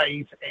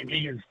brave, and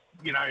he is,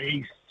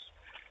 he's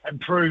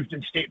improved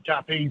and stepped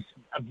up. He's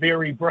a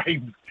very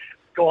brave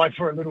guy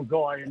for a little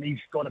guy, and he's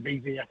got to be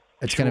there.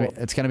 It's going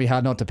to be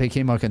hard not to pick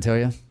him, I can tell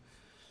you.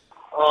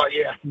 Oh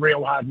yeah,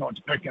 real hard not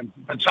to pick him.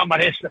 But someone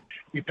has to.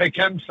 You pick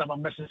him,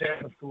 someone misses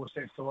out. Of course,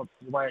 that's the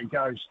way it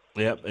goes.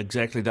 Yeah,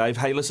 exactly, Dave.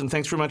 Hey, listen,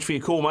 thanks very much for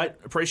your call, mate.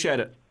 Appreciate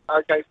it.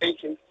 Okay,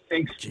 thank you.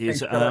 Thanks.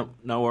 Cheers.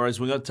 No worries.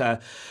 We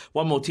got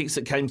one more text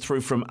that came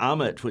through from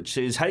Amit, which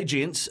says, "Hey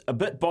gents, a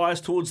bit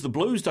biased towards the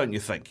Blues, don't you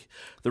think?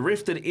 The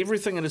ref did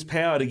everything in his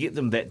power to get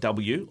them that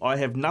W. I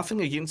have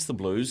nothing against the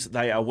Blues.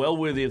 They are well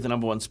worthy of the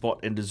number 1 spot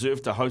and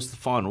deserve to host the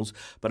finals,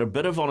 but a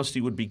bit of honesty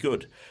would be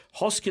good.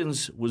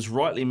 Hoskins was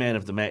rightly man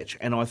of the match,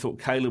 and I thought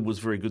Caleb was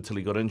very good till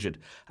he got injured.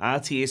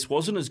 RTS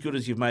wasn't as good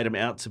as you've made him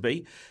out to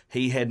be.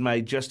 He had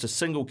made just a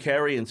single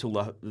carry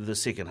until the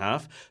second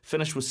half,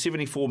 finished with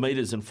 74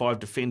 metres and 5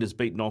 defenders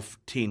beaten off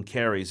 10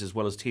 carries as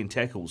well as 10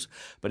 tackles,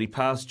 but he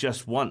passed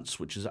just once,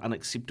 which is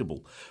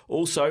unacceptable.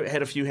 Also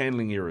had a few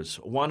handling errors.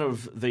 One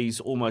of these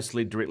almost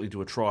led directly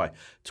to a try.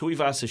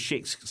 Tuivasa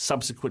Shek's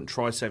subsequent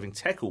try-saving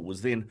tackle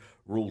was then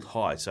ruled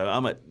high. So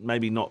Amit,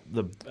 maybe not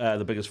the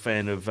biggest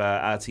fan of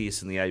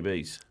RTS and the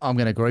ABs. I'm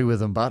going to agree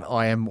with him, but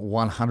I am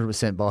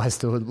 100%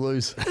 biased to the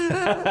Blues.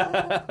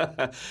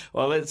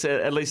 Well,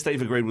 at least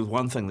Steve agreed with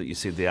one thing that you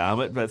said there,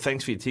 Amit. But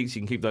thanks for your texts.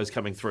 You can keep those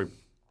coming through.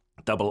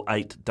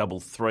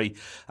 8833.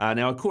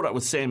 Now, I caught up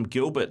with Sam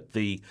Gilbert,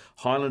 the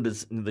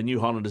new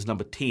Highlanders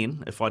number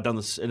 10. If I'd done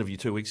this interview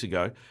 2 weeks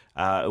ago,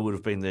 it would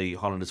have been the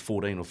Highlanders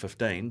 14 or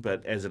 15.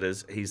 But as it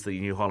is, he's the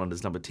new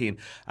Highlanders number 10.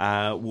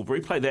 We'll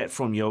replay that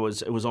from you.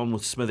 It was on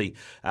with Smithy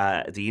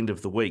at the end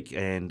of the week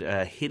and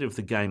ahead of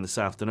the game this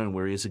afternoon,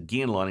 where he is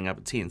again lining up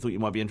at 10. Thought you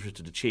might be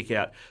interested to check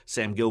out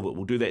Sam Gilbert.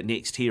 We'll do that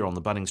next here on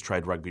the Bunnings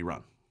Trade Rugby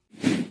Run.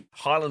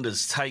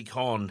 Highlanders take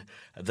on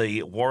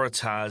the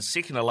Waratahs,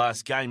 second to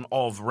last game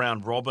of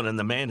round robin, and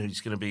the man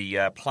who's going to be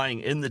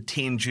playing in the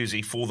 10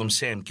 jersey for them,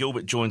 Sam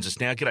Gilbert, joins us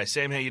now. G'day,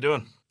 Sam. How you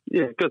doing?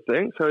 Yeah, good,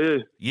 thanks. How are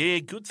you? Yeah,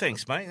 good,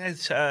 thanks,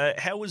 mate.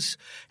 How was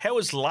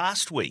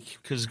last week?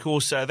 Because, of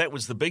course, that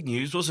was the big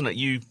news, wasn't it?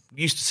 You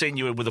used to see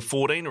you with a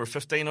 14 or a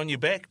 15 on your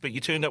back, but you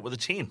turned up with a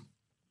 10.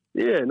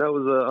 Yeah, no,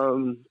 it was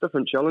a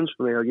different challenge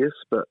for me, I guess,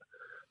 but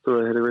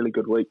thought I had a really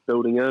good week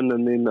building in,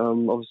 and then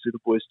obviously the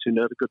boys turned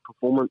out a good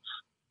performance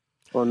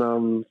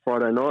on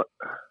Friday night,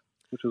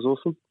 which was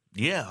awesome.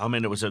 Yeah, I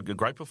mean, it was a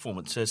great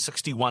performance.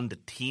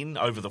 61-10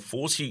 over the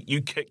Force.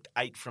 You kicked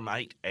 8 from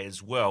 8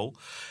 as well,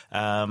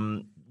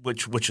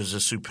 which is a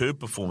superb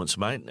performance,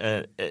 mate.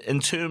 In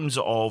terms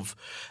of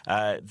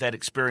that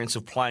experience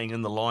of playing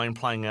in the line,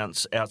 playing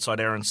outside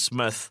Aaron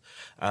Smith,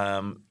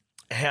 how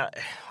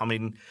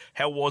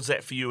was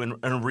that for you in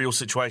a real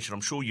situation? I'm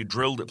sure you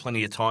drilled it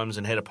plenty of times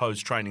and had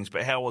opposed trainings,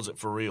 but how was it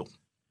for real?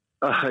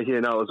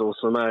 It was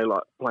awesome, eh?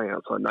 Like, playing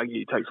outside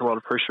Nugget takes a lot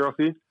of pressure off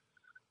you,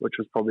 which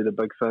was probably the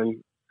big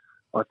thing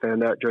I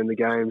found out during the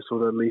game.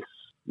 Sort of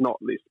not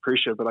less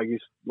pressure, but I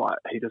guess like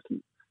he just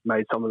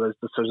made some of those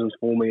decisions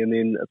for me, and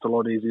then it was a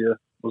lot easier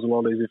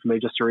for me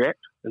just to react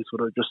and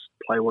sort of just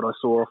play what I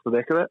saw off the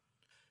back of that.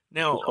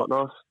 Now, quite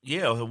nice.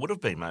 Yeah, it would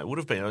have been, mate. It would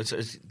have been.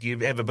 Do you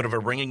have a bit of a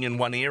ringing in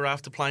one ear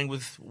after playing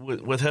with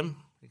him?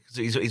 Because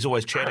he's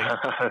always chatting.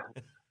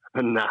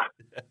 Nah,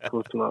 of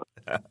course not.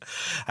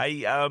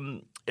 Hey,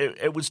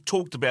 it was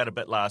talked about a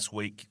bit last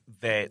week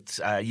that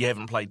you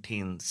haven't played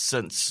 10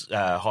 since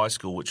high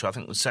school, which I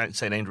think was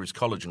St Andrews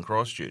College in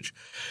Christchurch.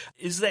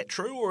 Is that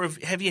true, or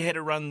have you had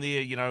a run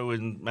there,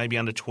 in maybe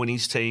under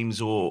 20s teams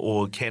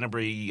or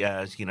Canterbury,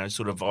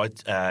 sort of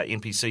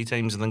NPC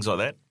teams and things like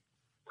that?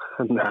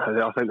 No,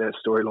 I think that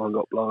storyline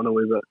got blown a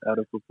wee bit out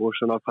of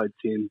proportion. I played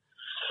 10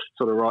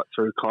 sort of right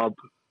through club,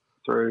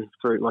 through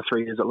my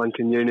 3 years at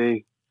Lincoln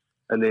Uni,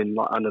 and then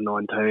like under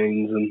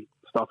 19s and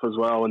stuff as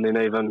well. And then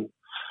even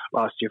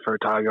last year for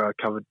Otago, I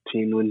covered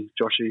 10 when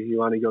Joshy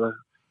Ioane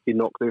he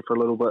knocked there for a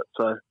little bit.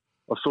 So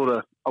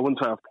I wouldn't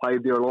say I've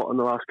played there a lot in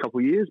the last couple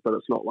of years, but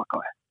it's not like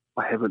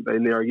I haven't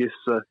been there, I guess.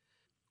 So.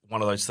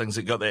 One of those things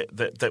that got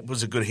that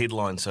was a good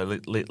headline, so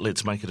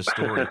let's make it a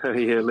story.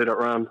 Yeah, let it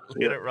run.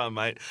 Let it run,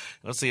 mate.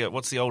 What's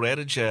the old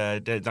adage?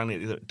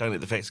 Don't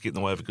let the facts get in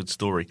the way of a good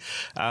story.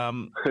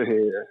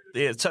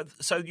 Yeah.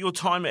 So your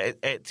time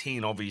at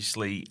 10,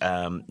 obviously,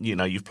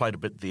 you've played a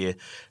bit there,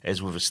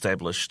 as we've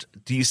established.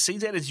 Do you see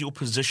that as your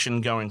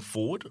position going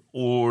forward,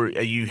 or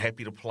are you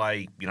happy to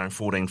play,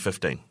 14,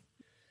 15?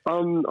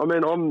 I'm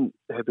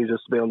happy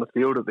just to be on the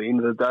field at the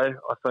end of the day.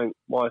 I think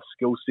my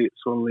skill set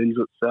sort of lends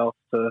itself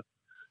to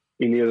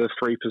any of the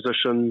 3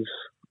 positions,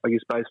 I guess,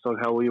 based on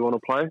how we want to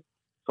play.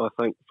 So I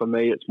think for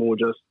me, it's more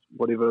just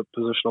whatever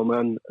position I'm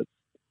in, it's,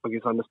 I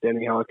guess,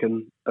 understanding how I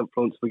can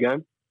influence the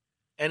game.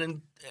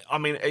 And,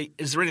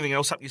 is there anything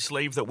else up your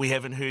sleeve that we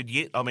haven't heard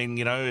yet? I mean,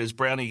 is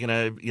Brownie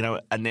going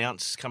to,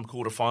 announce come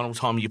quarter-final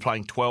time you're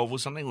playing 12 or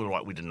something?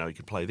 We didn't know you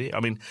could play there.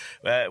 I mean,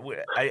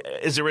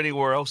 is there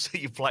anywhere else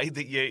that you've played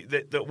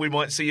that we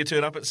might see you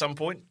turn up at some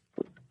point?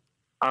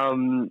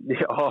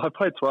 I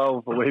played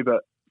 12 a wee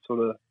bit, sort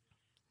of,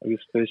 I guess,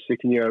 first,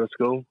 second year out of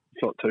school.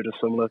 It's not too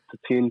dissimilar to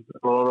 10 in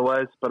a lot of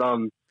ways. But I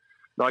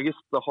guess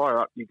the higher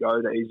up you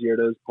go, the easier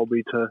it is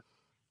probably to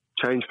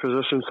change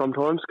positions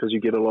sometimes, because you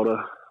get a lot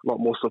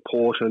more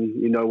support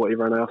and you know what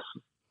everyone else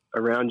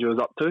around you is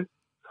up to.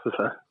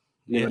 So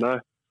you never know.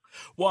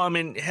 Well, I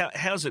mean,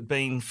 how's it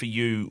been for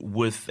you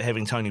with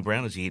having Tony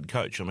Brown as your head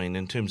coach? I mean,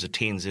 in terms of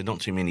 10s, there are not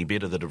too many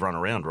better that have run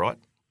around, right?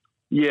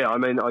 Yeah, I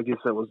guess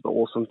that was the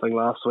awesome thing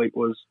last week,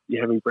 was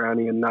you having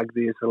Brownie and Nug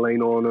there to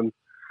lean on and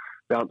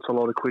bounce a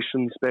lot of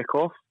questions back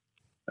off,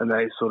 and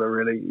they sort of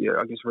really,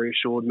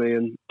 reassured me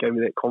and gave me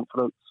that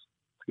confidence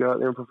to go out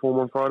there and perform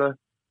on Friday.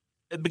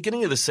 At the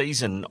beginning of the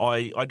season,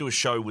 I do a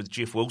show with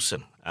Jeff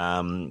Wilson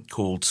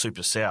called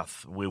Super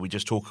South, where we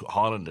just talk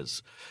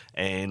Highlanders,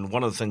 and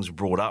one of the things we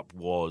brought up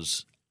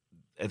was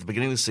at the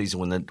beginning of the season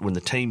when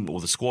the team or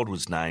the squad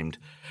was named,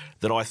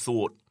 that I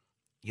thought,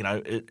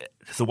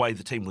 the way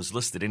the team was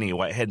listed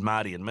anyway, it had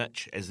Marty and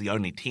Mitch as the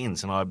only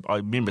 10s. And I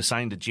remember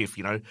saying to Jeff,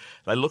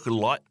 they look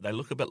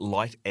a bit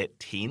light at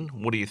 10.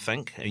 What do you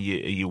think? Are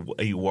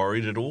you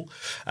worried at all?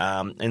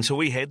 And so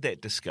we had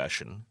that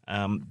discussion.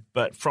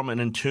 But from an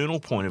internal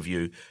point of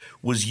view,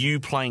 was you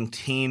playing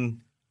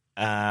 10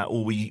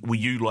 or were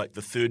you like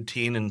the third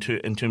 10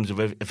 in terms of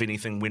if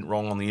anything went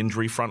wrong on the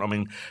injury front? I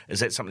mean,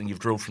 is that something you've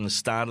drilled from the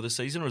start of the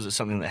season, or is it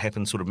something that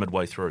happened sort of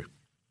midway through?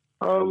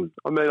 I've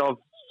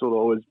sort of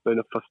always been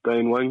a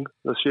 15 wing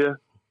this year,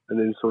 and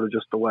then sort of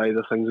just the way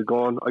the things are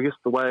gone. I guess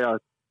the way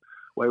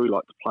we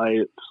like to play,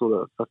 it's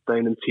sort of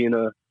 15 and 10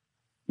 are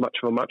much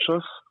of a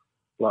muchness.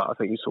 Like, I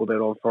think you saw that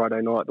on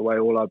Friday night, the way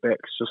all our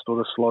backs just sort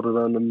of slotted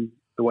in and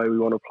the way we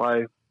want to play,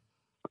 it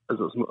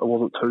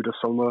wasn't too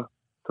dissimilar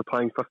to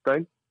playing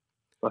 15.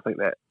 I think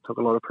that took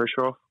a lot of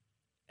pressure off.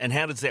 And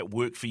how does that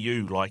work for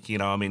you? Like,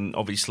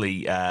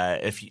 obviously,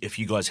 if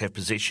you guys have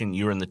possession,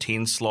 you're in the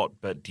 10 slot,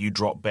 but do you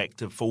drop back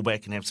to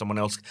fullback and have someone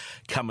else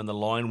come in the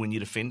line when you're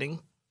defending?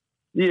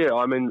 Yeah,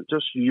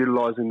 just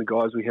utilising the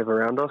guys we have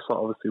around us. So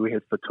obviously, we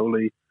had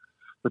Fatuli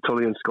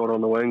and Scott on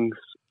the wings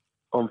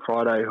on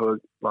Friday, who are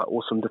like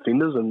awesome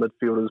defenders and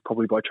midfielders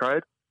probably by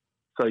trade.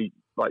 So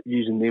like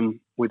using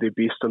them with their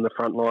best in the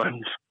front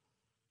line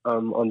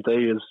on D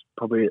is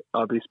probably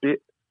our best bet.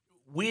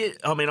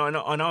 I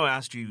know I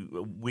asked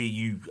you where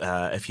you,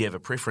 if you have a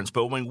preference,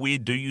 but where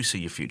do you see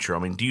your future?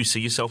 Do you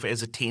see yourself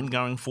as a 10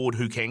 going forward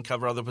who can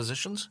cover other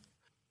positions?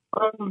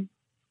 I'm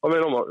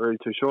not really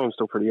too sure. I'm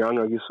still pretty young,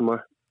 I guess, in my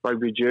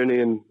rugby journey,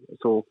 and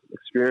it's all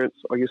experience,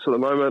 I guess, at the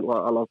moment.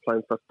 Like, I love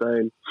playing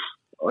 15.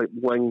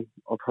 Wing,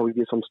 I probably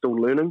guess I'm still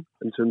learning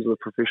in terms of the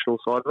professional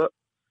side of it.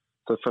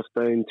 So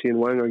 15, 10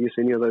 wing, I guess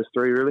any of those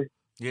three, really.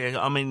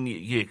 Yeah,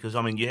 because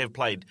you have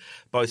played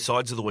both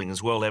sides of the wing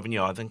as well, haven't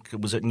you? I think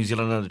it was at New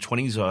Zealand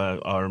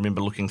under-20s. I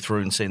remember looking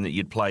through and seeing that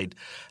you'd played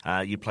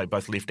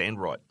both left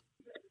and right.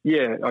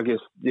 Yeah, I guess.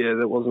 Yeah,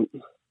 that was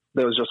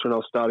just when I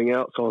was starting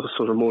out, so I was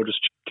sort of more just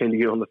keen to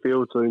get on the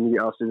field. So when you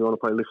get asked if you want to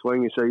play left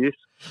wing, you say yes.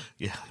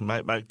 Yeah,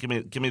 mate,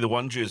 give me the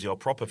one jersey. I'll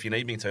prop if you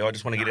need me to. I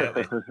just want to get out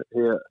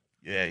there.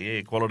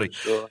 Yeah, quality.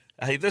 Sure.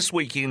 Hey, this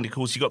weekend, of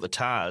course, you got the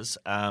Tars,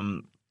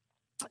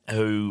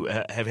 who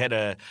have had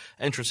an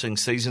interesting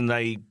season.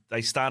 They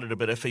started a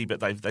bit iffy, but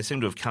they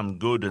seem to have come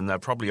good, and they've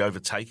probably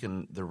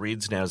overtaken the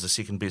Reds now as the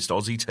second best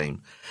Aussie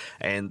team.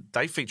 And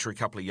they feature a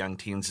couple of young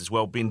tens as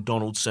well, Ben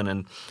Donaldson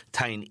and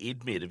Tane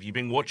Edmed. Have you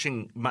been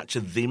watching much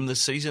of them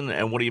this season,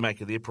 and what do you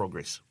make of their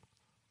progress?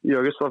 Yeah,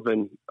 I guess I've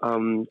been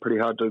pretty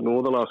hard to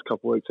ignore the last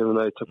couple of weeks, haven't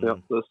they? Tipping up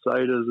the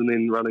Satyrs and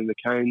then running the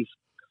Canes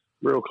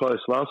real close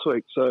last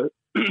week. So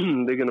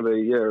they're going to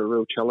be, a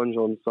real challenge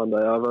on Sunday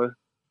Arvo.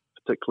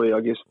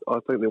 Particularly, I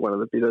think they're one of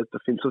the better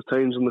defensive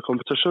teams in the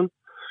competition,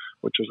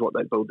 which is what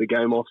they build the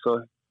game off.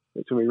 So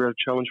it's going to be a real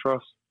challenge for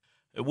us.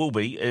 It will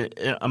be.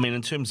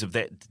 In terms of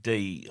that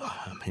D,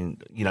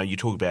 you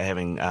talk about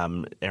having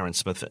Aaron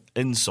Smith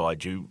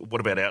inside you. What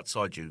about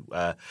outside you?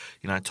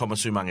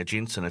 Thomas Umaga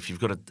Jensen. If you've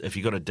got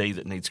a D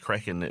that needs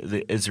cracking,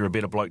 is there a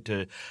better bloke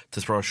to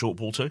throw a short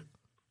ball to?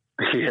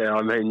 Yeah,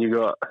 you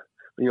got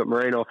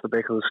Marino off the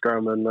back of the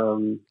scrum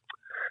and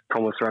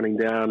Thomas running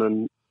down,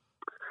 and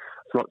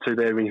it's not too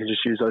bad when you can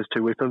just use those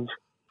two weapons.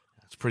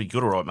 It's pretty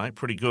good, all right, mate.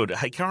 Pretty good.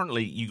 Hey,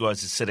 currently you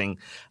guys are sitting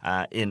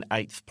in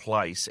 8th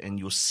place, and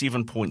you're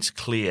 7 points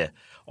clear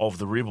of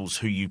the Rebels,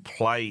 who you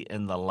play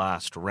in the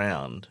last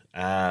round.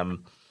 Of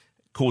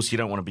course, you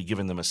don't want to be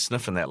giving them a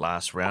sniff in that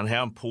last round.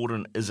 How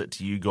important is it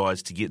to you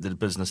guys to get the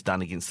business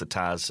done against the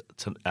Tars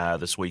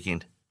this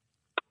weekend?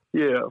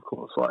 Yeah, of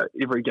course. Like,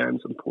 every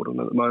game's important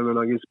at the moment.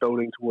 I guess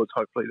building towards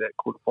hopefully that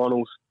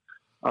quarterfinals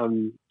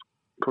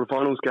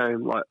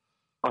game. Like,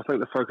 I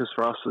think the focus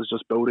for us is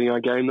just building our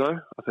game, though.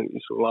 I think you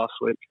saw last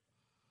week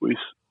we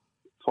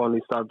finally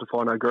started to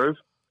find our groove.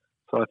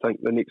 So I think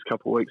the next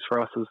couple of weeks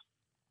for us is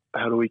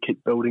how do we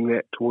keep building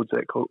that towards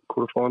that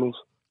quarterfinals.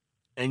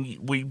 And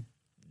we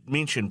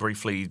mentioned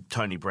briefly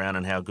Tony Brown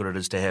and how good it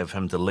is to have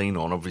him to lean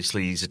on.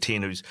 Obviously, he's a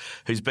 10 who's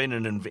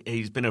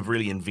been a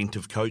really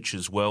inventive coach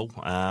as well.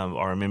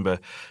 I remember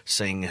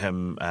seeing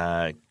him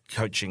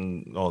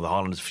coaching the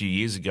Highlanders a few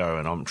years ago,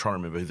 and I'm trying to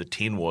remember who the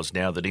 10 was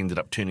now, that ended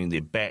up turning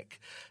their back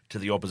to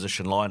the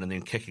opposition line and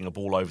then kicking a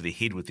ball over their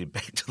head with their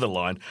back to the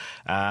line.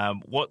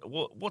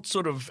 What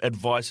sort of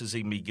advice has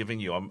he been giving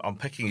you? I'm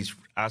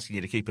asking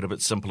you to keep it a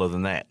bit simpler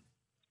than that.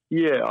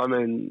 Yeah,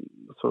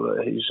 sort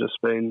of he's just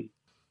been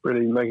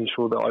really making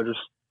sure that I just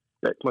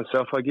back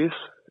myself, I guess,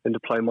 and to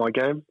play my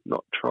game,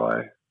 not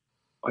try,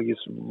 I guess,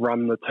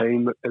 run the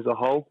team as a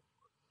whole,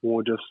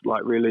 or just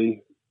like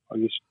really, I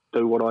guess,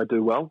 do what I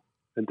do well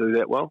and do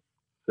that well.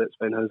 That's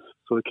been his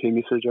sort of key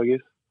message, I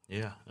guess.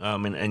 Yeah,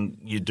 and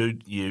you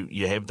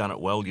have done it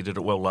well. You did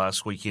it well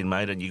last weekend,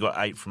 mate, and you got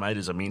 8 from 8,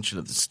 as I mentioned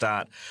at the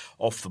start,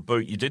 off the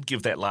boot. You did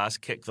give that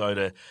last kick,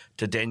 though,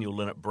 to Daniel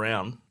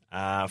Linnett-Brown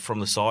from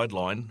the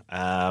sideline.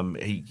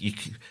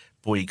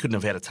 He couldn't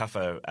have had a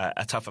tougher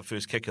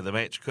first kick of the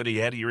match, could he?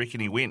 How do you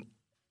reckon he went?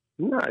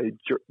 No, he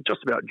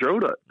just about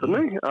drilled it,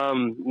 didn't he? It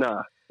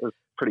was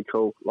pretty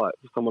cool, like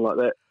for someone like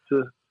that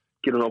to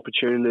get an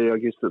opportunity, I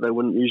guess, that they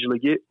wouldn't usually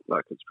get.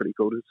 Like, it's pretty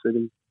cool to see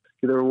them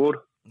get a reward.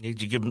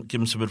 Did you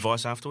give him some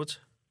advice afterwards?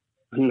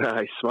 No,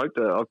 he smoked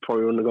it. I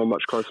probably wouldn't have gone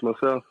much closer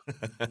myself.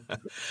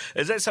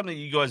 Is that something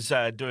you guys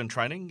do in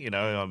training?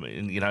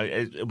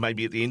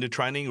 Maybe at the end of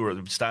training or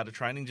at the start of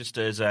training, just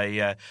as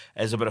a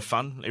bit of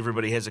fun.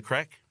 Everybody has a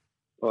crack.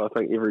 Well, I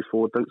think every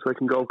forward thinks they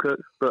can goal kick,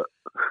 but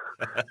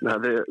no,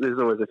 there's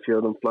always a few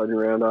of them floating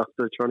around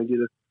after trying to get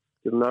a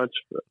nudge.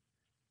 But.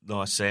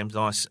 Nice, Sam.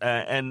 Nice.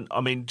 And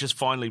just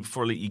finally,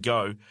 before I let you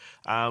go,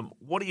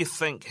 what do you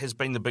think has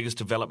been the biggest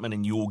development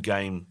in your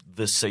game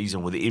this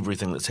season with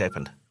everything that's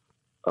happened?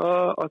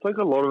 I think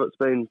a lot of it's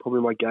been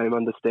probably my game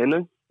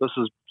understanding. This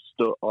was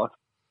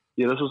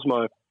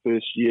my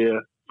first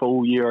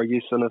full year, I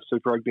guess, in a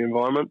Super Rugby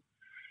environment.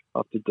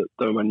 After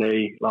doing my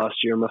knee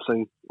last year,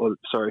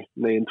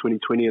 knee in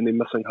 2020, and then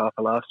missing half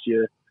of last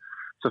year.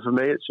 So for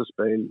me, it's just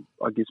been,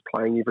 I guess,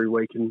 playing every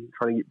week and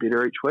trying to get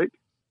better each week,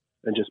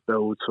 and just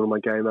build sort of my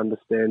game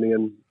understanding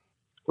and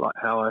like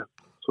how I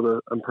sort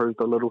of improve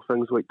the little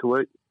things week to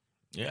week.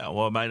 Yeah,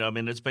 well, mate,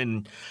 it's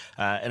been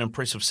an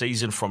impressive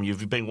season from you.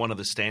 You've been one of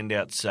the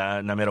standouts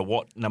no matter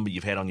what number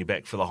you've had on your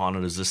back for the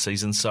Highlanders this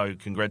season. So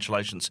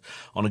congratulations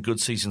on a good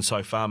season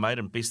so far, mate,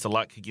 and best of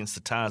luck against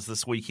the Tars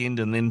this weekend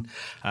and then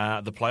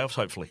the playoffs,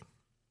 hopefully.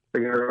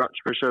 Thank you very much.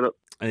 Appreciate it.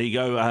 There you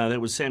go. That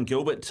was Sam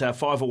Gilbert.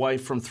 5 away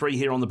from 3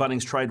 here on the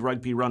Bunnings Trade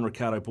Rugby Run.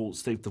 Ricardo Ball,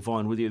 Steve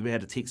Devine with you. We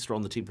had a texter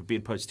on the Temper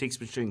Bedpost text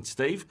machine.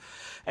 Steve,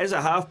 as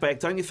a halfback,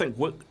 don't you think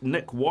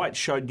Nick White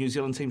showed New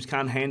Zealand teams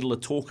can't handle a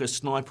talker,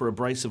 sniper,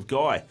 abrasive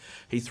guy?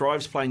 He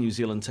thrives playing New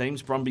Zealand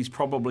teams. Brumbies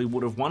probably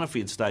would have won if he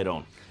had stayed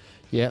on.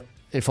 Yeah.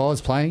 If I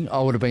was playing,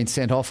 I would have been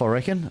sent off, I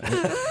reckon.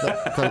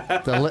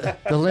 The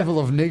level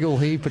of niggle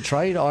he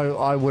portrayed,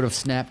 I would have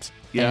snapped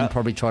and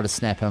probably tried to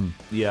snap him.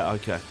 Yeah,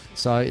 okay.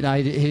 So,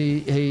 no,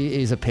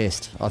 he is a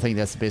pest. I think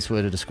that's the best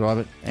word to describe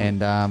it.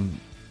 And,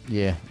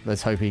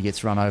 let's hope he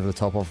gets run over the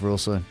top off real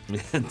soon.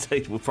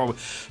 Indeed. We're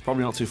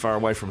probably not too far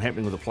away from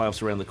happening with the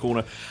playoffs around the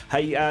corner.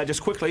 Hey,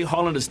 just quickly,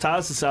 Highlanders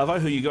Tars to Savo,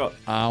 who you got?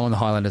 On the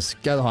Highlanders.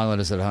 Go the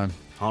Highlanders at home.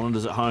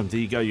 Highlanders at home. There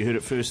you go. You heard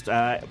it first.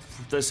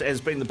 This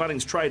has been the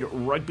Bunnings Trade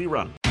Rugby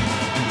Run.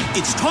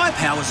 It's Tyre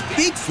Power's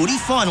Big Footy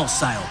Final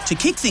Sale. To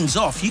kick things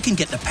off, you can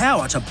get the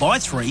power to buy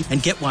 3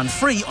 and get 1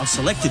 free on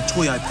selected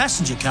Toyo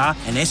passenger car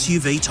and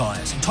SUV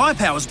tyres. Tyre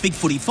Power's Big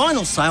Footy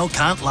Final Sale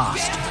can't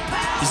last.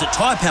 Visit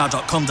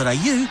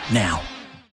tyrepower.com.au now.